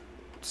type.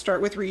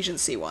 Start with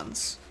Regency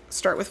ones.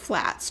 Start with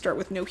flat. Start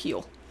with no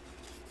heel.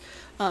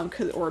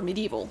 Or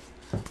medieval.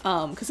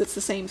 Because it's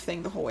the same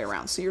thing the whole way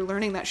around. So you're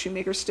learning that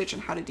shoemaker stitch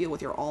and how to deal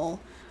with your awl,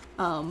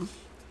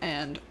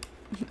 and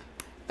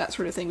that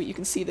sort of thing. But you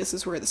can see this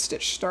is where the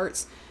stitch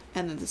starts,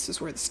 and then this is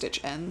where the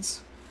stitch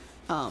ends.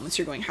 So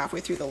you're going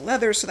halfway through the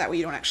leather, so that way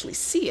you don't actually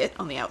see it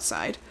on the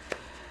outside.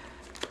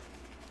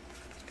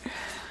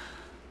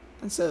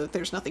 And so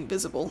there's nothing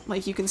visible.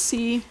 Like, you can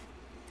see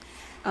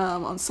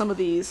on some of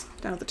these,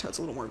 down at the toe it's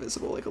a little more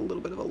visible, like a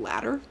little bit of a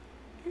ladder.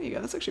 There you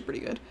go, that's actually pretty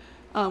good.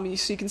 So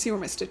you can see where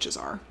my stitches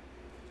are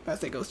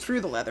as they go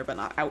through the leather, but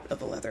not out of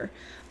the leather.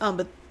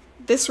 But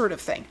this sort of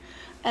thing.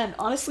 And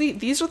honestly,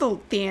 these are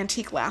the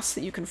antique lasts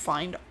that you can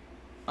find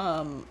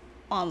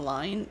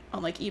online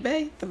on like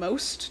eBay. The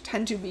most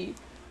tend to be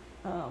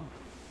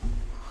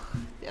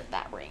at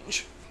that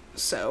range.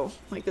 So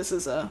like, this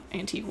is a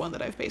antique one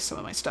that I've based some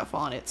of my stuff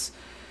on. It's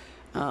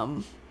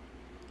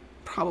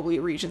probably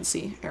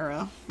Regency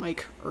era,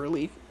 like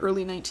early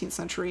 19th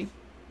century.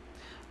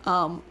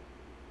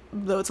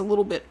 Though it's a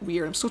little bit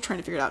weird. I'm still trying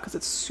to figure it out because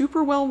it's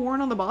super well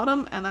worn on the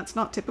bottom, and that's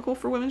not typical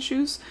for women's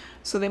shoes.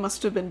 So they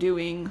must have been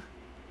doing,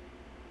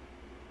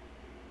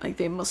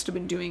 like,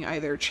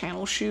 either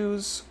channel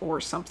shoes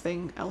or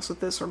something else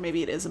with this, or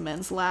maybe it is a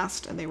men's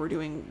last and they were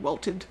doing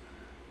welted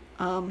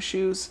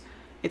shoes.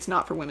 It's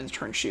not for women's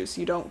turn shoes.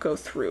 You don't go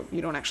through.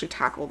 You don't actually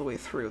tack all the way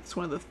through. It's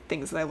one of the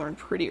things that I learned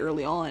pretty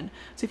early on.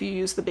 So if you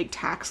use the big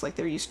tacks like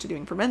they're used to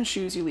doing for men's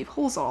shoes, you leave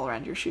holes all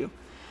around your shoe.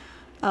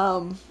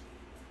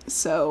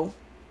 So,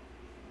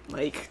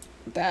 like,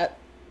 that,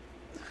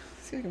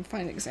 let's see if I can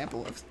find an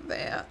example of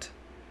that.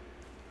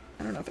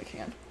 I don't know if I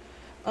can.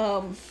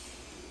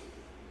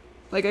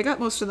 Like, I got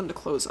most of them to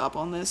close up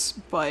on this,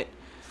 but,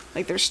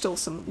 like, there's still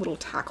some little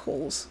tack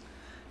holes.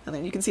 And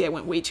then you can see I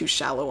went way too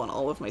shallow on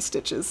all of my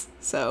stitches.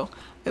 So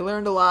I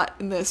learned a lot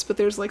in this, but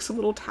there's, like, some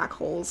little tack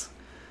holes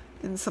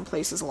in some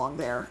places along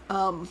there.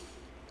 And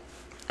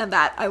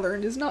that, I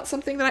learned, is not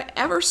something that I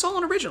ever saw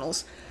in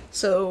originals.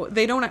 So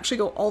they don't actually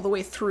go all the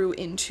way through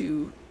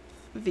into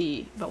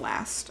the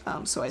last.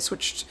 So I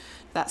switched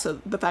that.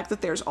 So the fact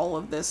that there's all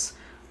of this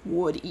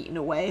wood eaten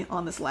away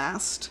on this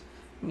last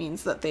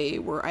means that they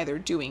were either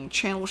doing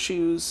channel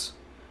shoes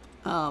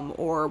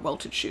or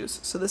welted shoes.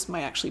 So this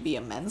might actually be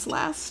a men's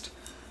last.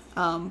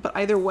 But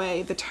either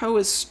way, the toe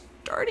is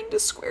starting to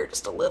square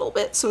just a little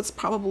bit, so it's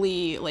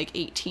probably like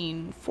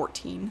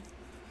 1814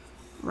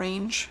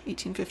 range,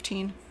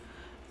 1815.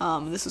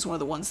 This is one of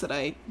the ones that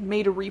I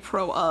made a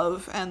repro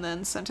of and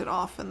then sent it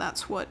off, and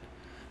that's what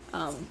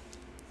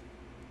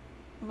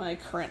my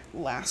current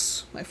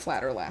lasts, my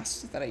flatter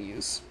lasts that I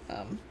use,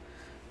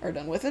 are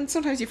done with. And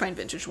sometimes you find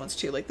vintage ones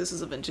too. Like this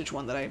is a vintage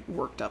one that I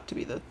worked up to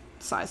be the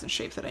size and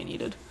shape that I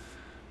needed.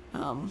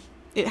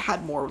 It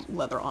had more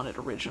leather on it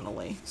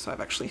originally, so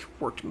I've actually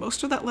worked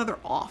most of that leather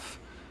off.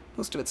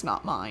 Most of it's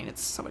not mine,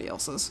 it's somebody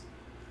else's.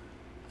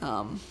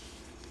 But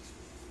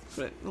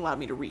it allowed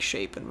me to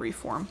reshape and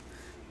reform.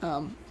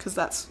 Because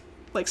that's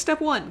like step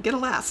 1, get a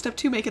last. Step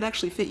 2, make it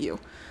actually fit you.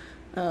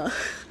 That's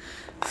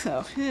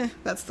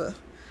the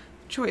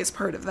joyous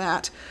part of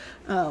that.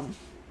 Because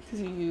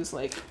you use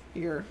like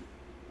your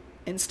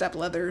instep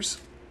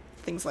leathers,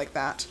 things like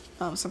that.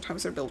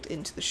 Sometimes they're built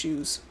into the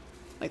shoes,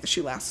 like the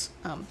shoe lasts.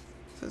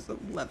 There's the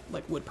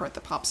like wood part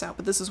that pops out,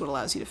 but this is what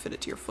allows you to fit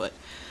it to your foot.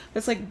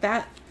 It's like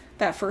that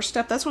first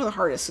step, that's one of the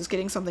hardest, is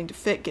getting something to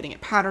fit, getting it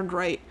patterned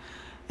right,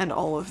 and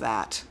all of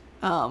that.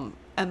 And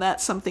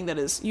that's something that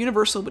is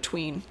universal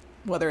between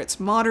whether it's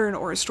modern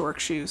or historic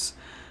shoes.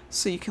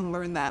 So you can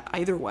learn that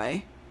either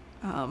way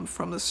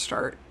from the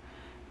start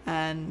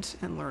and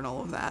learn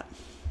all of that.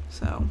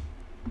 So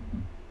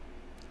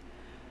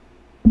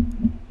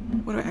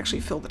what do I actually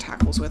fill the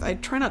tackles with? I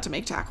try not to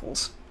make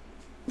tackles.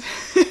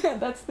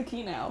 That's the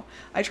key now.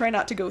 I try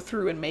not to go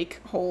through and make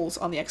holes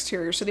on the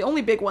exterior. So the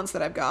only big ones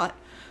that I've got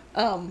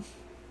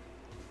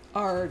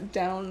are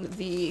down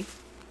the...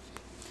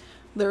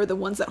 They're the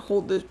ones that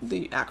hold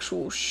the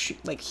actual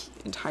like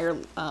entire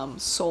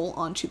sole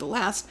onto the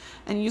last,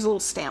 and you use a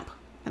little stamp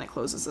and it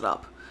closes it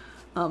up.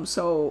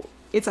 So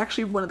it's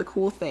actually one of the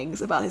cool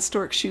things about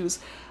historic shoes.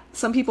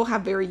 Some people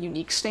have very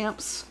unique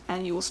stamps,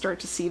 and you will start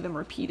to see them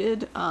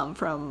repeated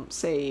from,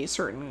 say,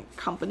 certain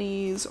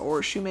companies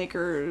or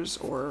shoemakers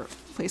or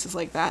places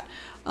like that.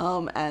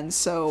 And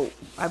so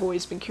I've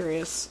always been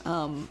curious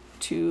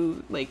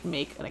to like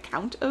make an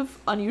account of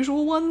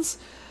unusual ones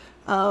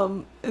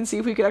and see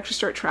if we could actually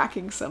start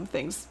tracking some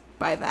things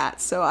by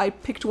that. So I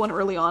picked one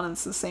early on, and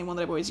it's the same one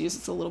that I've always used.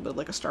 It's a little bit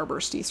like a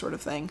starbursty sort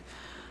of thing.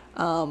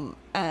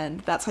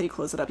 And that's how you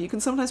close it up. You can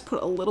sometimes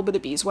put a little bit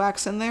of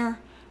beeswax in there.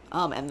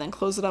 And then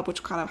close it up,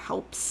 which kind of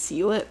helps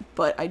seal it,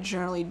 but I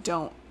generally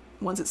don't,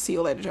 once it's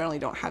sealed, I generally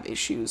don't have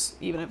issues,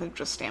 even if I've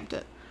just stamped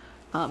it,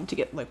 to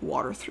get like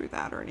water through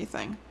that or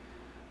anything.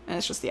 And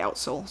it's just the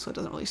outsole, so it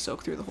doesn't really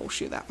soak through the whole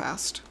shoe that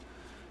fast.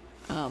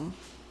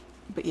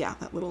 But yeah,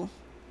 that little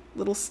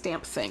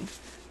stamp thing,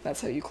 that's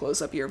how you close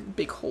up your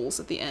big holes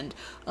at the end.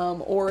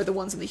 Or the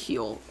ones in the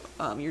heel,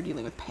 you're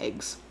dealing with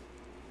pegs.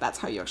 That's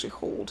how you actually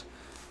hold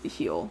the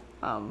heel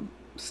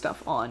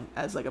stuff on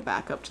as like a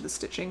backup to the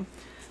stitching.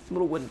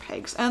 Little wooden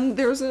pegs. And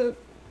there's a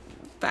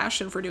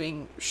fashion for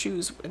doing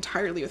shoes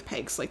entirely with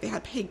pegs. Like they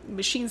had peg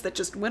machines that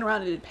just went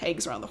around and did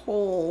pegs around the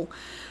whole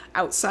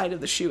outside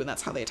of the shoe, and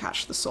that's how they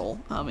attached the sole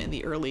in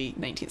the early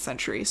 19th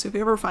century. So if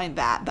you ever find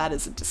that, that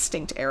is a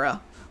distinct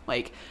era.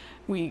 Like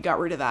we got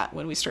rid of that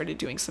when we started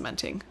doing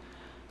cementing.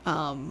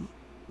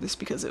 Just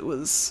because it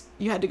was,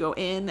 you had to go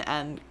in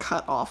and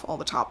cut off all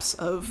the tops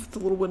of the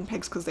little wooden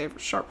pegs because they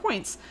have sharp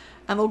points,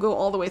 and they'll go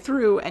all the way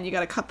through, and you got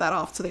to cut that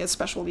off. So they had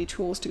specialty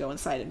tools to go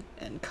inside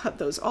and cut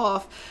those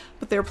off.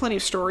 But there are plenty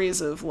of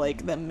stories of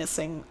like them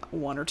missing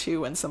one or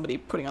two and somebody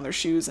putting on their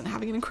shoes and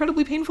having an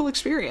incredibly painful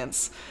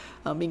experience,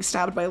 being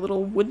stabbed by a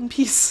little wooden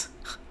piece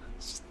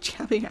just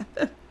jabbing at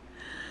them.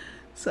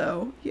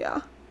 So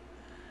yeah,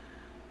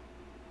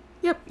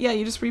 yep, yeah,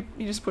 you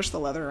just push the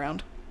leather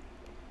around.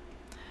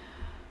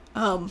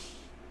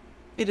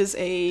 It is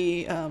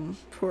a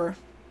for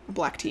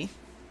black tea,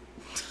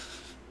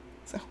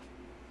 so,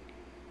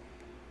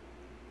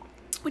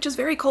 which is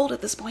very cold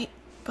at this point,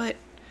 but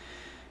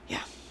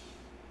yeah.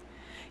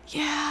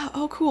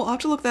 Oh cool, I'll have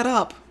to look that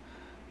up.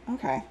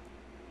 Okay.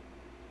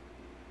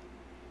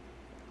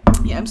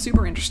 Yeah, I'm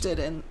super interested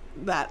in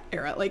that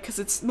era, like, because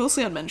it's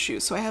mostly on men's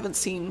shoes, so I haven't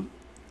seen,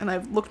 and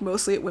I've looked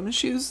mostly at women's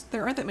shoes.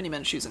 There aren't that many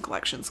men's shoes in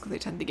collections because they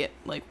tend to get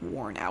like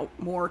worn out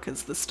more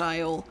because the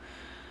style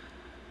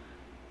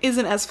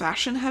isn't as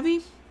fashion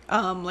heavy.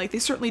 Like they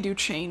certainly do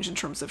change in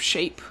terms of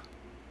shape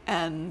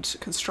and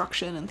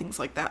construction and things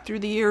like that through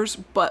the years,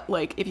 but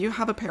like if you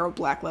have a pair of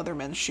black leather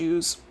men's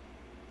shoes,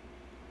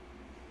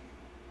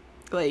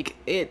 like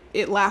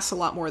it lasts a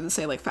lot more than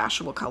say like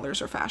fashionable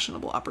colors or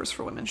fashionable uppers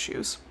for women's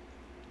shoes.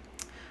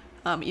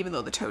 Even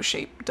though the toe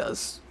shape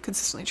does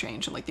consistently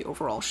change and like the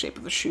overall shape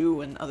of the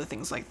shoe and other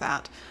things like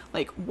that,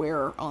 like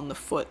where on the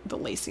foot the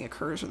lacing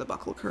occurs or the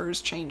buckle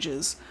occurs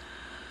changes.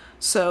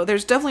 So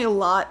there's definitely a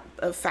lot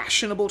of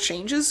fashionable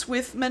changes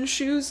with men's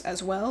shoes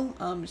as well.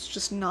 It's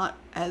just not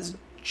as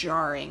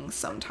jarring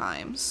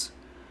sometimes.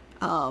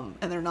 And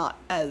they're not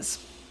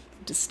as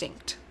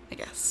distinct, I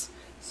guess.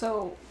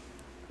 So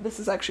this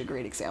is actually a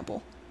great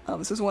example.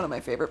 This is one of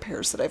my favorite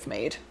pairs that I've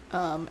made.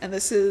 And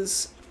this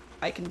is,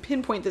 I can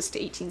pinpoint this to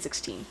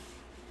 1816.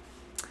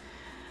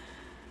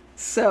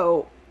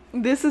 So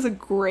this is a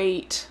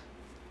great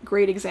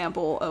great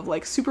example of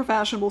like super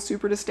fashionable,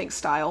 super distinct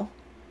style.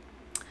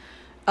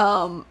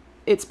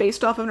 It's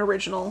based off of an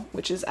original,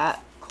 which is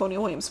at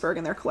Colonial Williamsburg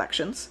in their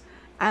collections.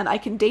 And I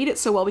can date it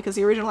so well because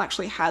the original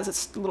actually has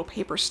its little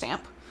paper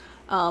stamp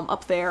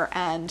up there,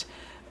 and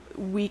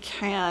we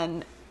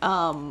can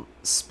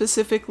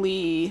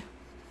specifically,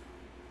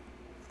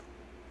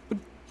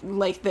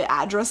 like the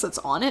address that's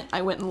on it,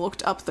 I went and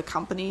looked up the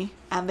company,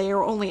 and they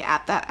are only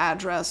at that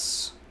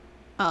address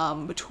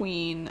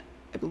between,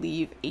 I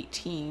believe,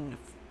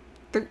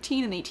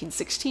 1813 and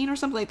 1816 or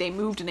something. Like they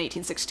moved in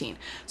 1816,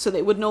 so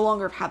they would no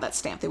longer have had that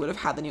stamp. They would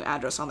have had the new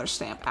address on their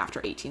stamp after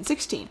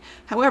 1816.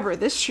 However,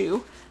 this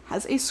shoe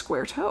has a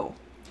square toe.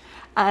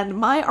 And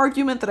my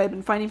argument that I've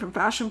been finding from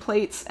fashion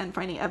plates and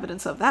finding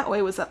evidence of that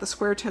way was that the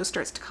square toe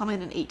starts to come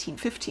in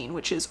 1815,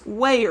 which is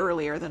way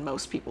earlier than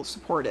most people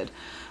supported.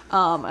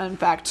 In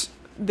fact,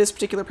 this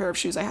particular pair of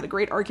shoes, I had a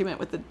great argument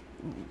with the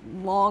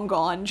long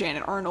gone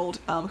Janet Arnold,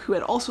 who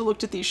had also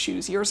looked at these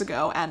shoes years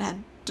ago and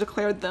had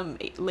declared them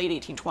late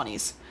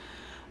 1820s.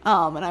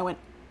 And I went,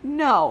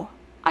 no,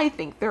 I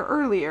think they're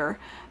earlier.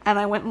 And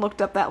I went and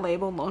looked up that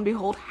label, and lo and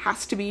behold,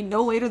 has to be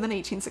no later than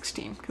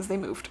 1816, because they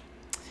moved.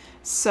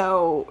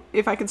 So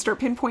if I can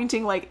start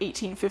pinpointing like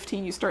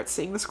 1815, you start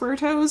seeing the square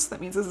toes, that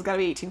means this has got to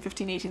be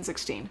 1815,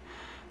 1816.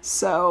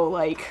 So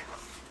like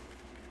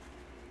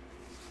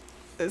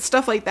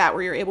stuff like that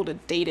where you're able to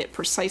date it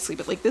precisely,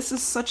 but like this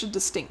is such a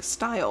distinct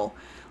style.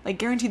 Like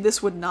guaranteed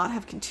this would not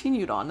have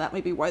continued on. That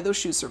might be why those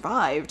shoes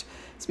survived.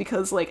 It's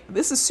because like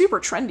this is super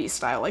trendy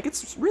style. Like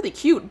it's really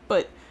cute,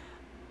 but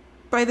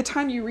by the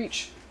time you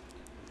reach,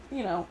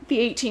 you know, the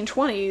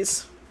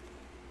 1820s,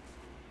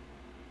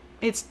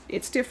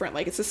 it's different.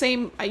 Like it's the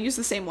same, I use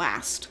the same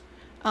last,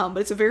 but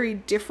it's a very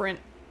different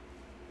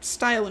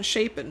style and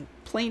shape and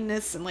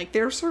plainness, and like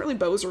there are certainly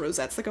bows or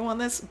rosettes that go on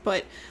this,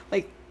 but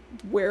like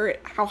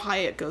how high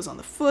it goes on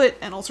the foot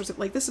and all sorts of,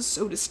 like this is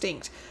so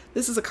distinct.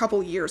 This is a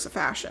couple years of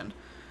fashion.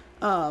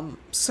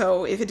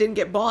 So if it didn't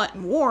get bought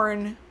and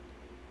worn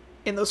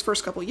in those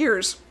first couple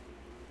years,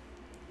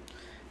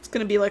 it's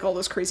gonna be like all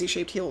those crazy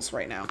shaped heels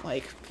right now.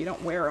 Like if you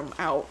don't wear them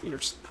out, you're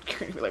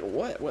gonna be like,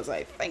 what was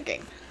I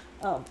thinking?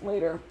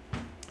 Later.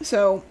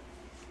 So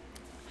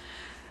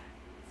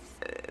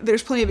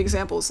there's plenty of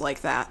examples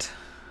like that.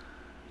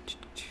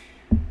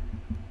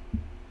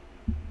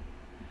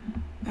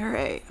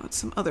 Alright, what's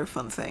some other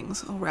fun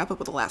things? I'll wrap up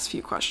with the last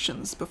few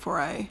questions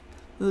before I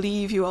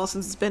leave you all,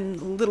 since it's been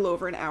a little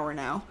over an hour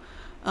now.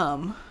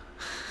 Probably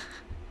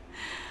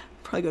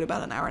go to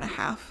about an hour and a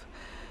half.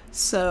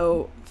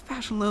 So,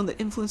 fashion loan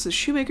that influences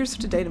shoemakers of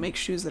today to make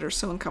shoes that are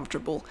so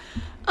uncomfortable.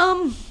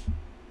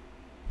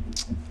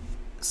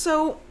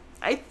 So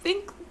I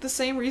think the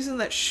same reason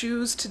that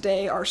shoes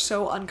today are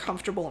so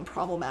uncomfortable and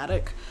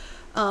problematic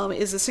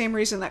is the same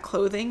reason that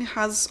clothing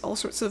has all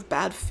sorts of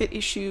bad fit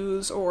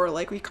issues, or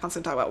like we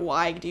constantly talk about,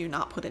 why do you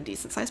not put in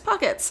decent sized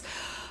pockets?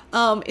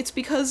 It's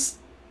because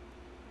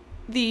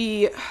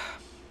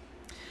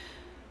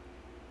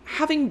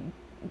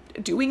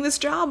doing this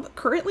job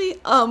currently,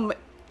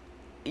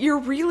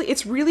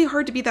 it's really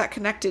hard to be that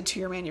connected to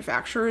your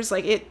manufacturers.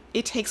 Like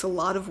it takes a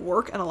lot of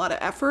work and a lot of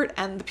effort,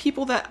 and the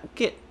people that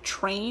get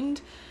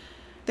trained,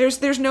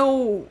 there's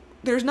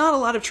not a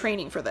lot of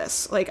training for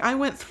this. Like I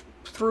went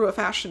through a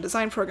fashion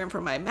design program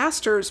for my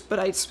master's, but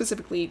I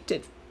specifically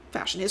did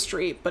fashion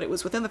history, but it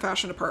was within the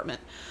fashion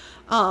department.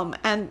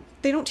 And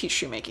they don't teach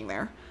shoemaking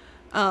there.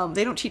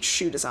 They don't teach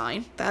shoe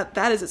design.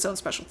 That is its own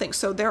special thing.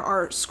 So there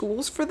are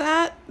schools for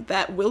that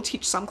will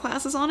teach some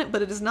classes on it,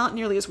 but it is not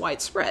nearly as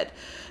widespread.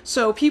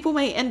 So people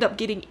may end up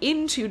getting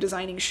into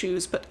designing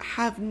shoes, but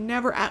have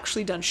never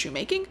actually done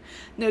shoemaking.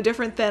 No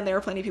different than there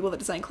are plenty of people that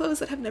design clothes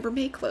that have never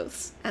made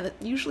clothes. And it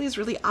usually is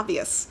really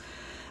obvious.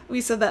 We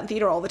said that in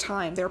theater all the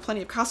time. There are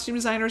plenty of costume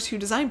designers who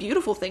design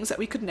beautiful things that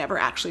we could never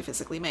actually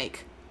physically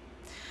make.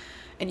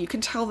 And you can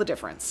tell the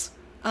difference.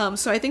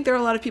 So I think there are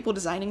a lot of people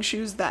designing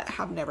shoes that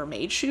have never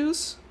made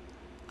shoes,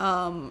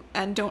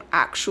 and don't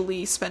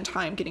actually spend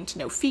time getting to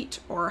know feet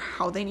or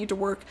how they need to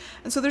work.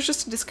 And so there's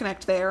just a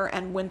disconnect there.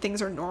 And when things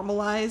are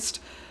normalized,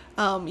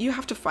 you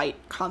have to fight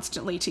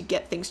constantly to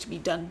get things to be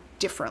done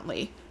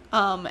differently.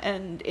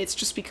 And it's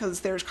just because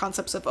there's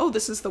concepts of, oh,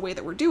 this is the way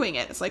that we're doing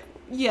it. It's like,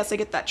 yes, I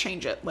get that,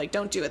 change it. Like,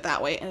 don't do it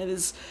that way. And it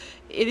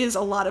is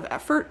a lot of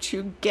effort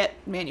to get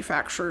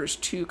manufacturers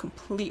to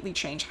completely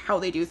change how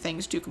they do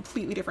things, do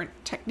completely different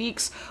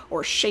techniques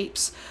or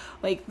shapes.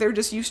 Like, they're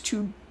just used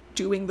to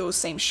doing those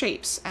same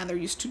shapes, and they're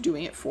used to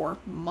doing it for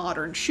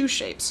modern shoe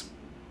shapes.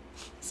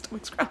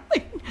 Stomach's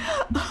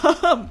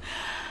growling.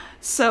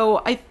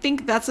 So I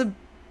think that's a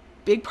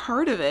big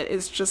part of it,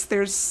 is just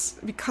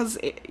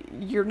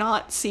you're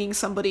not seeing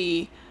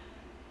somebody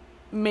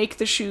make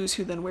the shoes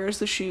who then wears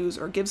the shoes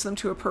or gives them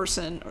to a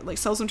person, or like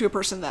sells them to a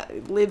person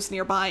that lives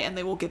nearby, and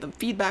they will give them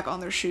feedback on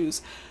their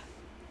shoes.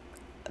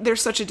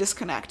 There's such a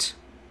disconnect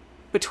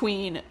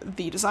between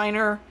the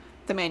designer,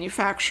 the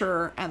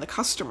manufacturer, and the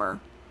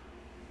customer.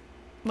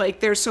 Like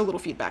there's so little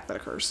feedback that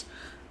occurs,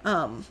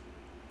 and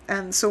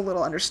so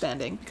little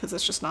understanding, because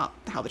that's just not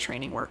how the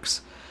training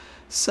works.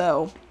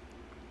 So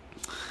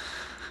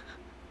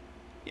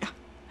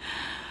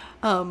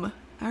All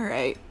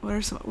right. What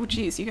are some? Oh,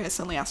 geez, you guys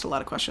suddenly asked a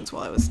lot of questions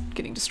while I was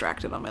getting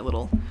distracted on my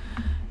little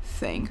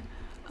thing.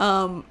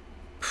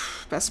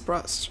 Best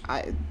brush.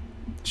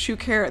 Shoe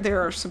care.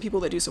 There are some people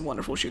that do some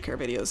wonderful shoe care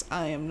videos.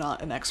 I am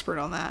not an expert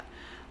on that,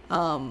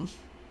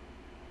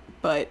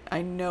 but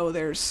I know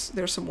there's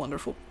some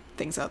wonderful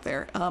things out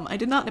there. I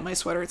did not knit my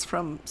sweater. It's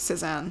from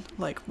Cezanne,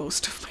 like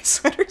most of my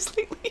sweaters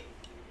lately.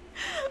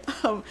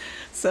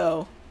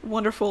 So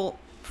wonderful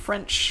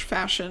French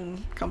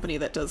fashion company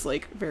that does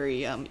like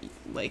very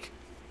like,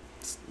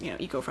 you know,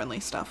 eco-friendly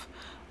stuff.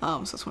 So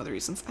that's one of the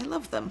reasons I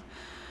love them.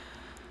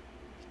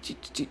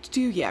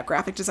 Yeah,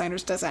 graphic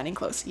designers designing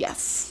clothes.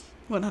 Yes,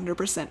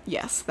 100%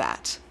 yes,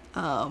 that.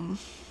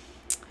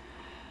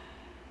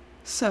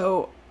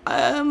 So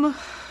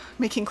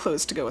making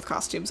clothes to go with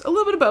costumes. A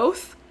little bit of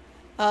both.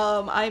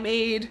 I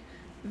made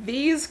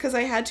these because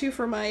I had to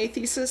for my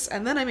thesis,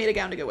 and then I made a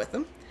gown to go with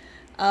them.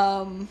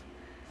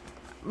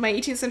 My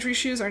 18th century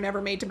shoes are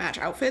never made to match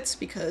outfits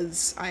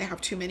because I have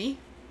too many.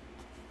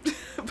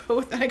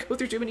 Both, I go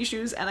through too many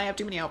shoes and I have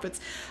too many outfits.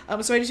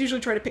 So I just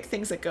usually try to pick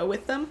things that go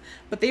with them,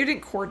 but they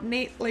didn't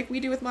coordinate like we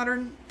do with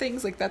modern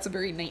things. Like that's a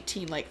very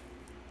 30s,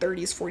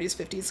 40s,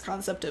 50s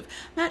concept of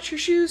match your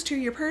shoes to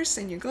your purse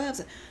and your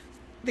gloves.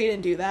 They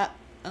didn't do that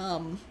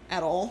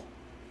at all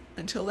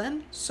until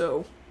then.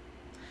 So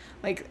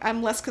like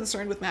I'm less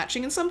concerned with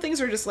matching, and some things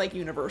are just like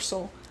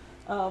universal.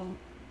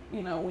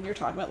 You know, when you're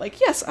talking about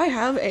like, yes, I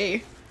have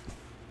a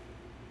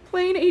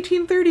plain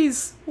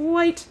 1830s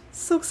white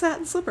silk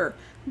satin slipper.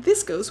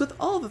 This goes with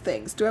all the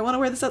things. Do I want to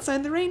wear this outside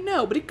in the rain?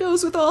 No, but it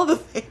goes with all the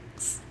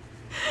things.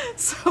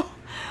 So,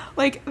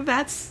 like,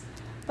 that's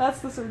the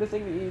sort of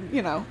thing that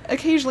you know,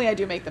 occasionally I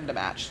do make them to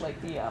match.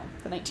 Like the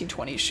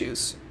 1920s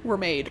shoes were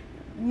made,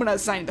 when I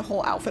was designing the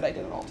whole outfit, I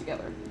did it all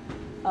together.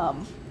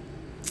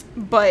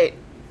 But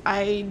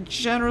I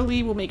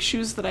generally will make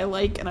shoes that I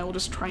like, and I will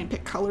just try and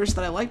pick colors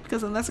that I like,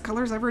 because then that's the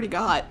colors I've already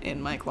got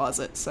in my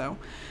closet. So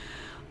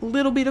a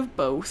little bit of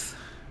both.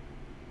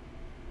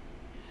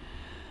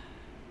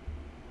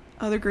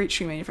 Other great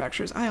shoe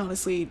manufacturers. I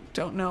honestly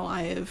don't know.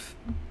 I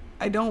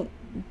don't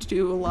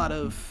do a lot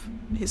of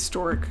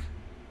historic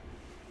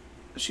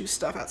shoe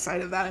stuff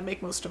outside of that. I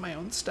make most of my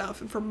own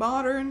stuff. And for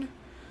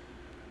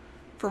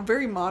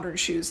very modern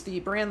shoes, the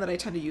brand that I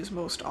tend to use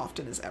most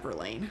often is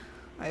Everlane.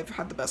 I've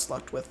had the best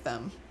luck with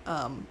them.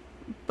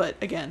 But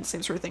again,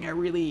 same sort of thing. I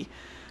really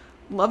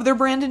love their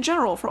brand in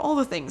general for all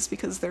the things,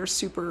 because they're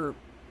super,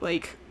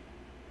 like,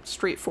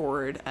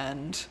 straightforward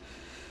and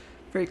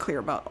very clear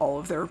about all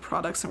of their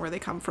products and where they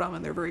come from,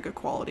 and they're very good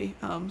quality.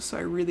 So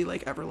I really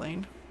like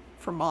Everlane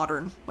for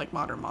modern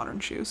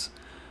shoes.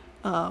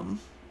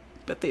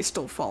 But they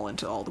still fall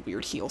into all the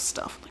weird heel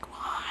stuff. I'm like,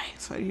 why?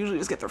 So I usually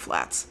just get their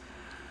flats.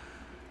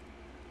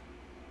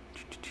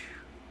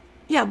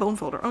 Yeah, bone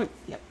folder. Oh,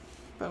 yep.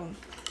 Bone.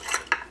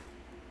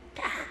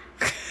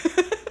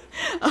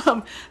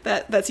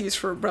 That's used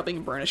for rubbing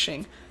and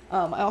burnishing.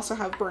 I also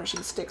have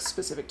burnishing sticks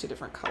specific to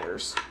different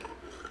colors.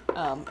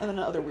 And then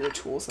other weird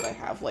tools that I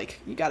have, like,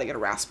 you gotta get a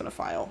rasp and a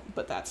file,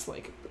 but that's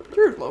like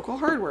your local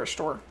hardware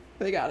store.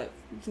 They got it.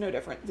 It's no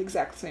different. It's the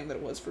exact same that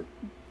it was for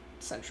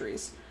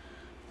centuries.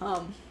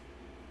 Where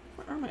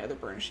are my other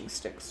burnishing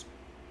sticks?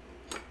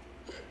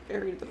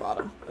 Buried at the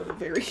bottom of a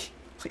very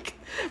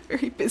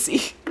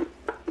busy.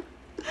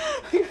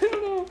 I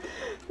don't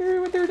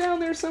know. They're down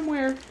there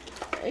somewhere.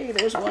 Hey,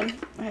 there's one.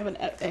 I have an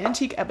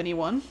antique ebony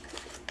one,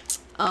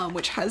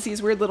 which has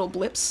these weird little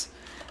blips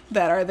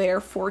that are there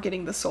for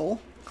getting the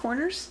sole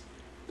corners.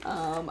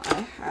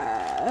 I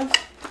have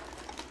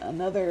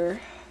another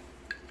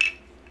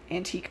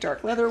antique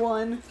dark leather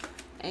one,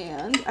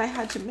 and I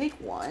had to make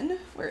one.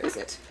 Where is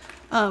it?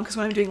 Because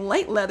when I'm doing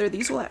light leather,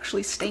 these will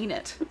actually stain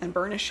it and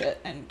burnish it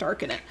and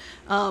darken it.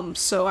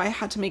 So I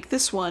had to make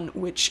this one,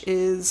 which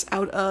is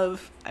out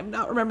of, I'm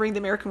not remembering the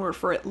American word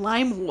for it.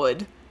 Lime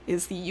wood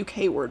is the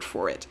UK word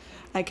for it.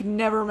 I can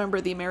never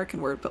remember the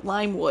American word, but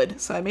lime wood.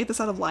 So I made this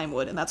out of lime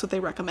wood, and that's what they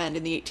recommend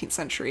in the 18th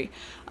century.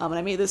 And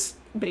I made this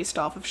based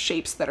off of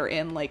shapes that are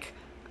in, like,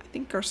 I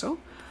think Garceau,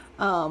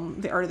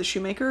 The Art of the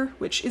Shoemaker,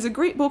 which is a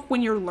great book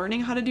when you're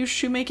learning how to do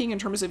shoemaking in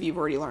terms of you've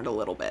already learned a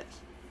little bit.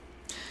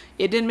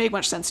 It didn't make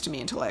much sense to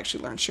me until I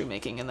actually learned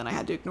shoemaking, and then I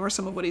had to ignore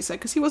some of what he said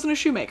because he wasn't a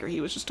shoemaker. He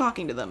was just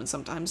talking to them, and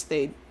sometimes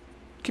they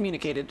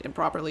communicated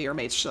improperly or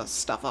made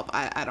stuff up.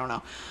 I don't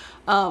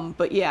know.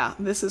 But yeah,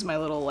 this is my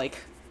little, like,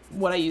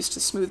 what I use to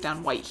smooth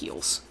down white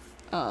heels.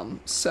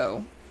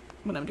 So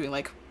when I'm doing,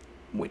 like,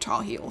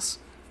 tall heels,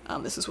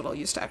 this is what I'll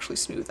use to actually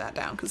smooth that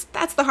down, because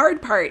that's the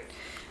hard part.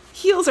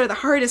 Heels are the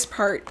hardest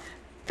part.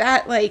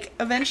 That, like,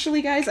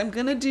 eventually, guys, I'm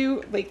gonna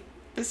do, like,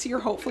 this year,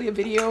 hopefully, a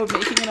video of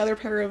making another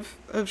pair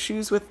of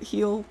shoes with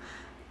heel,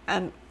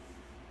 and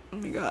oh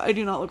my god, I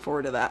do not look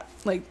forward to that.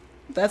 Like,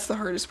 that's the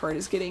hardest part,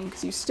 is getting,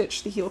 because you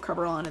stitch the heel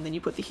cover on, and then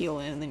you put the heel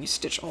in, and then you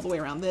stitch all the way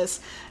around this,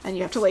 and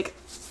you have to, like,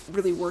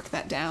 really work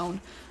that down.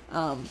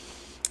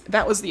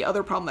 That was the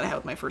other problem that I had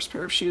with my first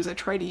pair of shoes. I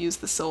tried to use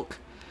the silk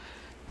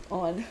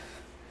on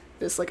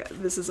this, like,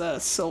 this is a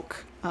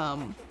silk,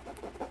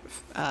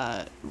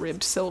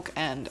 ribbed silk,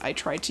 and I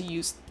tried to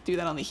do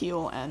that on the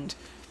heel, and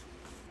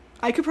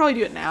I could probably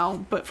do it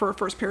now, but for a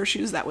first pair of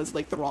shoes, that was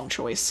like the wrong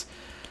choice.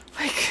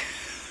 Like,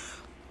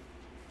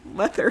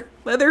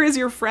 leather is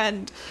your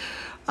friend.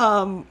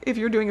 If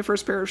you're doing a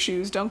first pair of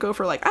shoes, don't go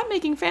for like, I'm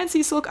making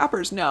fancy silk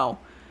uppers. No.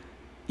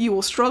 You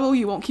will struggle,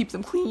 you won't keep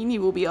them clean,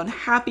 you will be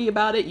unhappy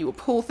about it, you will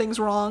pull things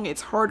wrong,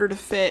 it's harder to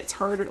fit, it's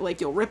harder, like,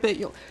 you'll rip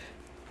it,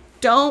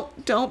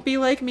 Don't be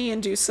like me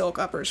and do silk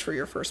uppers for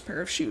your first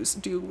pair of shoes.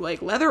 Do,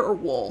 like, leather or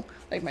wool.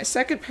 Like, my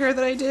second pair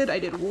that I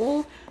did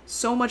wool,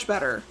 so much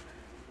better.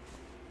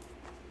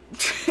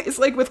 It's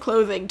like with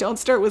clothing, don't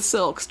start with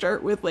silk,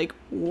 start with, like,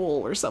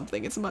 wool or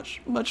something. It's much,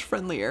 much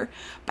friendlier.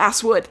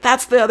 Basswood,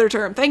 that's the other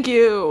term, thank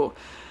you!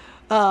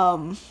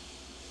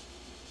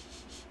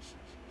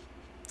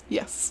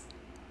 Yes.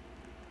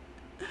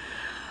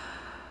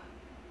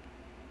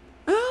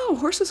 Oh,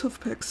 horses' hoof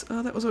picks.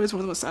 Oh, that was always one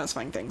of the most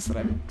satisfying things that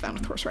I've found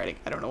with horse riding.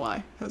 I don't know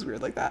why. That was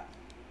weird like that.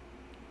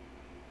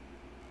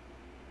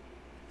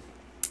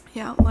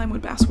 Yeah,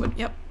 limewood, basswood.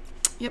 Yep.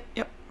 Yep,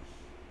 yep.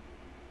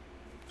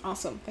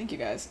 Awesome. Thank you,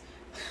 guys.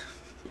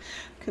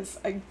 Because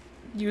I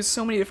use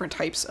so many different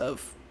types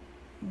of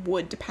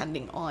wood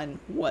depending on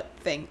what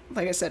thing.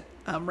 Like I said,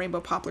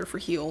 rainbow poplar for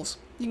heels.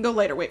 You can go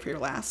lighter weight for your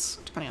lasts,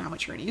 depending on how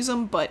much you're going to use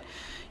them, but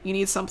you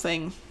need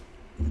something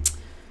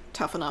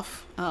tough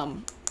enough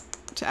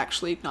to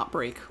actually not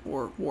break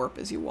or warp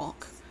as you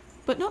walk.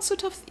 But not so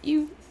tough that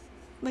you,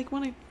 like,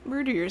 want to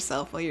murder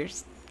yourself while you're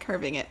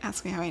carving it.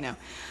 Ask me how I know.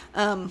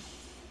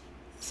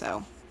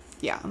 So,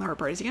 yeah, on the hard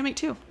part is you gotta make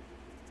two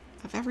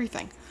of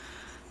everything.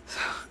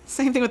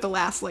 Same thing with the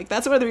last. Like,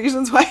 that's one of the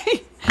reasons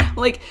why,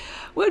 like,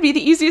 what would be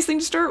the easiest thing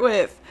to start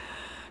with?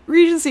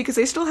 Regency, because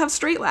they still have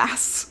straight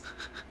lasts.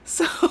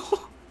 So,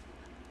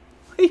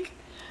 like,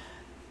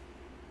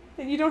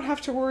 and you don't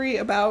have to worry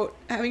about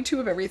having two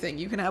of everything.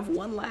 You can have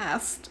one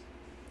last,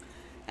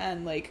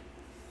 and, like,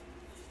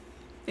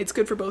 it's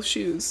good for both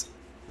shoes.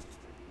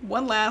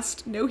 One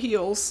last, no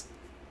heels,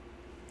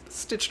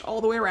 stitched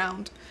all the way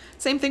around.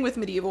 Same thing with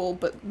medieval,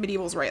 but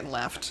medieval's right and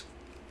left.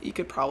 You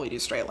could probably do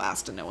straight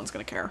last and no one's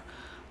gonna care,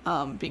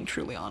 being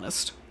truly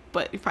honest.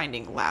 But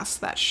finding lasts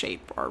that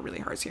shape are really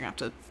hard, so you're gonna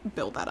have to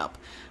build that up.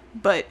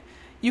 But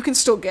you can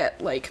still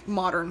get, like,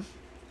 modern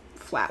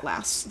flat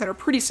lasts that are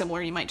pretty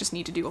similar. You might just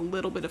need to do a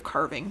little bit of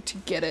carving to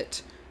get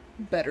it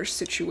better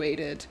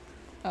situated,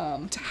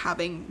 to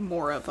having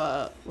more of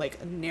a,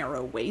 like, a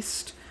narrow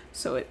waist,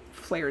 so it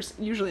flares.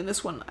 Usually in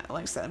this one,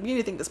 like I said, I'm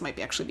beginning to think this might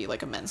actually be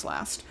like a men's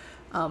last,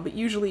 but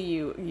usually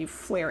you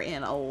flare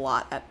in a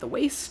lot at the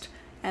waist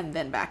and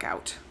then back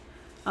out.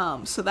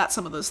 So that's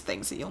some of those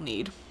things that you'll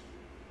need.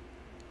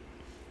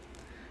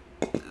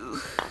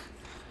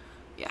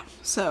 Yeah,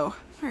 so,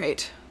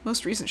 alright,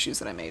 most recent shoes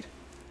that I made.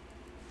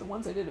 The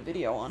ones I did a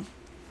video on.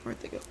 Where'd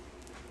they go?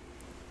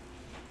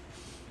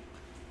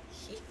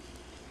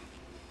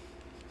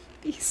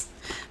 These.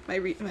 My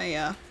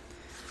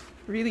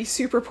really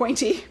super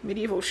pointy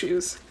medieval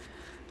shoes,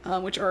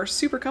 which are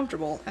super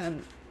comfortable,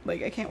 and,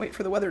 like, I can't wait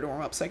for the weather to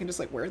warm up so I can just,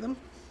 like, wear them,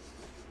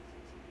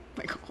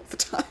 like, all the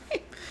time.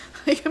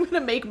 Like, I'm gonna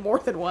make more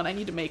than one. I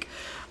need to make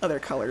other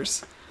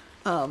colors.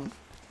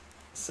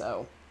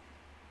 So,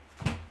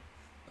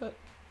 but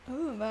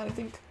other than that, I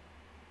think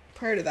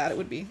prior to that it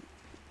would be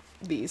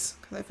these,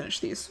 because I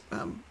finished these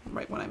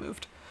right when I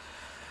moved.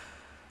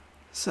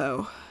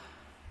 So,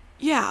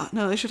 yeah,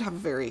 no, they should have a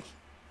very,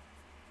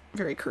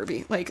 very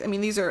curvy. Like, I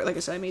mean, these are, like I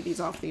said, I made these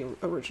off the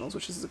originals,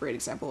 which is a great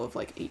example of,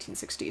 like,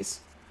 1860s.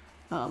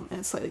 And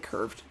it's slightly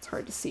curved. It's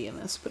hard to see in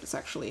this, but it's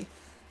actually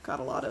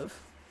got a lot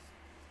of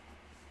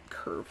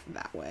curve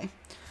that way.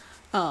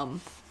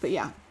 But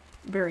yeah,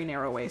 very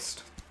narrow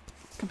waist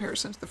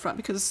comparison to the front,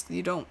 because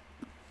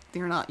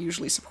they're not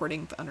usually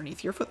supporting the underneath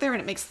of your foot there,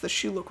 and it makes the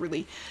shoe look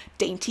really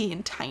dainty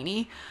and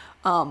tiny,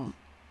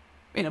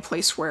 in a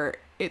place where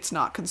it's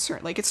not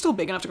concerned. Like, it's still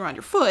big enough to go around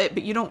your foot,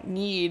 but you don't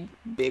need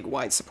big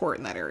wide support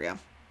in that area.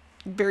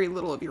 Very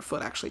little of your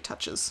foot actually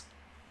touches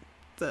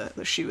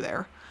the shoe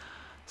there.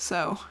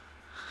 So,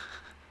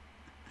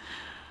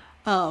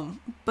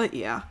 but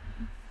yeah.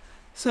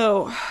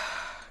 So,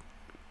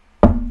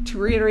 to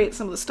reiterate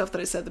some of the stuff that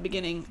I said at the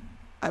beginning,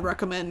 I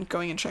recommend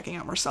going and checking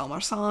out Marcel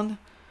Marsan,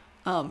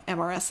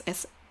 M-R-S-A-N.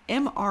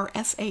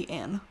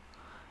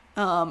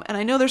 And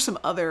I know there's some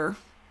other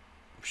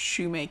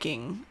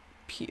shoemaking,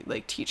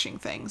 like, teaching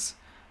things,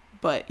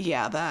 but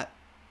yeah, that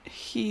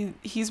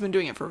he's been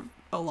doing it for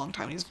a long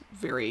time. He's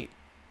very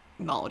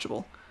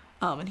knowledgeable,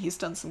 and he's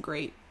done some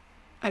great.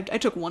 I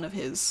took one of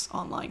his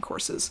online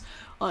courses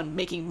on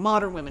making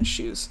modern women's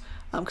shoes,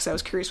 because I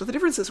was curious what the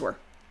differences were.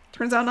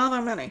 Turns out not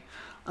that many,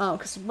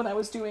 because when I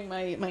was doing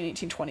my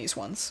 1920s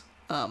ones,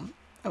 I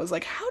was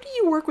like, how do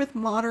you work with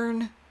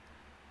modern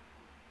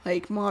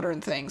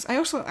things? I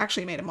also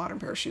actually made a modern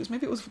pair of shoes.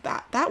 Maybe it was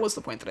that was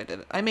the point that I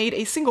did it. I made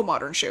a single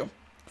modern shoe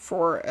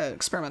for an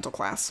experimental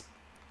class.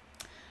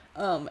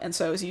 And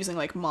so I was using,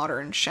 like,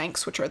 modern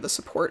shanks, which are the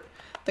support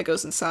that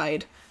goes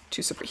inside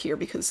to support here,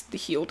 because the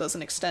heel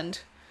doesn't extend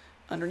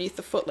underneath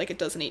the foot like it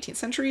does in 18th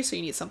century, so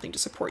you need something to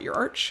support your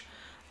arch.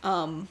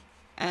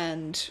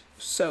 And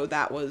so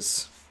that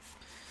was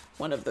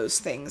one of those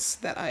things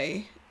that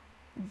I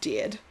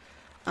did.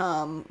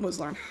 was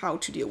learn how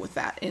to deal with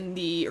that. In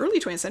the early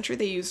 20th century,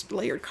 they used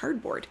layered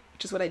cardboard,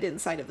 which is what I did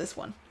inside of this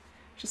one,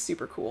 which is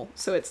super cool.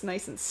 So it's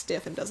nice and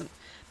stiff and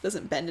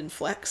doesn't bend and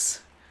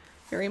flex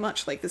very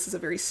much. Like, this is a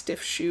very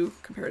stiff shoe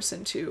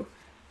comparison to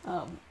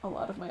a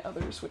lot of my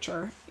others, which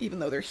are, even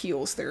though they're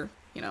heels, they're,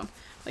 you know,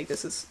 like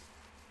this is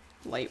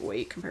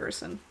lightweight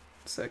comparison,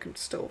 so it can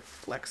still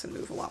flex and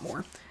move a lot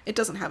more. It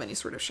doesn't have any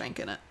sort of shank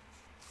in it,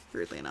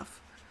 weirdly enough.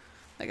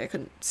 Like, I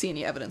couldn't see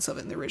any evidence of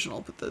it in the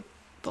original, but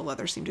the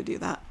leather seemed to do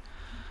that.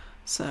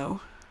 So,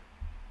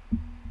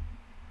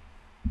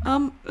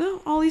 well,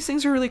 all these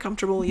things are really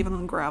comfortable, even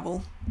on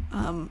gravel.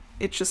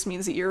 It just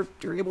means that you're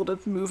able to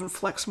move and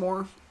flex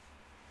more,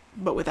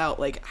 but without,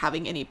 like,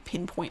 having any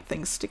pinpoint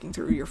things sticking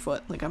through your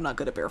foot. Like, I'm not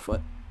good at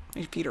barefoot.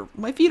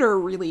 My feet are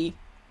really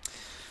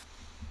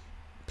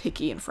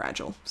picky and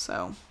fragile,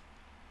 so,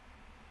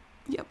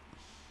 yep.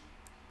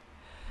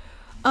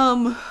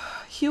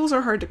 Heels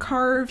are hard to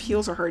carve,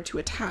 heels are hard to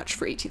attach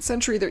for 18th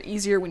century. They're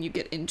easier when you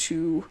get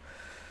into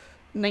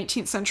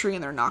 19th century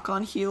and they're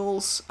knock-on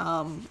heels.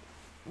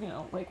 You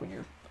know, like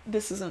when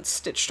this isn't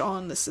stitched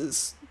on,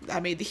 I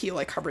made the heel,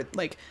 I covered,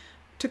 like,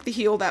 took the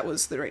heel that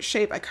was the right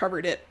shape, I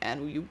covered it,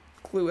 and you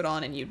glue it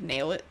on and you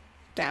nail it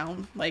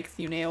down, like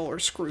you nail or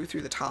screw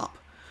through the top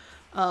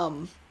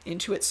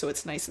into it so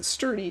it's nice and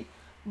sturdy.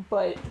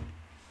 But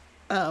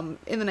in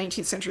the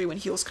 19th century, when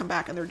heels come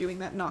back and they're doing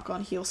that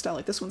knock-on heel style,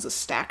 like this one's a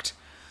stacked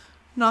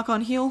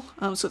knock-on heel,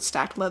 so it's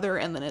stacked leather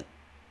and then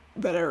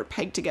that are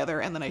pegged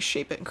together, and then I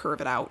shape it and curve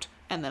it out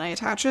and then I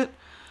attach it.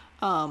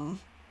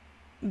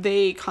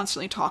 They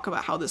constantly talk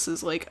about how this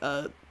is like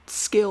a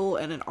skill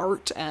and an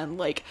art, and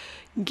like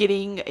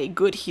getting a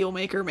good heel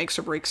maker makes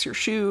or breaks your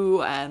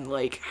shoe, and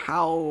like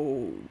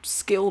how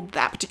skilled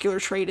that particular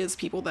trade is.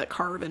 People that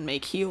carve and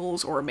make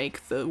heels or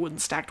make the wooden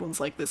stacked ones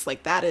like this,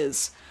 like that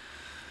is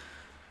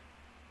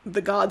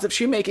the gods of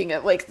shoemaking.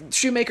 Like,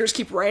 shoemakers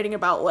keep writing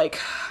about like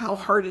how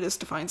hard it is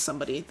to find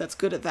somebody that's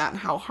good at that and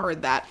how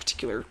hard that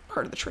particular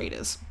part of the trade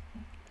is.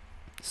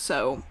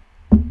 So,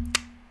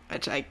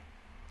 which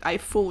I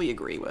fully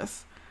agree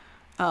with.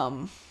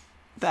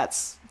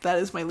 That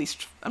is my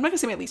least, I'm not gonna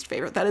say my least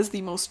favorite, that is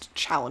the most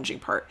challenging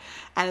part.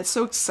 And it's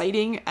so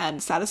exciting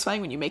and satisfying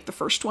when you make the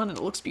first one and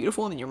it looks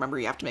beautiful, and then you remember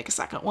you have to make a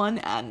second one,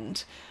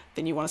 and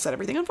then you want to set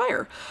everything on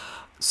fire.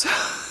 So,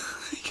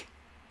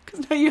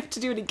 because now you have to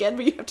do it again,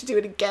 but you have to do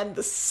it again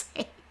the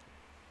same.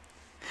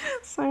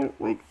 So,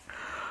 like,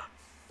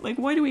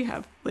 why do we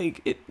have,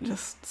 like, it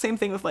just, same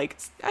thing with, like,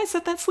 I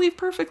set that sleeve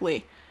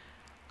perfectly.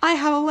 I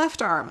have a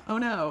left arm. Oh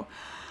no.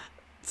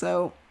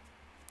 So,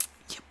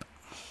 yep.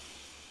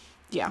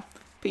 Yeah.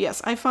 But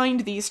yes, I find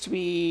these to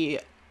be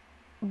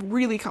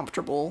really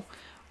comfortable.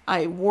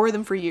 I wore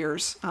them for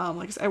years.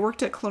 Like I said, I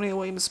worked at Colonial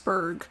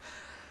Williamsburg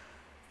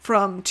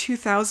from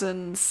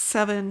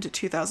 2007 to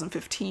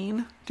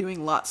 2015,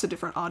 doing lots of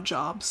different odd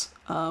jobs.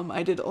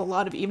 I did a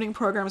lot of evening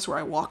programs where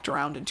I walked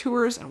around in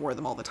tours and wore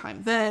them all the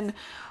time then.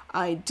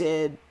 I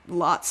did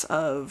lots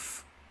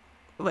of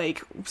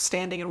like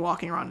standing and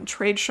walking around in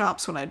trade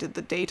shops when I did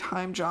the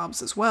daytime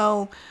jobs as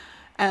well.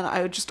 And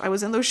I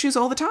was in those shoes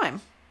all the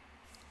time.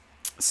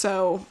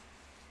 So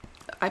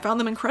I found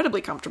them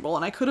incredibly comfortable,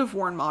 and I could have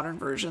worn modern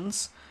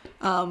versions,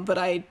 but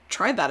I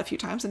tried that a few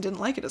times and didn't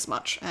like it as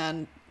much,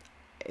 and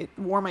it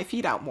wore my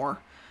feet out more,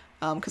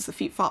 because the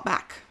feet fought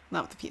back.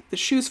 Not the feet, the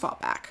shoes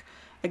fought back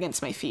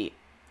against my feet,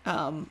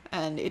 and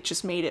it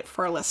just made it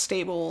far less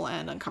stable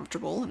and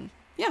uncomfortable, and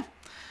yeah.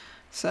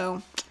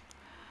 So,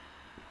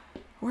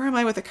 where am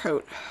I with a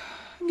coat?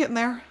 I'm getting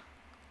there.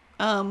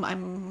 I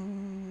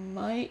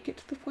might get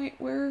to the point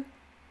where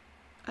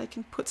I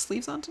can put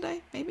sleeves on today,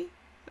 maybe?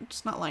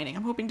 Just not lining.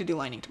 I'm hoping to do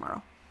lining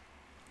tomorrow.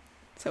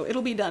 So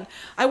it'll be done.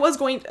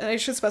 I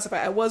should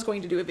specify, I was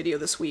going to do a video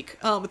this week,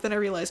 but then I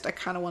realized I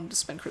kind of wanted to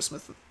spend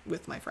Christmas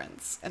with my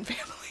friends and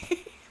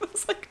family. I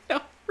was like, no,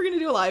 we're going to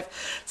do a live.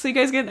 So you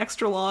guys get an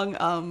extra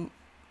long,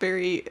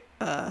 very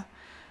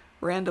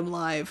random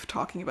live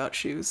talking about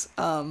shoes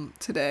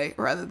today,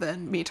 rather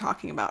than me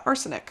talking about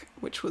arsenic,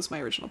 which was my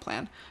original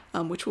plan,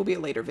 which will be a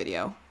later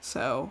video.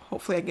 So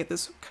hopefully I can get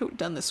this coat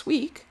done this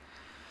week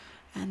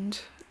and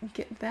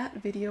get that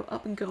video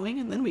up and going,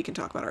 and then we can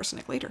talk about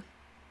arsenic later.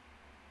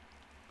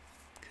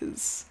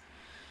 Because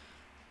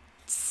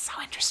it's so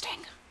interesting.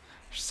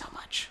 There's so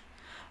much.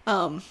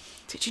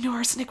 Did you know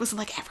arsenic was in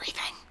like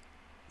everything?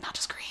 Not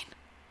just green.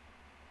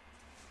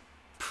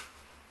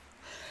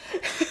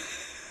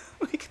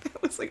 Like,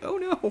 that was like, oh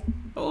no.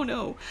 Oh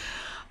no.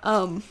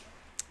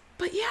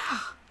 But yeah.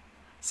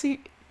 So,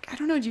 I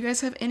don't know, do you guys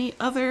have any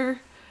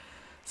other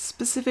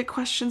specific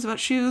questions about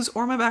shoes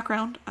or my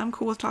background? I'm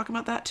cool with talking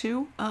about that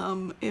too.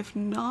 If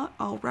not,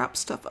 I'll wrap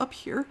stuff up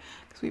here,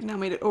 because we've now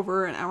made it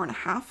over an hour and a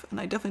half, and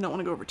I definitely don't want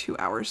to go over 2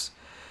 hours.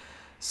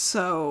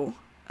 So,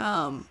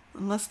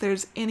 unless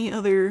there's any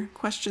other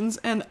questions,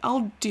 and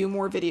I'll do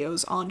more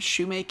videos on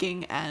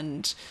shoemaking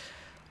and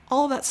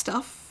all that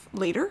stuff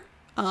later,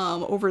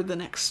 over the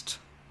next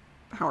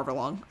however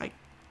long. We'll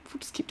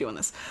just keep doing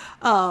this.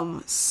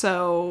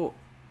 So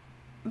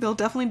there'll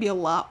definitely be a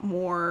lot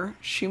more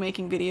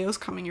shoemaking videos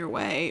coming your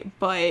way,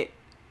 but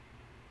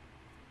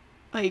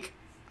like,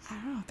 I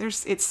don't know,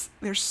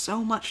 there's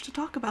so much to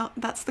talk about.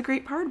 That's the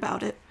great part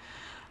about it.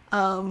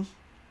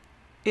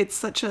 It's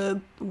such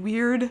a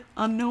weird,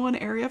 unknown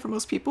area for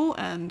most people,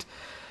 and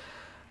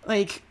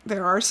like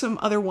there are some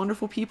other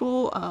wonderful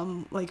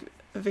people, like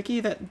Vicky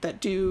that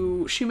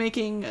do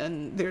shoemaking,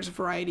 and there's a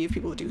variety of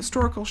people that do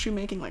historical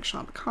shoemaking, like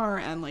Sean Bakar,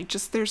 and like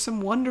just there's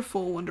some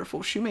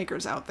wonderful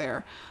shoemakers out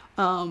there.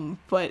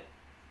 But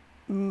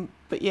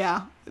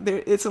yeah,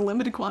 it's a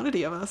limited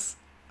quantity of us.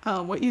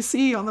 What you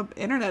see on the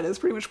internet is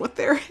pretty much what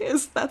there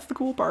is. That's the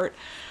cool part.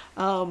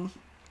 But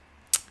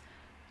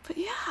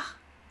yeah,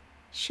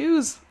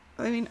 shoes.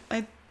 I mean,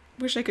 I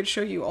wish I could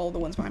show you all the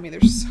ones behind me.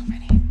 There's so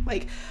many.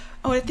 Like,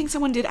 oh, I think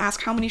someone did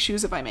ask how many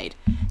shoes have I made.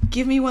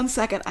 Give me 1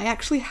 second. I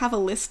actually have a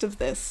list of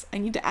this. I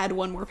need to add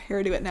one more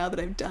pair to it now that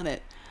I've done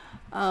it.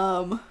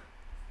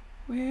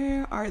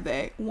 Where are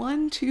they?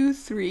 1, 2,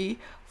 3,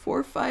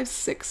 4, 5,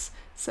 6,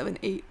 7,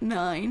 8,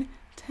 9,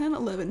 10,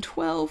 11,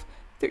 12,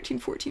 13,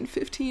 14,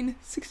 15,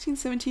 16,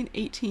 17,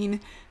 18,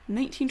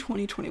 19,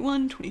 20,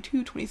 21,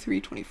 22,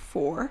 23,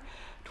 24,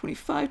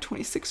 25,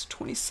 26,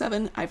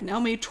 27. I've now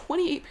made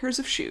 28 pairs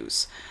of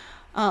shoes.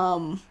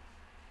 That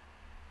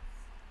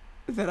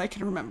I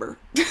can remember.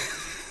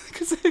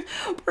 Because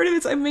part of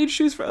it's I've made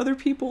shoes for other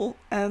people,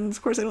 and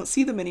of course I don't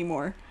see them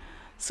anymore.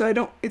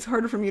 So it's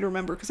harder for me to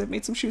remember because I've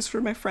made some shoes for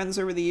my friends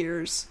over the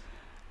years.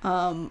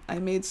 I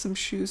made some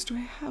shoes,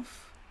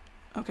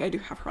 okay, I do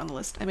have her on the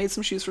list. I made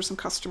some shoes for some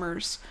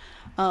customers,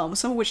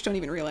 some of which don't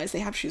even realize they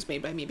have shoes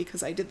made by me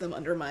because I did them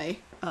under my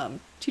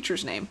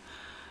teacher's name,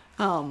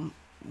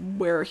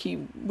 where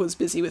he was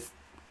busy with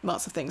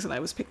lots of things and I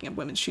was picking up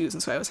women's shoes,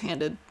 and so I was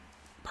handed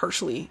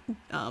partially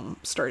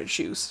started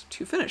shoes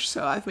to finish.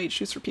 So I've made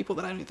shoes for people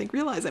that I don't even think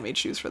realize I made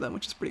shoes for them,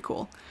 which is pretty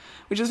cool,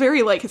 which is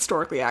very like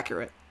historically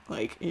accurate,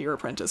 like your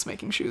apprentice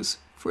making shoes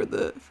for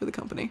the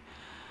company.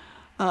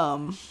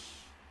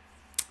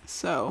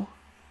 So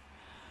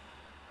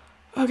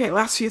okay,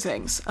 last few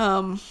things.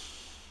 Old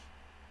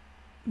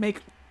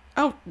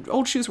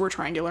shoes were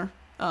triangular.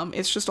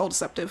 It's just all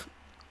deceptive.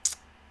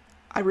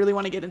 I really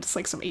want to get into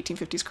like some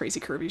 1850s crazy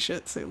curvy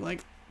shit, so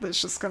like it's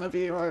just gonna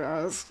be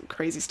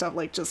crazy stuff.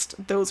 Like just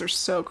those are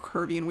so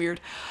curvy and weird.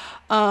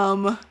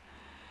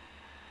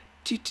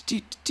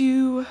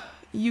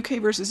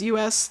 UK versus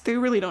US, they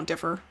really don't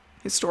differ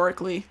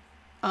historically.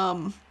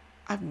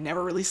 I've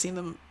never really seen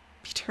them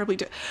be terribly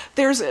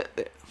there's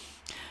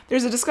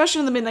a discussion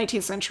in the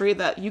mid-19th century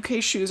that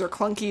UK shoes are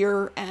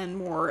clunkier and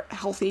more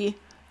healthy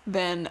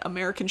than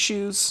American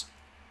shoes,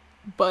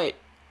 but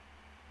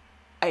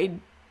I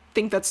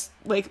think that's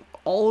like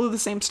all of the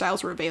same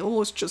styles were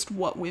available. It's just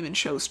what women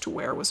chose to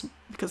wear was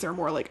because they're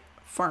more like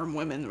farm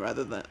women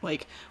rather than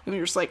like women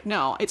are just like,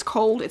 no, it's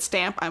cold, it's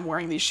damp, I'm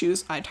wearing these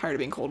shoes, I'm tired of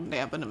being cold and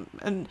damp.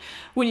 And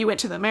when you went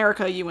to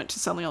America, you went to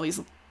suddenly all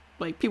these,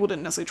 like, people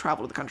didn't necessarily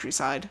travel to the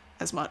countryside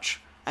as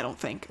much, I don't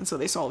think, and so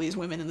they saw these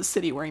women in the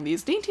city wearing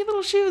these dainty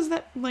little shoes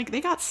that like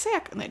they got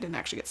sick, and they didn't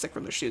actually get sick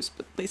from their shoes,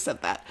 but they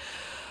said that.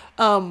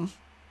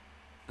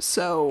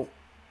 So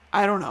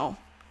I don't know,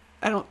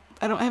 I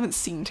haven't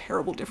seen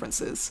terrible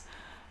differences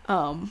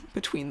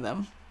between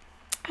them.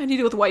 How do you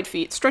deal with wide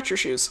feet? Stretch your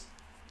shoes.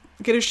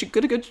 Get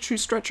a good shoe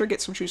stretcher.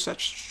 Get some shoe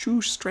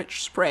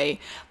stretch spray.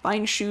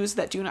 Find shoes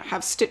that do not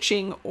have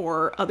stitching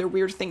or other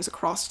weird things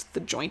across the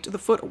joint of the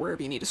foot or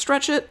wherever you need to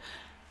stretch it.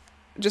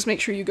 Just make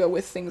sure you go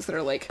with things that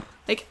are like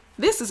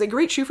this is a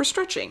great shoe for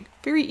stretching.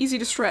 Very easy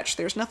to stretch.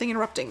 There's nothing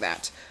interrupting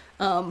that.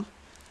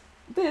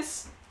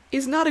 This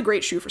is not a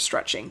great shoe for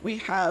stretching. We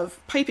have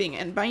piping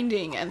and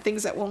binding and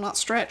things that will not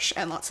stretch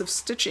and lots of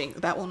stitching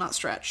that will not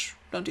stretch.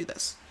 Don't do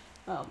this.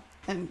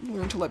 And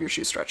learn to love your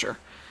shoe stretcher.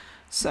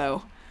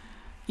 So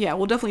yeah,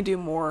 we'll definitely do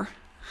more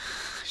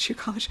shoe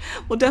college.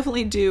 We'll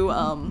definitely do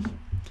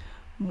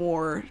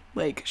more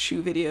like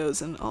shoe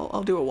videos, and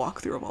I'll do a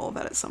walkthrough of all of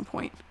that at some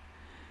point.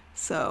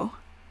 So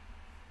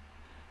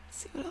let's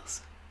see what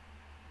else.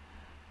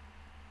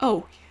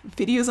 Oh,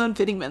 videos on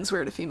fitting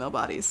menswear to female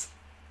bodies.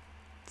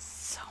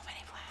 So many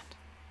planned.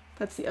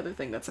 That's the other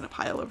thing that's in a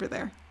pile over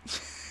there.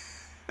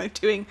 I'm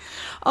doing,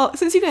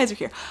 since you guys are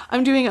here,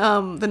 I'm doing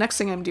the next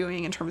thing I'm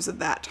doing in terms of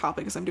that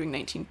topic is I'm doing a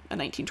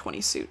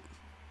 1920s suit.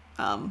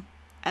 And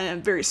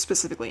I'm very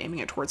specifically aiming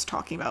it towards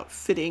talking about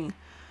fitting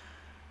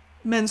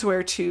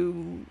menswear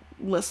to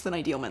less than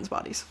ideal men's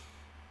bodies.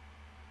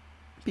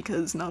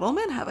 Because not all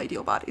men have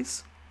ideal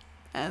bodies.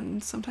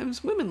 And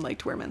sometimes women like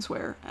to wear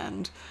menswear,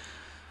 and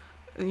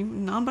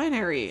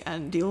non-binary,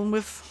 and dealing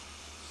with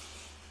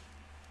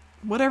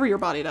whatever your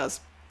body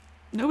does.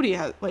 Nobody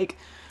has, like,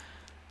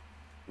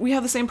 we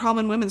have the same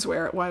problem in women's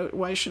wear.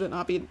 Why should it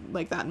not be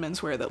like that in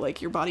menswear, that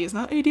like your body is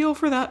not ideal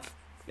for that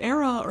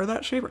era or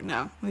that shape?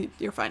 No,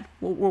 you're fine.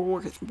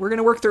 We're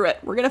gonna work through it.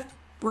 We're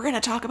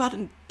gonna talk about it,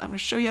 and I'm gonna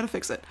show you how to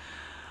fix it.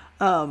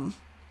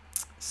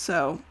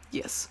 So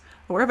yes,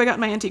 where have I gotten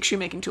my antique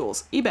shoemaking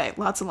tools? eBay,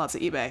 lots and lots of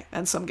eBay,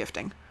 and some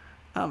gifting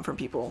from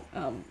people.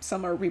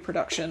 Some are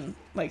reproduction,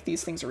 like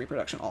these things are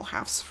reproduction, all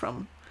halves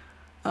from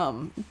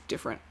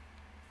different.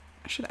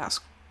 I should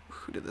ask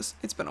who did this.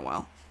 It's been a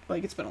while.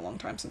 Like, it's been a long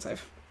time since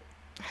I've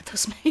had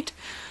those made.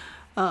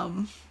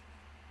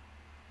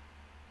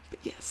 But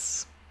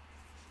yes,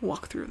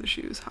 walk through the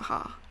shoes,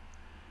 haha.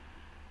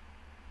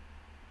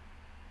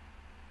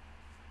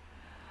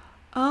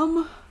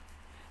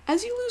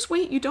 As you lose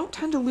weight, you don't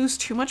tend to lose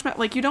too much mass.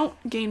 Like, you don't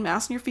gain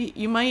mass in your feet.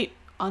 You might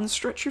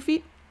unstretch your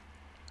feet.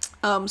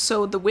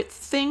 So the width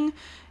thing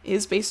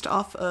is based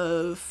off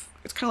of,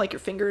 it's kind of like your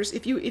fingers.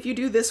 If you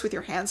do this with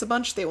your hands a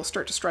bunch, they will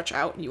start to stretch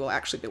out, and you will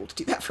actually be able to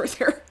do that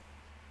further.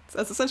 So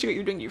that's essentially what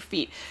you're doing to your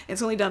feet. And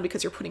it's only done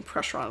because you're putting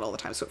pressure on it all the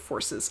time, so it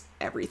forces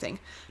everything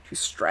to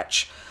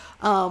stretch.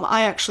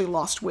 I actually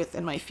lost width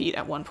in my feet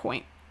at one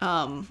point.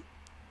 But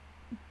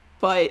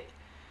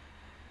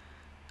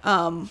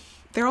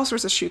there are all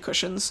sorts of shoe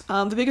cushions.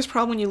 The biggest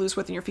problem when you lose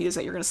width in your feet is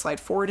that you're going to slide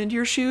forward into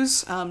your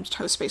shoes.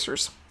 Toe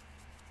spacers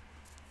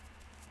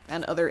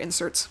and other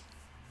inserts,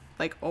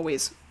 like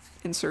always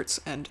inserts,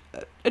 and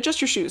adjust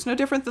your shoes. No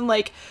different than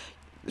like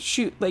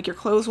your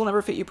clothes will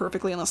never fit you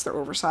perfectly unless they're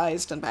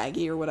oversized and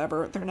baggy or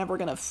whatever. They're never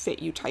going to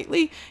fit you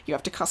tightly. You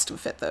have to custom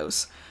fit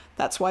those.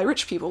 That's why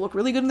rich people look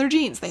really good in their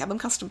jeans. They have them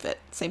custom fit.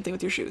 Same thing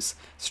with your shoes.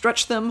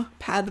 Stretch them,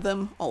 pad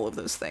them, all of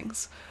those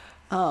things.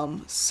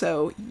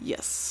 So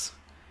yes.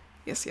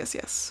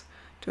 Yes.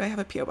 Do I have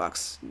a P.O.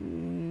 box?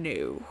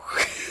 No.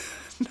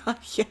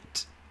 Not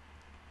yet.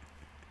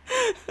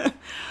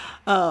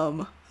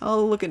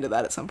 I'll look into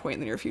that at some point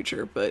in the near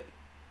future, but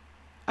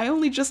I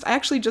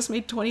actually just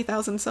made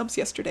 20,000 subs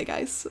yesterday,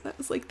 guys. So that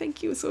was like,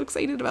 thank you. So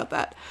excited about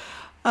that.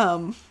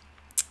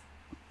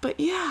 But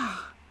yeah.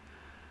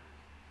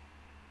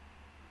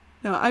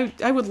 No,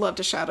 I would love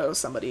to shadow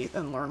somebody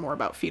and learn more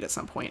about feet at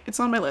some point. It's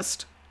on my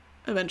list.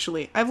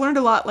 Eventually. I've learned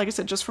a lot, like I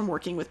said, just from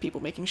working with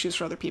people, making shoes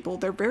for other people.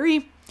 They're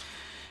very,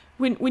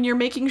 when you're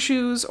making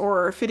shoes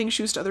or fitting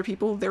shoes to other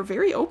people, they're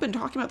very open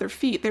talking about their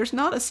feet. There's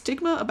not a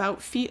stigma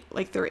about feet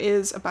like there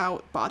is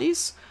about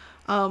bodies.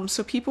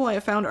 So people I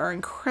have found are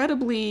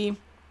incredibly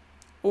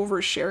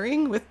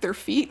oversharing with their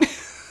feet.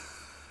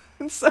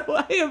 And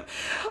so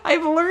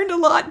I've learned a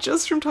lot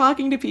just from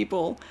talking to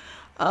people,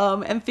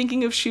 and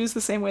thinking of shoes the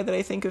same way that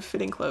I think of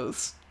fitting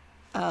clothes.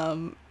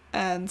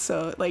 And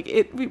so, like,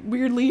 it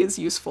weirdly is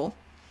useful.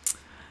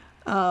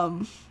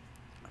 Cool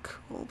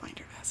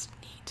binder vest,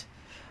 neat.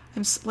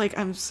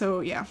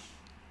 Yeah.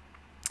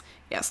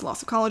 Yes,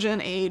 loss of collagen,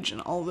 age,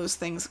 and all those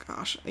things.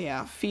 Gosh,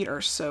 yeah, feet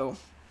are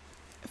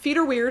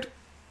weird.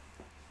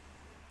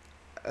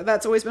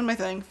 That's always been my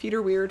thing. Feet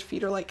are weird.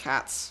 Feet are like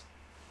cats.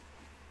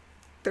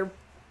 They're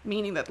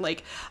meaning that,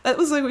 like, that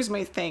was always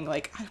my thing.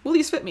 Like, will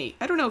these fit me?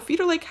 I don't know. Feet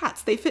are like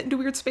cats. They fit into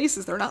weird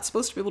spaces they're not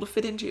supposed to be able to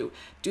fit into.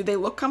 Do they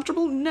look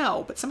comfortable?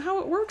 No, but somehow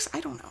it works. I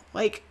don't know.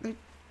 Like,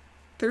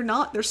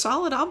 they're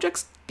solid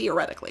objects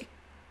theoretically,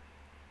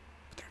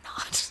 but they're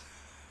not.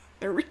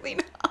 They're really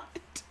not.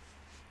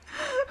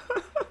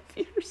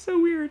 Feet are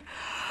so weird.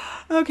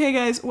 Okay,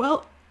 guys.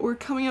 Well, we're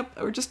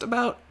just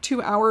about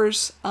 2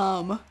 hours.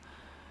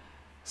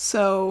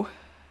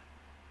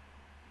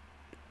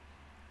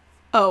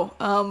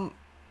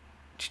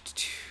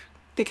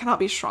 They cannot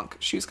be shrunk.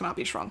 Shoes cannot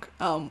be shrunk.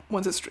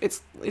 Once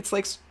it's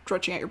like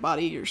stretching out your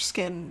body, your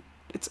skin.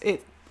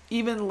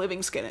 Even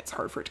living skin, it's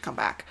hard for it to come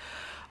back.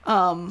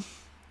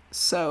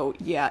 So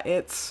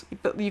yeah,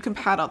 but you can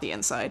pad out the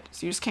inside,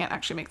 so you just can't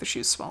actually make the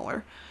shoes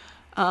smaller.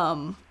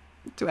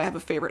 Do I have a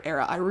favorite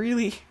era?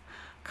 I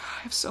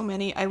have so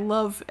many. I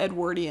love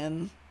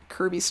Edwardian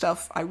curvy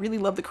stuff. I really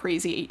love the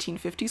crazy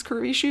 1850s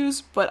curvy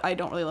shoes, but I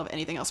don't really love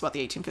anything else about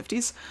the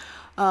 1850s.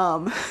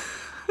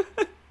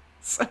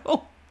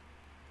 So,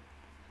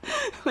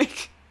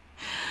 like,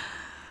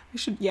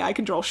 I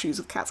can draw shoes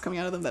with cats coming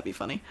out of them. That'd be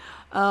funny.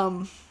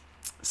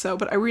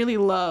 But I really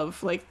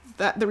love, like,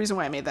 that. The reason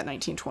why I made that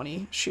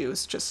 1920 shoe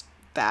is just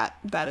that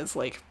is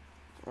like,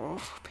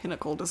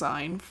 pinnacle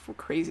design for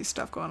crazy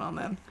stuff going on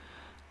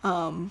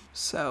then.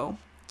 So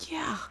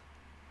yeah.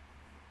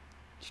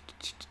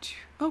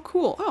 Oh,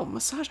 cool. Oh,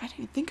 massage. I didn't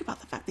even think about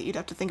the fact that you'd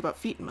have to think about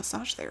feet in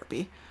massage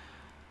therapy.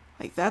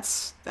 Like,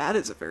 that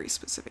is a very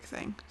specific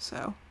thing.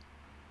 So,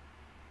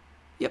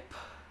 yep.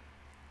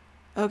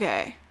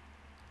 Okay.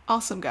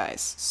 Awesome,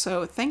 guys.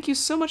 So, thank you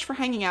so much for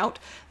hanging out.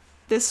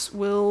 This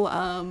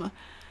will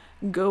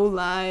go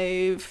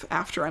live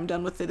after I'm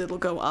done with it. It'll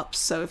go up.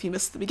 So, if you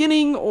missed the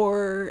beginning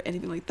or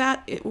anything like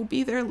that, it will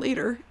be there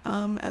later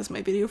as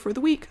my video for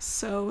the week.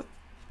 So,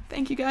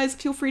 thank you, guys.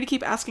 Feel free to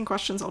keep asking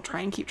questions. I'll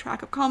try and keep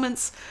track of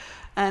comments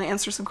and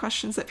answer some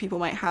questions that people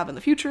might have in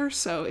the future.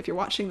 So if you're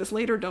watching this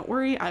later, don't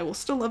worry. I will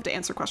still love to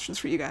answer questions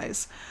for you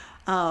guys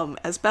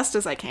as best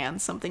as I can.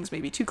 Some things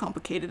may be too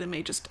complicated and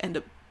may just end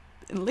up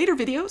in later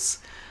videos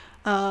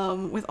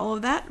with all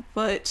of that.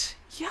 But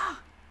yeah,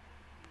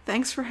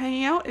 thanks for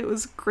hanging out. It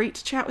was great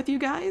to chat with you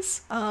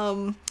guys.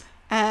 And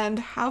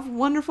have a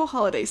wonderful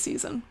holiday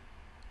season.